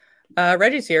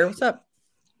 Reggie's here. What's up?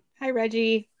 Hi,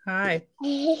 Reggie. Hi.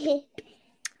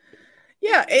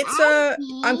 Yeah, it's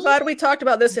I'm glad we talked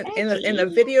about this in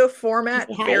the video format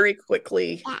very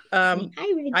quickly.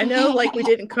 I know like we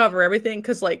didn't cover everything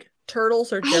because like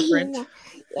turtles are different.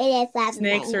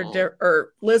 Snakes are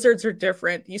or lizards are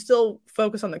different. You still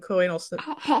focus on the coanal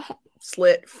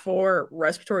slit for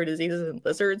respiratory diseases in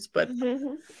lizards, but I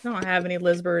don't have any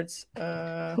lizbirds.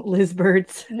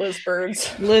 Lizbirds.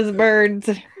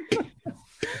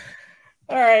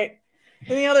 All right.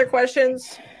 Any other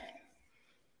questions?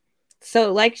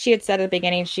 So like she had said at the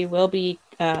beginning, she will be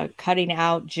cutting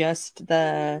out just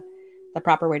the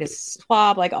proper way to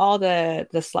swab, like all the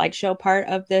slideshow part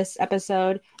of this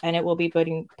episode, and it will be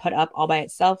put up all by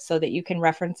itself so that you can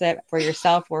reference it for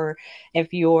yourself, or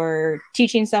if you're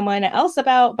teaching someone else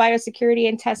about biosecurity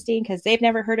and testing because they've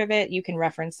never heard of it, you can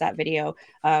reference that video,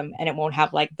 and it won't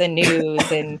have like the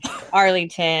news and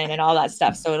Arlington and all that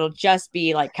stuff. So it'll just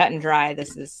be like cut and dry.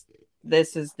 This is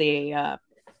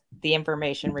the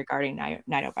information regarding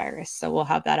ninovirus. So we'll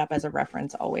have that up as a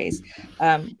reference always.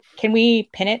 Can we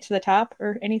pin it to the top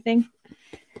or anything?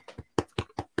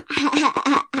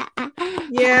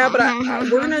 Yeah, but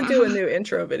we're going to do a new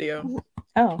intro video.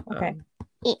 Oh, okay.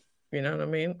 You know what I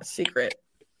mean? A secret.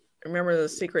 Remember the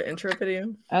secret intro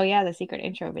video? Oh, yeah, the secret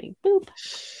intro video. Boop.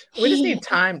 We just need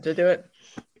time to do it.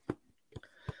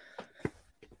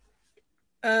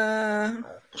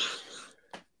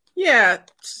 Yeah,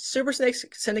 Super Snake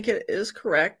Syndicate is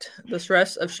correct. The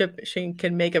stress of shipping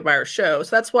can make a virus show.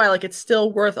 So that's why like it's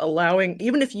still worth allowing,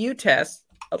 even if you test,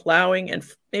 allowing and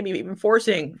maybe even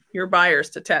forcing your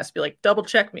buyers to test. Be like, double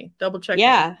check me.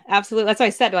 Yeah, absolutely. That's what I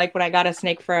said. Like when I got a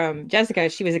snake from Jessica,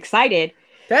 she was excited.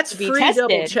 That's to be free tested.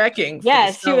 double checking.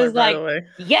 Yes, seller, she was by like, the way.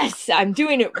 yes, I'm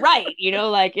doing it right.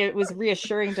 Like it was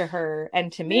reassuring to her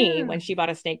and to me when she bought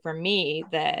a snake from me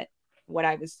that what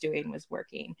I was doing was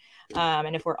working.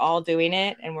 And if we're all doing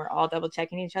it and we're all double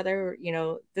checking each other,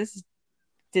 this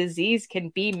disease can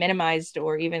be minimized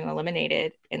or even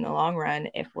eliminated in the long run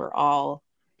if we're all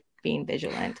being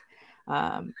vigilant.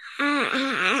 And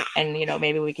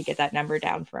maybe we could get that number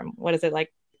down from, what is it,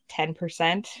 like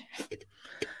 10%?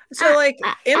 So like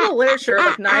in the literature,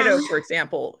 like Nido, for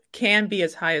example, can be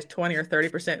as high as 20 or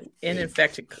 30% in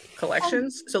infected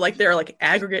collections. So like there are like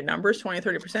aggregate numbers, 20,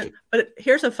 30%. But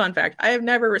here's a fun fact. I have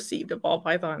never received a ball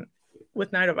python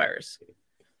with nidovirus.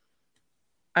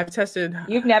 I've tested.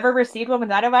 You've never received one with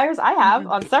nidovirus? I have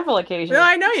on several occasions. No,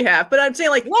 I know you have, but I'm saying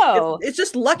like, whoa, it's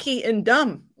just lucky and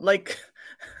dumb. Like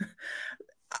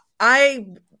I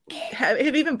have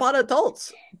even bought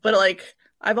adults, but like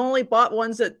I've only bought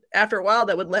ones that after a while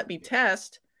that would let me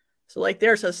test. So like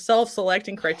there's a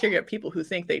self-selecting criteria of people who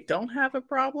think they don't have a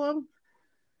problem.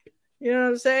 You know what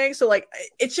I'm saying? So like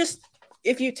it's just,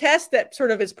 if you test, that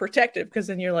sort of is protective because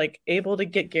then you're like able to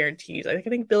get guarantees. I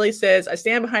think Billy says, I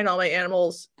stand behind all my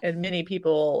animals and many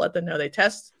people let them know they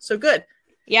test. So good.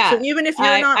 Yeah. So even if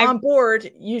you're not on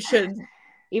board, you should.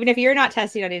 Even if you're not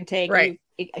testing on intake, right.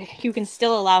 You can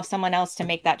still allow someone else to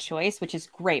make that choice, which is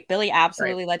great. Billy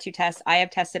absolutely lets you test. I have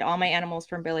tested all my animals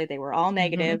from Billy. They were all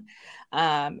negative.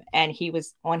 And he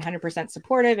was 100%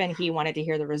 supportive and he wanted to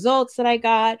hear the results that I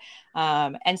got.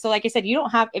 And so, like I said,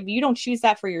 if you don't choose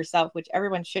that for yourself, which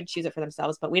everyone should choose it for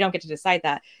themselves, but we don't get to decide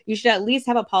that, you should at least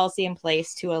have a policy in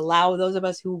place to allow those of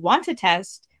us who want to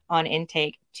test on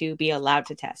intake to be allowed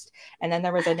to test. And then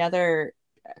there was another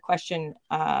question,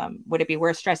 would it be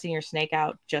worth stressing your snake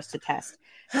out just to test?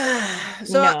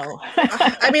 So no.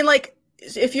 I mean, like,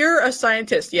 if you're a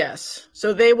scientist, yes.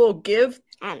 So they will give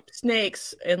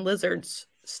snakes and lizards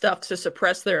stuff to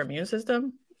suppress their immune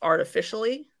system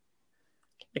artificially,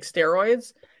 like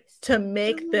steroids, to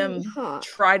make them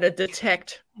try to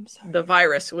detect the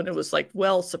virus when it was like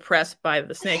well suppressed by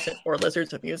the snakes or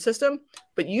lizards' immune system.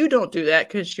 But you don't do that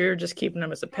because you're just keeping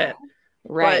them as a pet.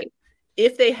 Right. But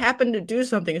if they happen to do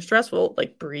something stressful,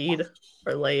 like breed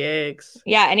or lay eggs.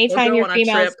 Yeah, anytime your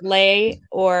females lay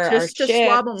or just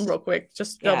swab them real quick.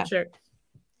 Just double check.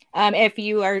 If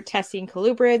you are testing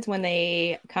colubrids when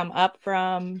they come up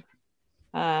from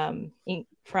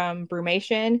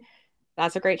brumation,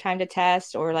 that's a great time to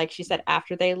test. Or like she said,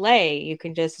 after they lay, you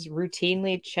can just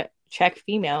routinely check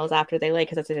females after they lay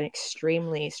because it's an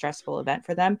extremely stressful event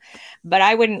for them. But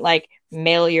I wouldn't like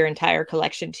mail your entire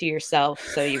collection to yourself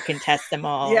so you can test them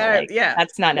all.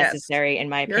 That's not necessary in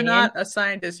my opinion. You're not a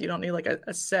scientist. You don't need like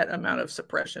a set amount of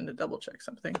suppression to double check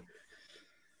something.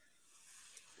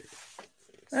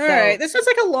 All right. This was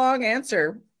like a long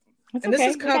answer. And this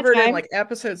is covered in like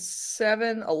episode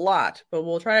 7 a lot, but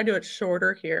we'll try to do it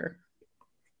shorter here.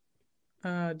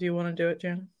 Do you want to do it,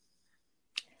 Jan?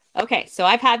 Okay, so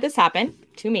I've had this happen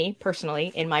to me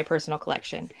personally in my personal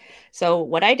collection. So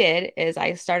what I did is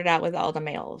I started out with all the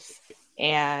males,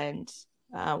 and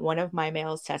one of my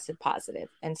males tested positive.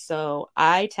 And so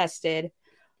I tested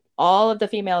all of the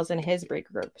females in his breed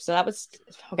group. So that was,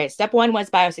 okay, step 1 was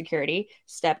biosecurity.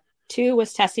 Step 2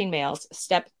 was testing males.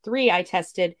 Step 3, I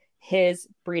tested his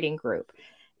breeding group.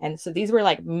 And so these were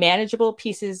like manageable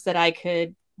pieces that I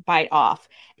could bite off.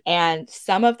 And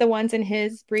some of the ones in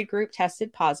his breed group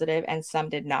tested positive and some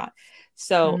did not.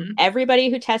 So everybody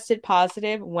who tested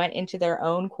positive went into their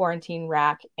own quarantine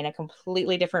rack in a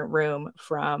completely different room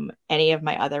from any of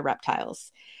my other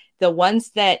reptiles. The ones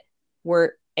that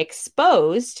were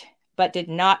exposed but did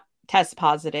not test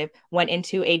positive went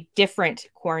into a different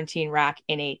quarantine rack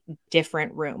in a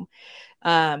different room.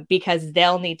 Because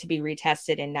they'll need to be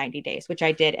retested in 90 days, which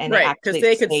I did. And because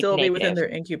they could still be within their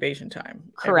incubation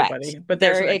time. Correct. But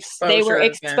there was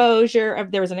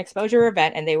an exposure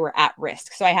event and they were at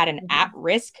risk. So I had an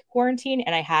at-risk quarantine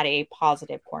and I had a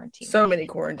positive quarantine. So many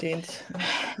quarantines.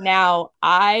 Now,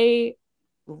 I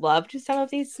loved some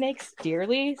of these snakes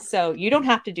dearly. So you don't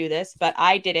have to do this, but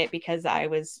I did it because I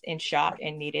was in shock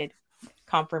and needed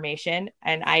confirmation.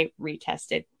 And I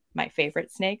retested my favorite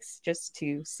snakes just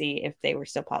to see if they were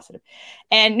still positive.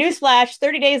 And newsflash,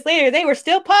 30 days later, they were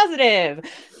still positive.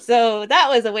 So that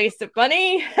was a waste of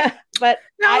money. But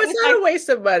no, it's not a waste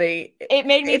of money. It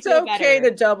made me feel better. It's okay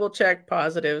to double check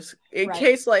positives in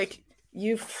case like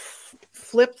you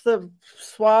flip the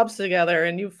swabs together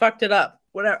and you fucked it up.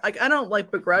 Whatever. Like I don't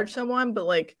like begrudge someone, but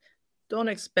like don't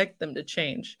expect them to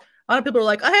change. A lot of people are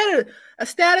like, I had a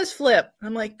status flip.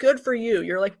 I'm like, good for you.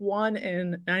 You're like 1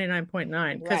 in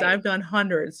 99.9 because I've done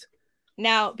hundreds.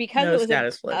 Now, because it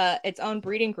was its own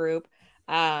breeding group,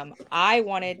 I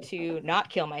wanted to not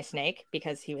kill my snake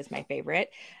because he was my favorite,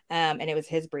 and it was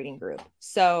his breeding group.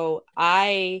 So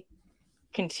I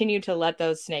continued to let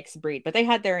those snakes breed, but they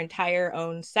had their entire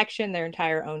own section, their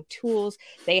entire own tools.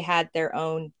 They had their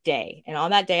own day. And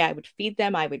on that day, I would feed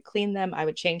them, I would clean them, I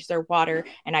would change their water,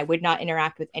 and I would not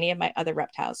interact with any of my other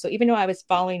reptiles. So even though I was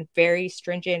following very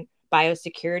stringent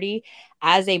biosecurity,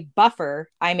 as a buffer,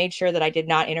 I made sure that I did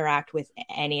not interact with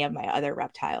any of my other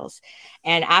reptiles.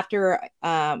 And after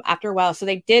a while, so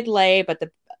they did lay, but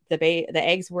the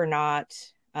eggs were not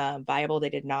viable. They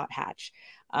did not hatch.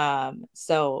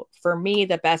 So for me,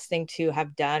 the best thing to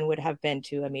have done would have been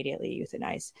to immediately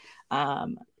euthanize.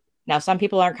 Now, some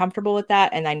people aren't comfortable with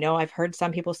that. And I know I've heard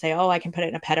some people say, oh, I can put it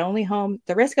in a pet only home.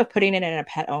 The risk of putting it in a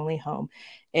pet only home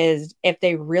is if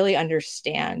they really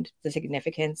understand the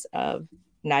significance of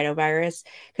nidovirus.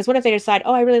 Because what if they decide,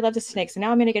 oh, I really love the snake, so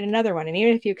now I'm going to get another one. And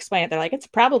even if you explain it, they're like, it's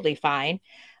probably fine.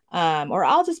 Or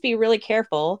I'll just be really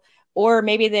careful. Or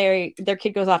maybe their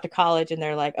kid goes off to college and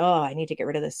they're like, oh, I need to get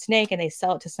rid of the snake, and they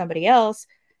sell it to somebody else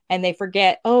and they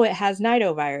forget, oh, it has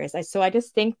nidovirus. So I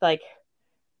just think like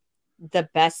the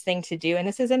best thing to do, and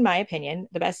this is in my opinion,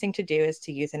 the best thing to do is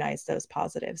to euthanize those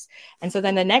positives. And so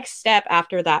then the next step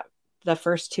after that, the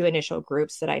first two initial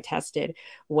groups that I tested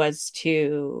was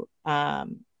to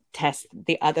test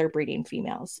the other breeding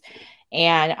females.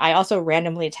 And I also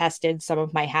randomly tested some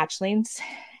of my hatchlings.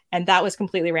 And that was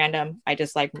completely random. I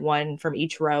just like one from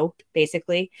each row,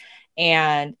 basically.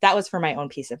 And that was for my own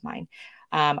peace of mind.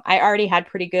 I already had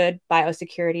pretty good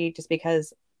biosecurity just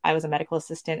because I was a medical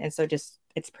assistant. And so just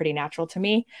it's pretty natural to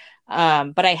me.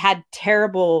 But I had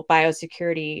terrible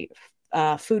biosecurity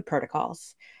food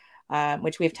protocols,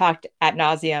 which we've talked ad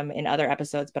nauseum in other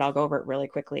episodes, but I'll go over it really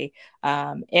quickly.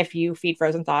 If you feed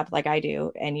frozen thawed like I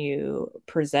do, and you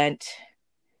present,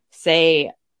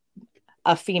 say,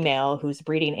 a female who's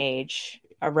breeding age,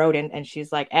 a rodent, and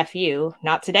she's like, F you,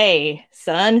 not today,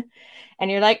 son. And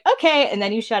you're like, okay. And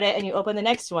then you shut it and you open the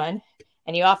next one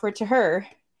and you offer it to her.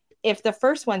 If the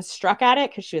first one struck at it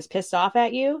because she was pissed off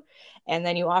at you, and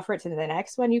then you offer it to the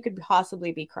next one, you could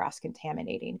possibly be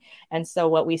cross-contaminating. And so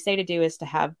what we say to do is to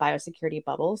have biosecurity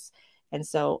bubbles. And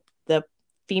so the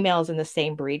females in the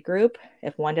same breed group,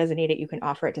 if one doesn't eat it, you can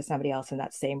offer it to somebody else in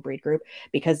that same breed group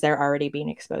because they're already being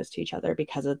exposed to each other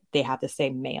because they have the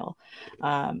same male.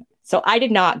 So I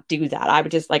did not do that. I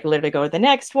would just like literally go to the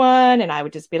next one and I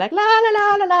would just be like, la, la,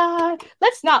 la, la, la,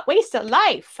 let's not waste a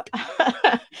life.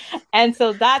 And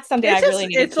so that's something I really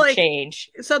needed to change.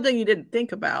 It's something you didn't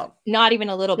think about. Not even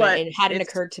a little bit. It hadn't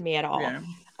occurred to me at all. Yeah.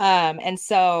 And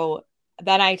so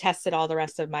then I tested all the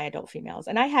rest of my adult females,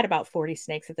 and I had about 40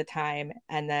 snakes at the time,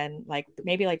 and then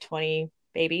maybe 20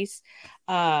 babies.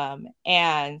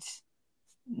 And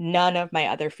none of my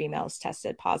other females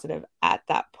tested positive at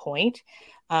that point.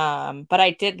 But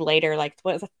I did later,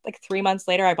 3 months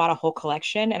later, I bought a whole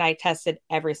collection and I tested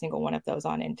every single one of those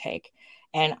on intake.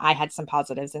 And I had some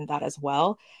positives in that as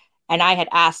well. And I had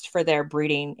asked for their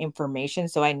breeding information,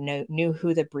 so I knew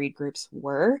who the breed groups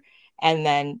were. And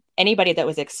then anybody that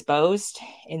was exposed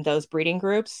in those breeding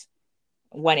groups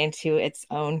went into its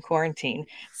own quarantine.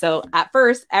 So at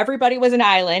first, everybody was an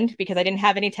island because I didn't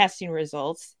have any testing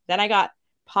results. Then I got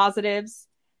positives.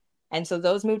 And so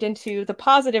those moved into the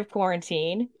positive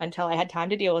quarantine until I had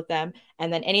time to deal with them.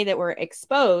 And then any that were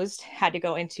exposed had to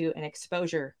go into an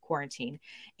exposure quarantine.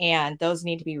 And those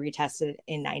need to be retested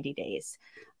in 90 days.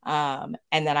 And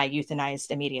then I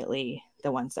euthanized immediately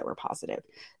the ones that were positive.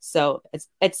 So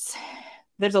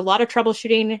there's a lot of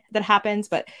troubleshooting that happens,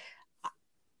 but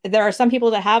there are some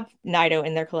people that have Nido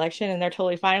in their collection and they're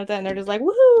totally fine with it. And they're just like,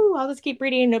 woohoo, I'll just keep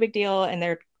breeding, no big deal. And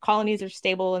their colonies are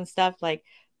stable and stuff. Like,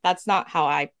 that's not how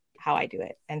I do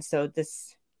it. And so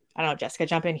this, I don't know, Jessica,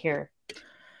 jump in here.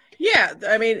 Yeah.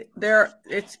 I mean,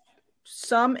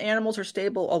 some animals are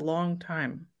stable a long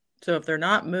time. So if they're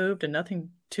not moved and nothing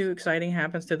too exciting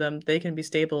happens to them, they can be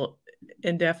stable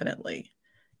indefinitely.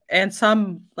 And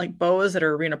some, like boas that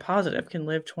are arena positive, can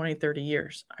live 20, 30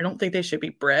 years. I don't think they should be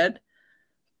bred,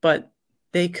 but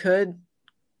they could.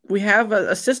 We have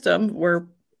a system where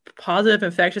positive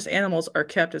infectious animals are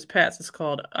kept as pets. It's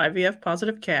called IVF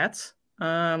positive cats.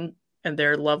 And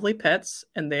they're lovely pets,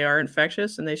 and they are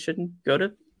infectious, and they shouldn't go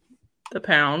to the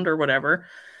pound or whatever.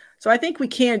 So I think we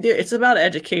can do it. It's about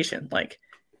education. Like,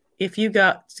 if you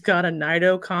got a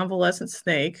Nido convalescent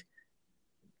snake,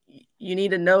 you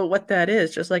need to know what that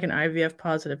is, just like an IVF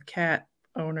positive cat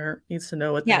owner needs to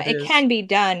know what that is. Yeah, it can be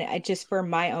done. Just for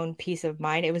my own peace of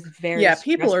mind. It was very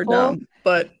people are dumb,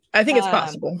 but I think it's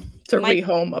possible to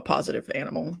rehome a positive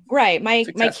animal. Right. My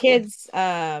kids,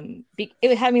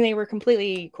 they were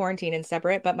completely quarantined and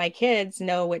separate, but my kids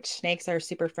know which snakes are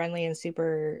super friendly and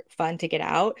super fun to get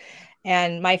out.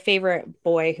 And my favorite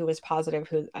boy, who was positive,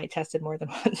 who I tested more than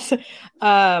once,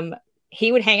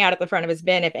 he would hang out at the front of his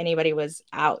bin if anybody was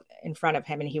out in front of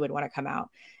him, and he would want to come out.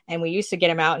 And we used to get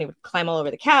him out, and he would climb all over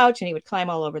the couch, and he would climb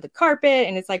all over the carpet.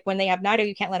 And it's like, when they have NIDO,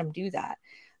 you can't let him do that.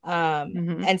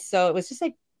 And so it was just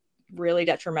like really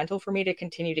detrimental for me to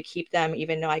continue to keep them,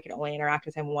 even though I could only interact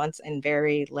with him once and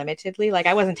very limitedly. Like,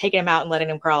 I wasn't taking him out and letting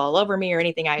him crawl all over me or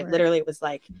anything. I literally was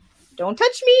like, don't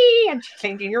touch me. I'm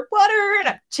changing your water and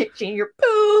I'm changing your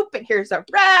poop. And here's a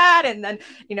rat. And then,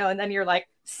 and then you're like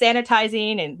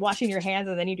sanitizing and washing your hands,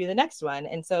 and then you do the next one.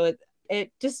 And so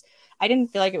it just, I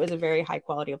didn't feel like it was a very high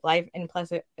quality of life. And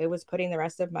plus it was putting the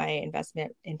rest of my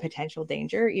investment in potential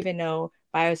danger. Even though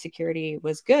biosecurity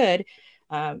was good,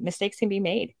 mistakes can be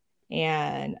made.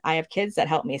 And I have kids that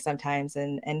help me sometimes,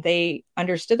 and they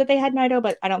understood that they had NIDO,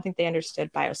 but I don't think they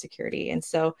understood biosecurity. And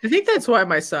so I think that's why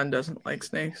my son doesn't like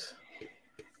snakes,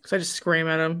 because I just scream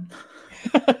at him.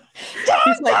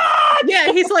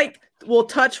 He's like, we'll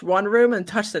touch one room and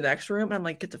touch the next room. And I'm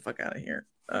like, get the fuck out of here.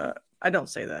 I don't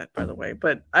say that, by the way,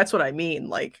 but that's what I mean.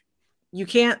 Like, you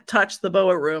can't touch the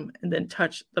boa room and then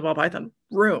touch the ball python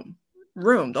room,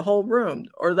 the whole room,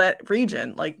 or that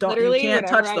region. Like, you can't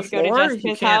touch the floor.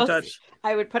 You can't touch.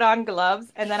 I would put on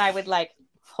gloves, and then I would like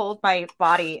hold my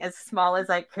body as small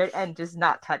as I could and just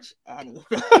not touch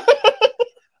anything.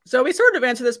 So we sort of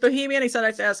answered this. Bohemian, he said,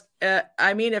 I ask,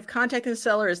 if contacting the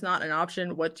seller is not an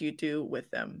option, what do you do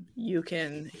with them? You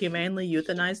can humanely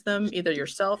euthanize them, either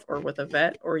yourself or with a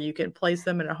vet, or you can place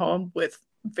them in a home with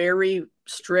very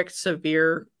strict,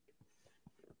 severe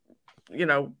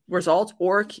results,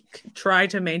 or try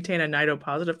to maintain a NIDO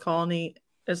positive colony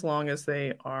as long as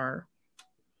they are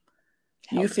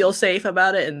you feel safe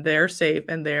about it, and they're safe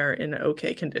and they're in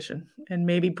okay condition, and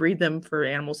maybe breed them for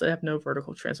animals that have no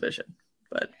vertical transmission.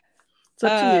 But it's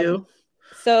up to you.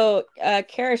 So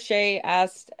Kara Shea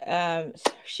asked,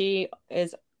 she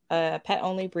is a pet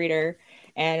only breeder,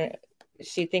 and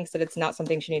she thinks that it's not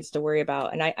something she needs to worry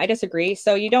about, and I disagree.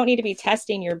 So you don't need to be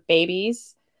testing your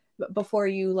babies before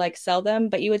you like sell them,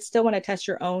 but you would still want to test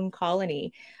your own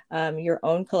colony, your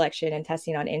own collection, and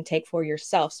testing on intake for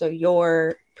yourself. So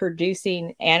your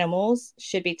producing animals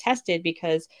should be tested,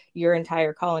 because your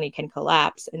entire colony can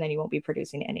collapse and then you won't be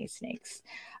producing any snakes.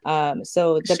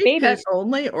 So the baby pet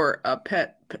only, or a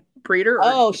pet breeder?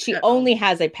 Oh, she only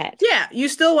has a pet. Yeah, you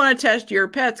still want to test your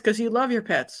pets because you love your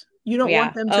pets. You don't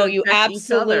want them to you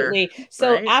absolutely each other,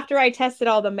 so right? After I tested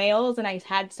all the males and I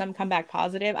had some come back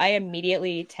positive, I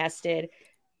immediately tested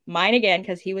mine again,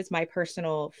 because he was my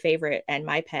personal favorite and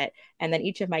my pet, and then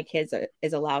each of my kids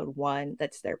is allowed one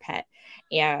that's their pet.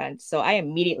 And so I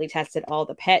immediately tested all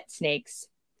the pet snakes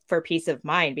for peace of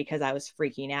mind, because I was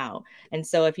freaking out. And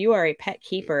so if you are a pet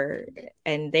keeper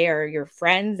and they are your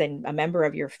friends and a member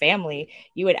of your family,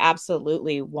 you would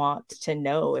absolutely want to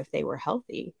know if they were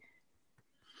healthy.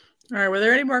 All right. Were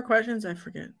there any more questions? I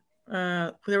forget.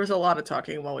 There was a lot of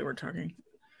talking while we were talking.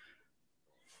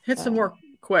 Hit some more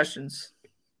questions.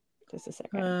 Just a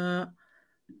second.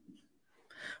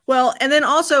 Well, and then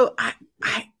also,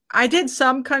 I did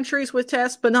some countries with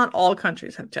tests, but not all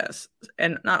countries have tests,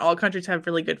 and not all countries have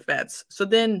really good vets. So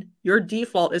then your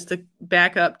default is to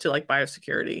back up to like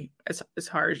biosecurity as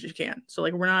hard as you can. So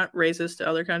like, we're not racist to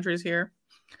other countries here.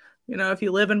 If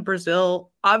you live in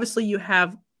Brazil, obviously you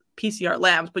have PCR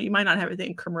labs, but you might not have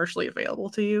anything commercially available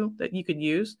to you that you could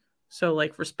use. So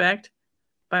like, respect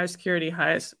biosecurity,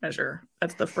 highest measure.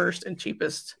 That's the first and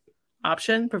cheapest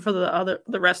option. But for the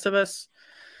rest of us,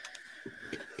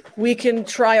 we can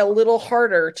try a little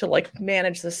harder to like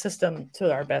manage the system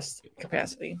to our best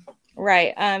capacity.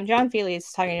 Right. John Feely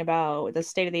is talking about the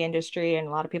state of the industry and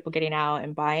a lot of people getting out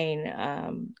and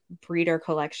buying breeder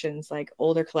collections, like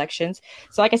older collections.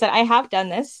 So like I said, I have done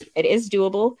this. It is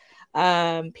doable.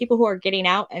 People who are getting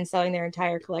out and selling their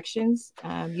entire collections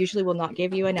usually will not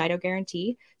give you a NIDO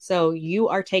guarantee. So you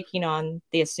are taking on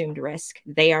the assumed risk.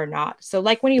 They are not. So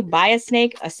like when you buy a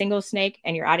snake, a single snake,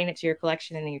 and you're adding it to your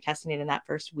collection and then you're testing it in that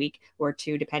first week or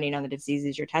two, depending on the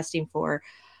diseases you're testing for,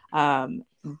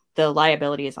 the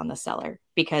liability is on the seller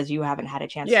because you haven't had a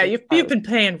chance. Yeah, you've been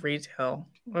paying retail.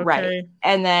 Okay. Right.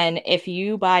 And then if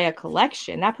you buy a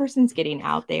collection, that person's getting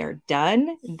out. They are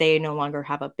done. They no longer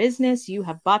have a business. You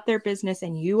have bought their business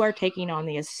and you are taking on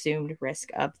the assumed risk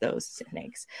of those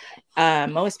snakes.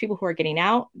 Most people who are getting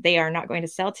out, they are not going to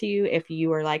sell to you if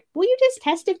you are like, will you just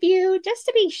test a few just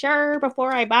to be sure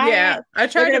before I buy it? Yeah, I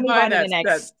tried to buy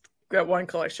that that one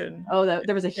collection. Oh,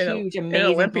 there was a huge, amazing in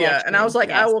Olympia, collection. And I was like,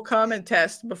 yes. I will come and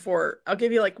test before. I'll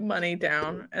give you like money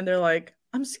down, and they're like,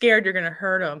 I'm scared you're gonna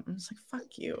hurt them. I'm just like,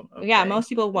 fuck you. Okay. Yeah, most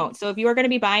people won't. So if you are going to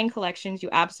be buying collections, you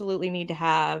absolutely need to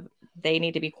have. They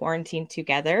need to be quarantined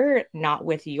together, not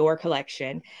with your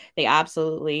collection. They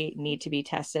absolutely need to be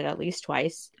tested at least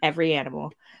twice. Every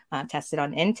animal tested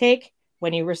on intake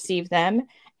when you receive them,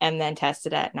 and then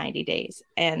tested at 90 days.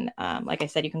 And like I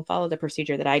said, you can follow the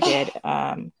procedure that I did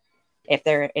if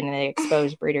they're in an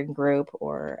exposed breeding group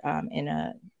or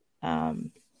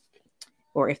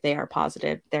or if they are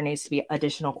positive. There needs to be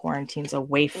additional quarantines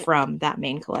away from that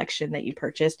main collection that you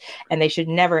purchased, and they should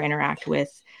never interact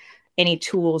with any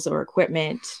tools or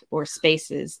equipment or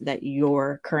spaces that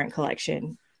your current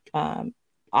collection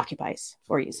occupies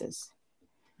or uses.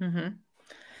 Mm-hmm.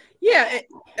 Yeah,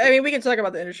 I mean, we can talk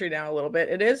about the industry now a little bit.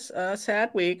 It is a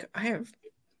sad week. I've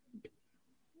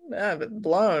been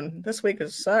blown. This week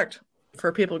has sucked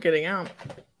for people getting out.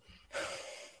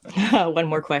 One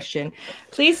more question.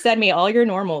 Please send me all your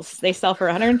normals. They sell for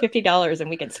 $150 and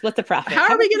we can split the profit.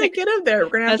 How are we going to get them there?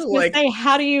 We're going to have to like say,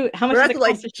 how much does it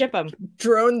cost to ship them?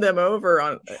 Drone them over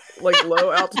on like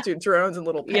low altitude drones and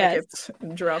little packets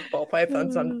and drop ball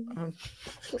pythons on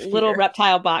little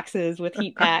reptile boxes with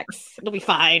heat packs. It'll be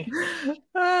fine.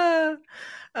 But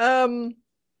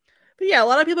yeah, a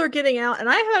lot of people are getting out, and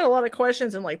I had a lot of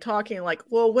questions and like talking like,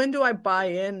 well, when do I buy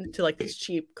into like these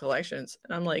cheap collections?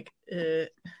 And I'm like,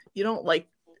 you don't like,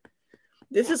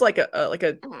 this is like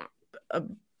a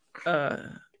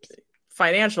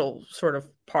financial sort of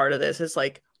part of this. It's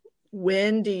like,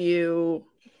 when do you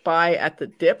buy at the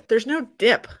dip? There's no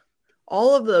dip.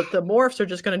 All of the morphs are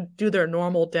just going to do their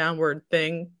normal downward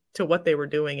thing to what they were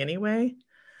doing anyway.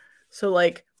 So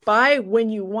like, buy when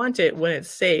you want it, when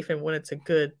it's safe and when it's a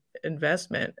good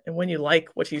investment and when you like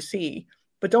what you see,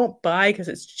 but don't buy because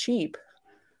it's cheap,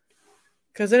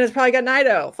 because then it's probably got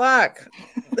Nido. Fuck.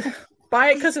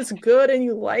 Buy it because it's good and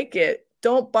you like it.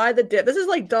 Don't buy the dip. This is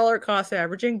like dollar cost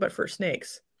averaging, but for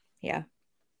snakes. Yeah.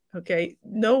 Okay.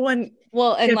 No one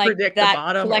can like predict that the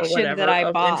bottom collection or whatever that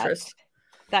I bought. Interest.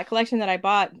 That collection that I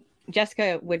bought,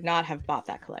 Jessica would not have bought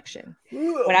that collection.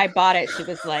 When I bought it, she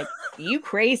was like, "You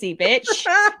crazy bitch."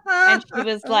 And she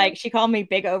was like, she called me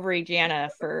Big Ovary Jana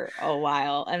for a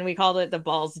while, and we called it the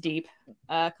Balls Deep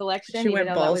collection. She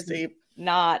went balls deep.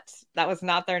 That was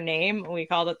not their name. We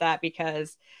called it that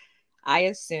because I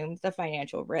assumed the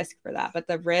financial risk for that, but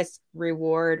the risk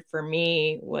reward for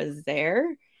me was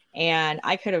there, and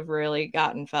I could have really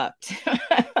gotten fucked.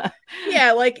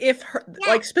 Yeah, like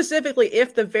like specifically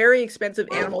if the very expensive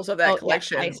animals of that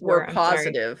collection were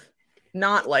positive,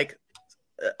 not like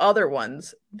other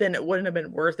ones, then it wouldn't have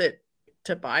been worth it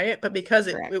to buy it. But because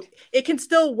it can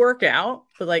still work out,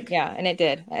 but like, yeah, and it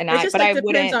did. And it just like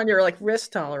depends on your like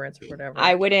risk tolerance or whatever.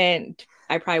 I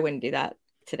probably wouldn't do that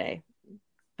today,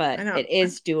 but it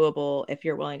is doable if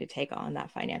you're willing to take on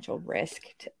that financial risk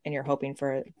and you're hoping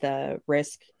for the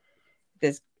risk.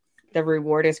 The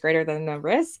reward is greater than the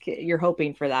risk. You're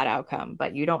hoping for that outcome,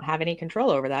 but you don't have any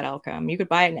control over that outcome. You could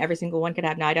buy it and every single one could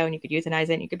have Nido and you could euthanize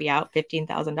it and you could be out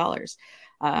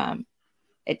 $15,000.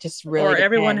 It just really depends.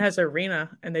 Everyone has Arena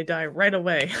and they die right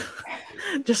away.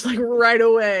 Just like right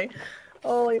away.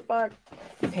 Holy fuck.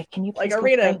 Okay, can you like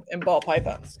Arena and ball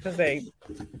pythons, because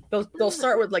they'll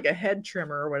start with like a head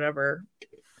trimmer or whatever,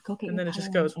 and then it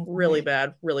just goes really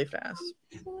bad really fast.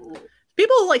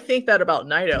 People like think that about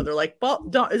Nido. They're like,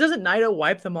 doesn't Nido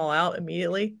wipe them all out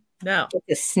immediately? No.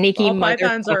 The sneaky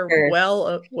pythons are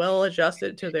well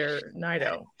adjusted to their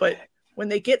Nido, but when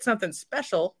they get something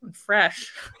special and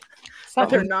fresh that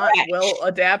they're not well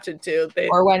adapted to,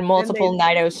 or when multiple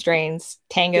Nido strains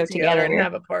tango together and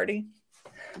have a party.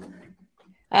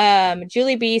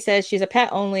 Julie B says she's a pet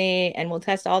only and will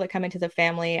test all that come into the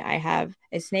family. I have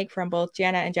a snake from both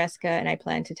Jana and Jessica, and I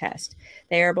plan to test.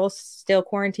 They are both still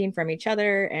quarantined from each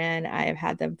other, and I have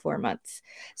had them for months.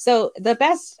 So the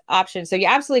best option, so you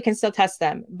absolutely can still test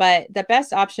them, but the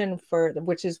best option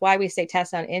which is why we say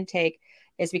test on intake,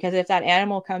 is because if that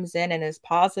animal comes in and is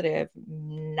positive,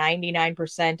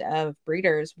 99% of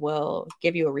breeders will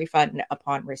give you a refund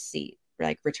upon receipt,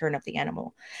 like return of the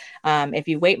animal. If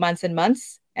you wait months and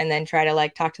months and then try to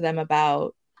like talk to them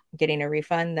about getting a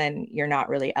refund, then you're not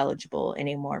really eligible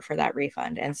anymore for that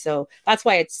refund. And so that's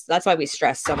why we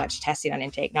stress so much testing on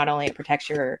intake. Not only it protects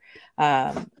your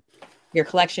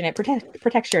collection, it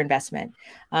protects your investment.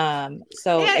 And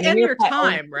your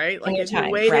time, right? Like if you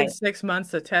waited 6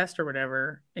 months to test or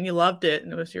whatever, and you loved it,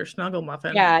 and it was your snuggle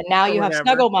muffin. Yeah, now you have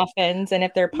snuggle muffins, and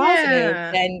if they're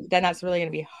positive, then that's really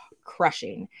going to be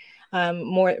crushing.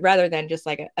 More rather than just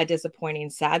like a disappointing,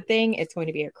 sad thing, it's going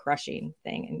to be a crushing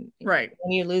thing. And right,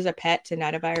 when you lose a pet to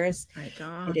nidovirus, my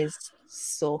God, it is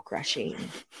soul crushing.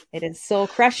 It is soul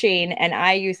crushing. And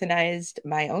I euthanized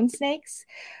my own snakes,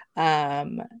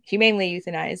 humanely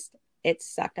euthanized. It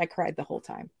sucked. I cried the whole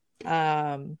time.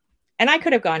 And I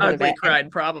could have gone to the vet.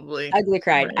 Probably. Ugly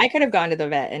cried. Right. I could have gone to the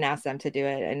vet and asked them to do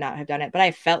it and not have done it. But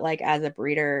I felt like as a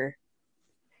breeder,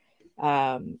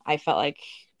 I felt like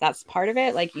that's part of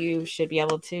it. Like you should be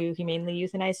able to humanely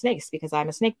euthanize snakes because I'm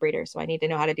a snake breeder. So I need to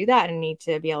know how to do that and need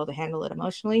to be able to handle it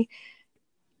emotionally.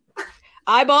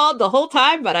 Eyeballed the whole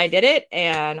time, but I did it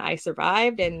and I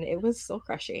survived and it was soul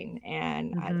crushing.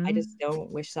 And I just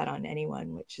don't wish that on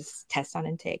anyone, which is test on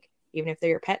intake. Even if they're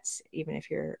your pets, even if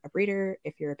you're a breeder,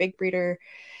 if you're a big breeder,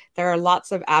 there are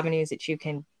lots of avenues that you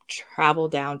can travel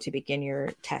down to begin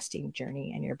your testing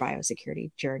journey and your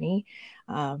biosecurity journey.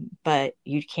 But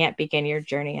you can't begin your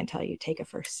journey until you take a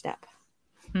first step.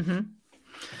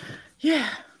 Yeah,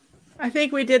 I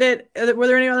think we did it. Were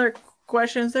there any other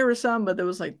questions? There were some, but it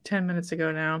was like 10 minutes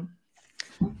ago now.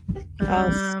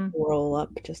 I'll scroll up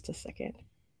just a second.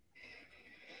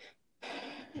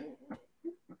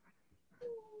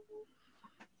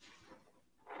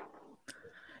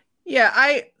 Yeah,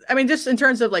 I mean, just in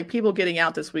terms of like people getting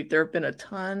out this week, there have been a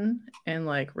ton and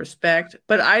like respect,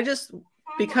 but I just,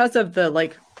 because of the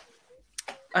like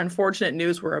unfortunate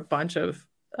news where a bunch of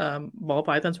ball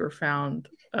pythons were found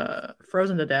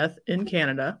frozen to death in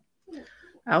Canada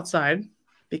outside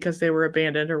because they were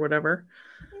abandoned or whatever.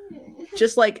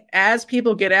 Just like as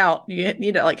people get out, you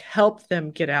need to like help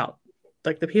them get out.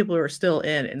 Like the people who are still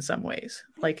in some ways.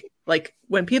 Like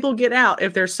when people get out,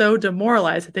 if they're so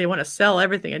demoralized that they want to sell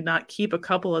everything and not keep a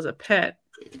couple as a pet,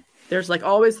 there's like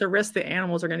always the risk the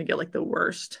animals are going to get like the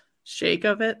worst shake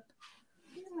of it.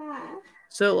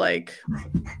 So like,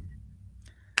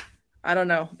 I don't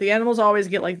know. The animals always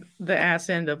get like the ass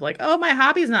end of like, oh, my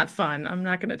hobby's not fun. I'm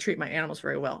not going to treat my animals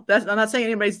very well. I'm not saying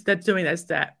anybody's that's doing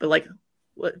that, but like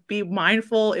be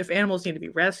mindful if animals need to be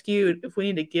rescued, if we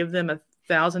need to give them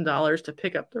 $1,000 to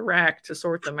pick up the rack to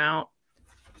sort them out.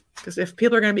 Because if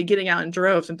people are going to be getting out in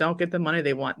droves and don't get the money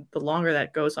they want, the longer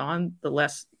that goes on, the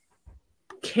less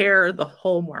care the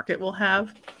whole market will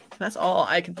have. That's all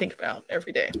I can think about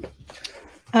every day.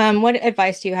 What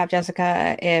advice do you have,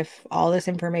 Jessica, if all this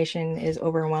information is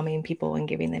overwhelming people and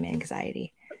giving them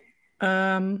anxiety?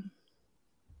 The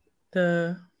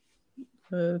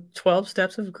 12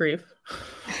 steps of grief.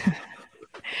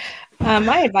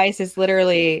 My advice is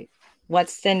literally,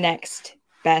 what's the next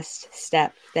best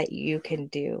step that you can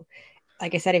do?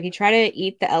 Like I said, if you try to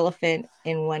eat the elephant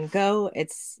in one go,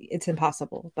 it's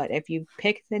impossible. But if you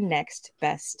pick the next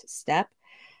best step,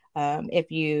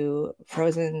 if you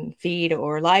frozen feed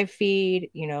or live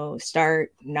feed,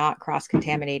 start not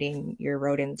cross-contaminating your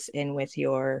rodents in with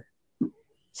your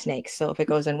snakes. So if it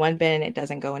goes in one bin, it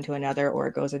doesn't go into another, or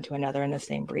it goes into another in the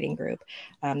same breeding group.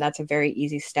 That's a very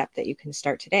easy step that you can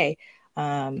start today.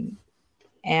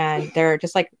 And they're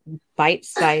just like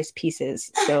bite-sized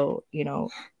pieces. So,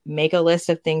 make a list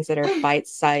of things that are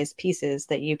bite-sized pieces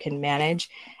that you can manage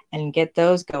and get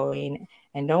those going.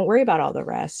 And don't worry about all the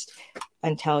rest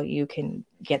until you can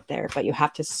get there. But you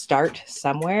have to start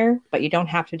somewhere, but you don't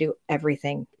have to do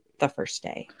everything the first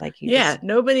day. Like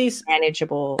nobody's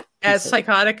manageable pieces. As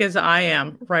psychotic as I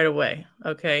am right away.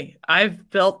 Okay. I've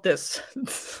built this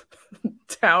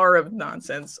tower of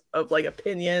nonsense of like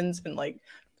opinions and like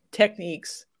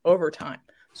techniques over time.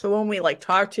 So when we like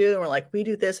talk to them, we're like, we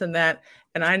do this and that,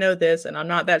 and I know this, and I'm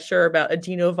not that sure about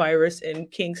adenovirus in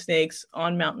king snakes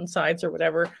on mountainsides or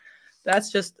whatever.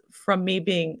 That's just from me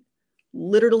being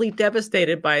literally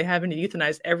devastated by having to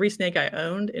euthanize every snake I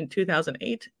owned in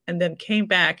 2008, and then came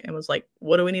back and was like,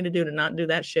 what do we need to do to not do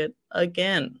that shit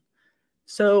again?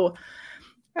 So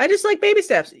I just like baby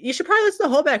steps. You should probably listen to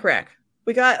the whole back rack.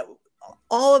 We got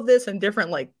all of this in different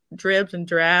like dribs and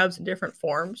drabs and different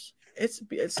forms. It's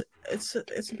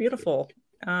beautiful.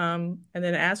 And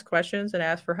then ask questions and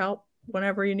ask for help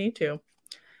whenever you need to.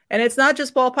 And it's not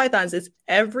just ball pythons. It's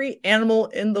every animal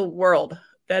in the world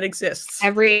that exists.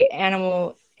 Every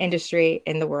animal industry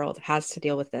in the world has to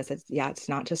deal with this. It's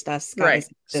not just us guys. Right.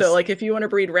 So like if you want to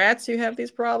breed rats, you have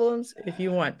these problems. If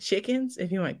you want chickens,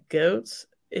 if you want goats,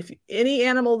 if any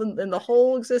animal in the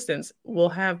whole existence will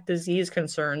have disease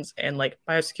concerns and like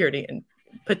biosecurity and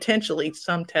potentially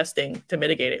some testing to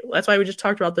mitigate it. That's why we just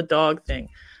talked about the dog thing.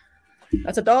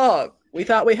 That's a dog. We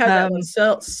thought we had that one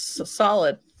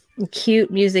solid. Cute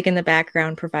music in the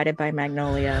background provided by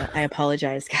Magnolia. I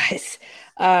apologize, guys.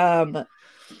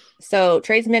 So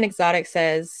Tradesman Exotic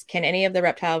says, can any of the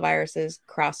reptile viruses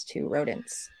cross to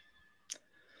rodents?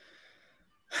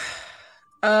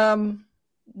 Um,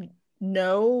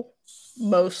 no,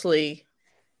 mostly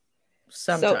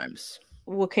sometimes.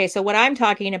 Okay, so what I'm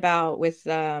talking about with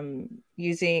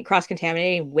using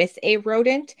cross-contaminating with a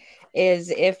rodent is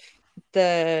if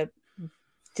the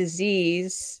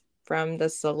disease from the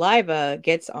saliva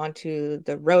gets onto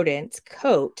the rodent's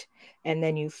coat and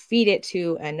then you feed it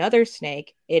to another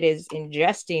snake, it is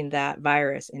ingesting that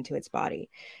virus into its body.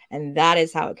 And that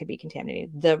is how it could be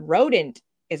contaminated. The rodent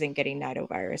isn't getting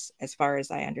nidovirus, as far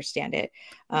as I understand it.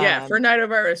 Yeah, for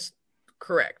nidovirus,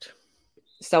 correct.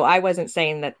 So I wasn't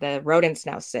saying that the rodent's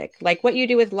now sick. Like what you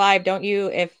do with live, don't you,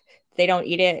 if they don't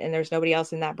eat it and there's nobody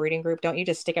else in that breeding group, don't you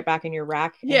just stick it back in your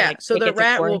rack? Yeah, like, so the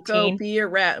rat will go be a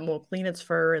rat and will clean its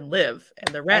fur and live.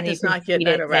 And the rat does not get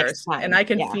nidovirus. And I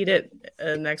can feed it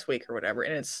next week or whatever.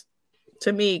 And it's,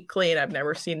 to me, clean. I've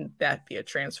never seen that be a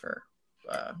transfer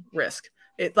risk.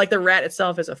 It, like the rat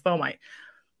itself is a fomite.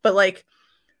 But like,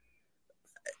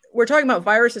 we're talking about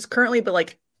viruses currently, but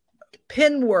like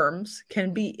pinworms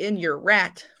can be in your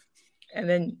rat, and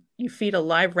then you feed a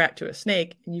live rat to a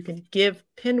snake and you can give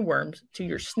pinworms to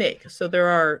your snake. So there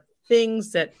are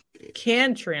things that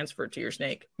can transfer to your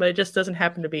snake, but it just doesn't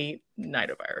happen to be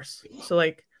nidovirus. So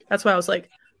like, that's why I was like,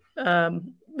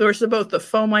 there's both the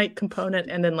fomite component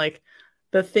and then like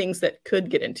the things that could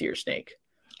get into your snake,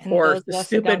 and or the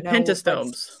stupid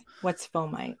pentastomes. What's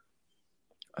fomite?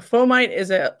 A fomite is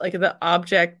the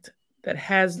object that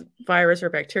has virus or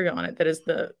bacteria on it that is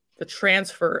the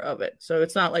transfer of it. So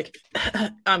it's not like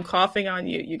I'm coughing on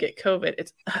you, you get COVID.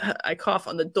 It's I cough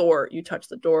on the door, you touch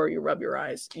the door, you rub your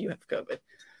eyes, you have COVID.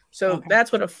 So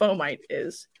that's what a fomite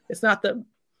is. It's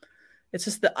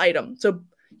just the item. So,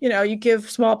 you give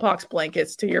smallpox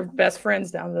blankets to your best friends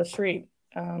down the street.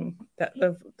 That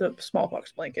the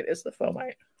smallpox blanket is the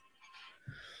fomite.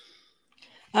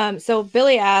 So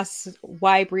Billy asks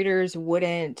why breeders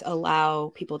wouldn't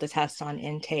allow people to test on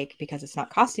intake because it's not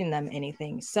costing them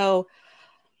anything. So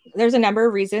there's a number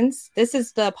of reasons. This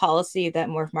is the policy that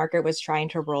Morph Market was trying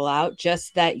to roll out,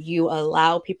 just that you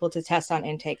allow people to test on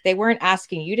intake. They weren't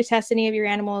asking you to test any of your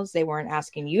animals. They weren't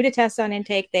asking you to test on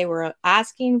intake. They were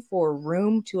asking for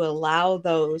room to allow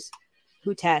those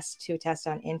who test to test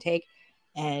on intake.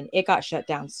 And it got shut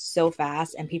down so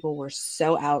fast and people were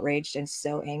so outraged and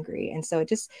so angry. And so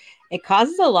it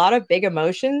causes a lot of big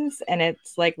emotions, and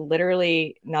it's like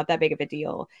literally not that big of a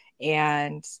deal.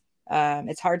 And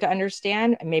it's hard to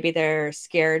understand. Maybe they're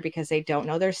scared because they don't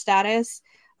know their status.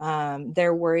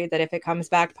 They're worried that if it comes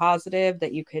back positive,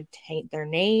 that you could taint their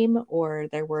name, or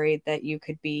they're worried that you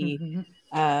could be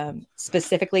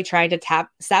specifically trying to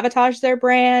sabotage their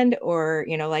brand, or,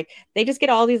 like they just get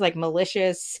all these like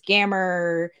malicious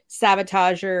scammer,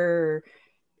 sabotager,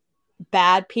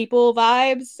 bad people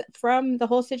vibes from the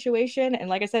whole situation. And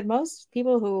like I said, most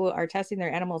people who are testing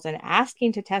their animals and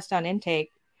asking to test on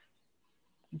intake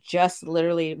just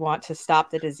literally want to stop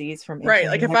the disease from right.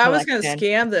 Like if I was going to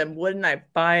scam them, wouldn't I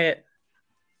buy it?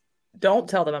 Don't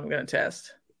tell them I'm going to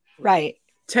test. Right.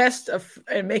 Test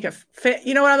and make a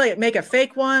make a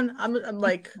fake one. I'm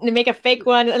like make a fake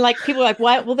one, and like people are like,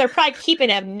 what? Well, they're probably keeping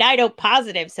a nido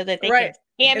positive so that they can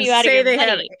scam you out of your money. Say they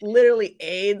have literally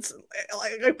AIDS,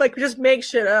 like just make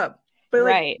shit up. But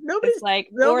right, nobody's like,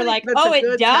 or like, oh,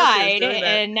 it died,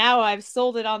 and now I've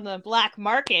sold it on the black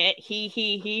market.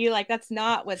 He. Like that's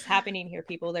not what's happening here,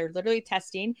 people. They're literally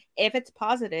testing. If it's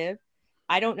positive,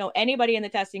 I don't know anybody in the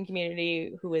testing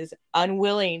community who is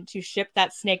unwilling to ship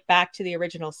that snake back to the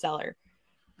original seller.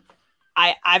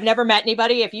 I've never met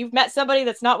anybody. If you've met somebody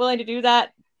that's not willing to do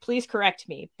that, please correct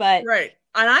me. But right.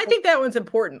 And I think that one's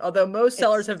important. Although most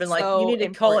sellers have been like, you need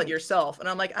to call it yourself. And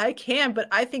I'm like, I can, but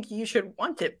I think you should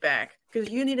want it back because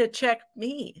you need to check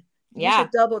me. You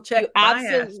should double check. You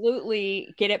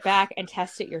absolutely get it back and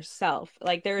test it yourself.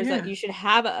 Like you should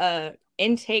have a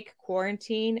intake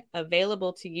quarantine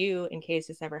available to you in case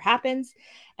this ever happens,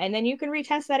 and then you can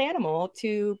retest that animal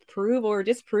to prove or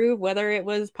disprove whether it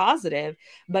was positive,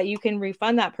 but you can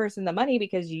refund that person the money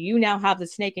because you now have the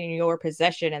snake in your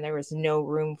possession and there was no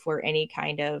room for any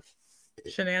kind of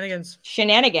shenanigans.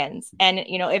 And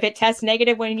if it tests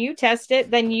negative when you test it,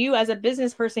 then you as a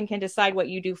business person can decide what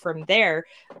you do from there,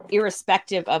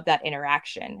 irrespective of that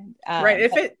interaction.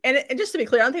 Right. And just to be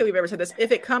clear, I don't think we've ever said this.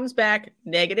 If it comes back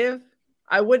negative,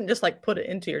 I wouldn't just like put it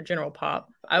into your general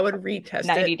pop. I would retest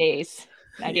 90 days,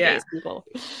 people.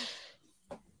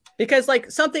 Because like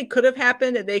something could have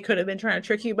happened and they could have been trying to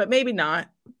trick you, but maybe not.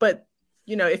 But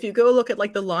if you go look at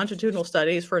like the longitudinal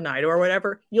studies for NIDO or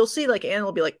whatever, you'll see like animal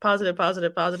will be like positive,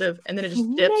 and then it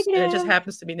just dips and it just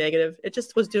happens to be negative. It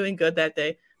just was doing good that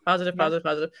day. Positive.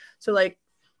 So like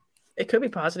it could be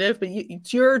positive, but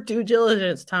it's your due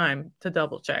diligence time to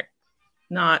double check,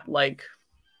 not like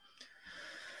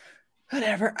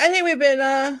Whatever. I think we've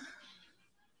been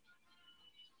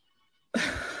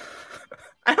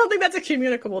I don't think that's a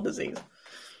communicable disease.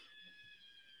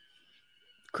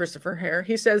 Christopher Hare.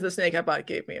 He says the snake I bought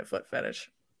gave me a foot fetish.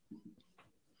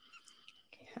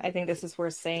 I think this is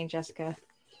worth saying, Jessica.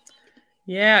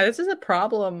 Yeah, this is a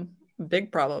problem.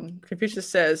 Big problem. Confucius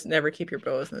says never keep your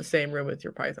boas in the same room with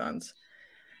your pythons.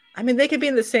 I mean, they could be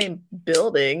in the same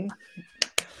building.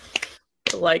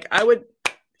 But like, I would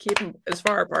keep them as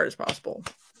far apart as possible.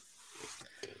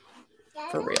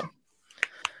 For real.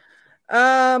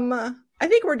 I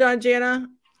think we're done, Jana.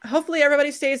 Hopefully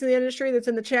everybody stays in the industry that's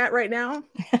in the chat right now.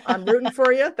 I'm rooting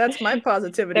for you. That's my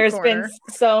positivity There's corner. been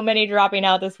so many dropping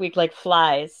out this week like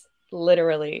flies.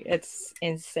 Literally, it's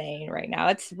insane right now.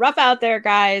 It's rough out there,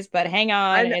 guys, but hang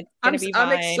on. It's gonna be fine.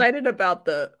 I'm excited about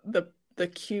the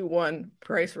Q1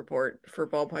 price report for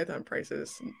ball python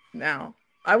prices now.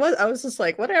 I was just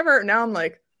like, whatever. Now I'm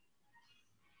like,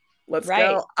 let's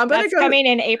go. That's coming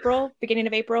in April, beginning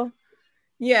of April.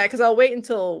 Yeah, because I'll wait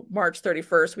until March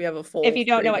 31st. We have a full. If you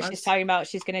don't know what she's talking about,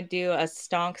 she's going to do a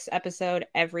Stonks episode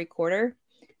every quarter.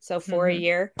 So for a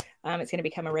year, it's going to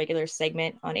become a regular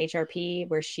segment on HRP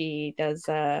where she does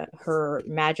her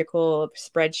magical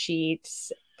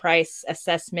spreadsheets, price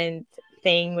assessment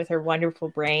thing with her wonderful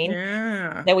brain.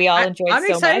 Yeah, that we all enjoyed so much.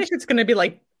 I'm excited. It's going to be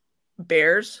like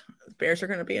Bears. Bears are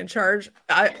going to be in charge.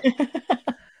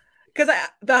 Because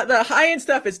the high end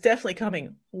stuff is definitely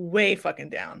coming way fucking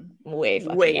down, way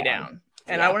down.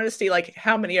 And I wanted to see like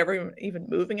how many are even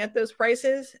moving at those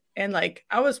prices. And like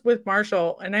I was with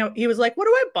Marshall, and he was like, "What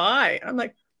do I buy?" And I'm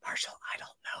like, "Marshall, I don't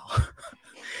know."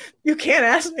 You can't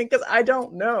ask me because I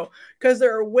don't know. Because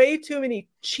there are way too many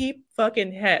cheap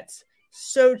fucking hets,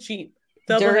 so cheap.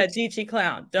 Double head DG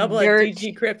clown, double head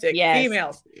DG cryptic,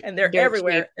 females, and they're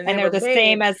everywhere, and they're the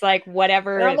same as like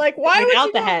whatever. And I'm like, why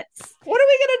without the hets? What are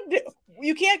we gonna do?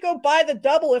 You can't go buy the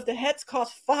double if the hets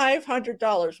cost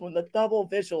 $500 when the double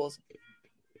visual is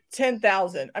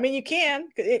 $10,000. I mean, you can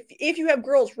if you have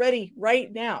girls ready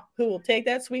right now who will take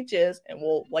that sweet jizz and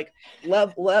will like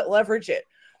leverage it.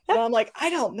 But I'm like, I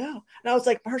don't know. And I was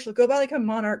like, Marshall, go buy like a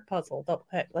Monarch puzzle double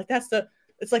head. Like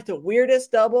it's like the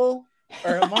weirdest double.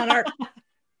 Or a Monarch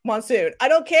monsoon. I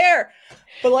don't care.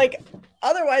 But like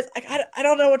otherwise, I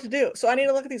don't know what to do. So I need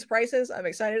to look at these prices. I'm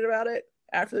excited about it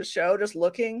after the show, just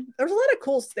looking. There was a lot of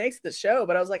cool snakes at the show,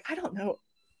 but I was like, I don't know.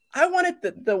 I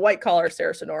wanted the white collar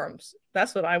Cerasonorums.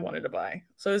 That's what I wanted to buy.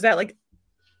 So is that like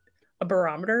a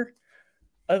barometer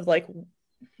of like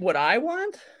what I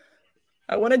want?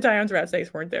 I wanted Dion's rat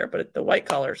snakes weren't there, but the white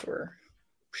collars were.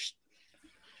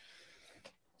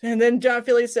 And then John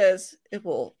Philly says, it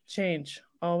will change.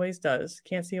 Always does.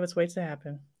 Can't see what's waits to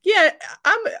happen. Yeah,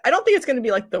 I don't think it's going to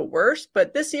be like the worst,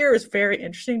 but this year is very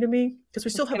interesting to me because we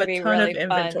still have a ton of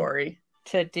inventory.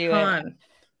 To do it.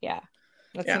 Yeah.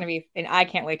 That's going to be, and I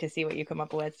can't wait to see what you come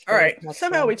up with. All right.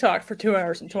 Somehow we talked for 2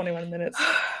 hours and 21 minutes.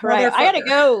 Right. I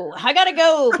gotta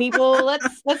go, people.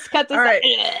 Let's cut this. All right.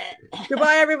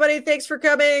 Goodbye, everybody. Thanks for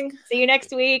coming. See you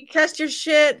next week. Test your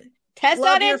shit. Test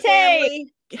on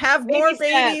intake. Have more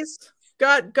babies.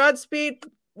 Godspeed,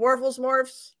 Warfels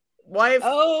Morphs, wife.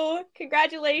 Oh,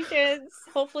 congratulations.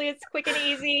 Hopefully it's quick and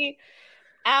easy.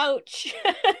 Ouch.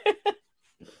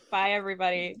 Bye,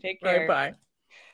 everybody. Take care. Bye.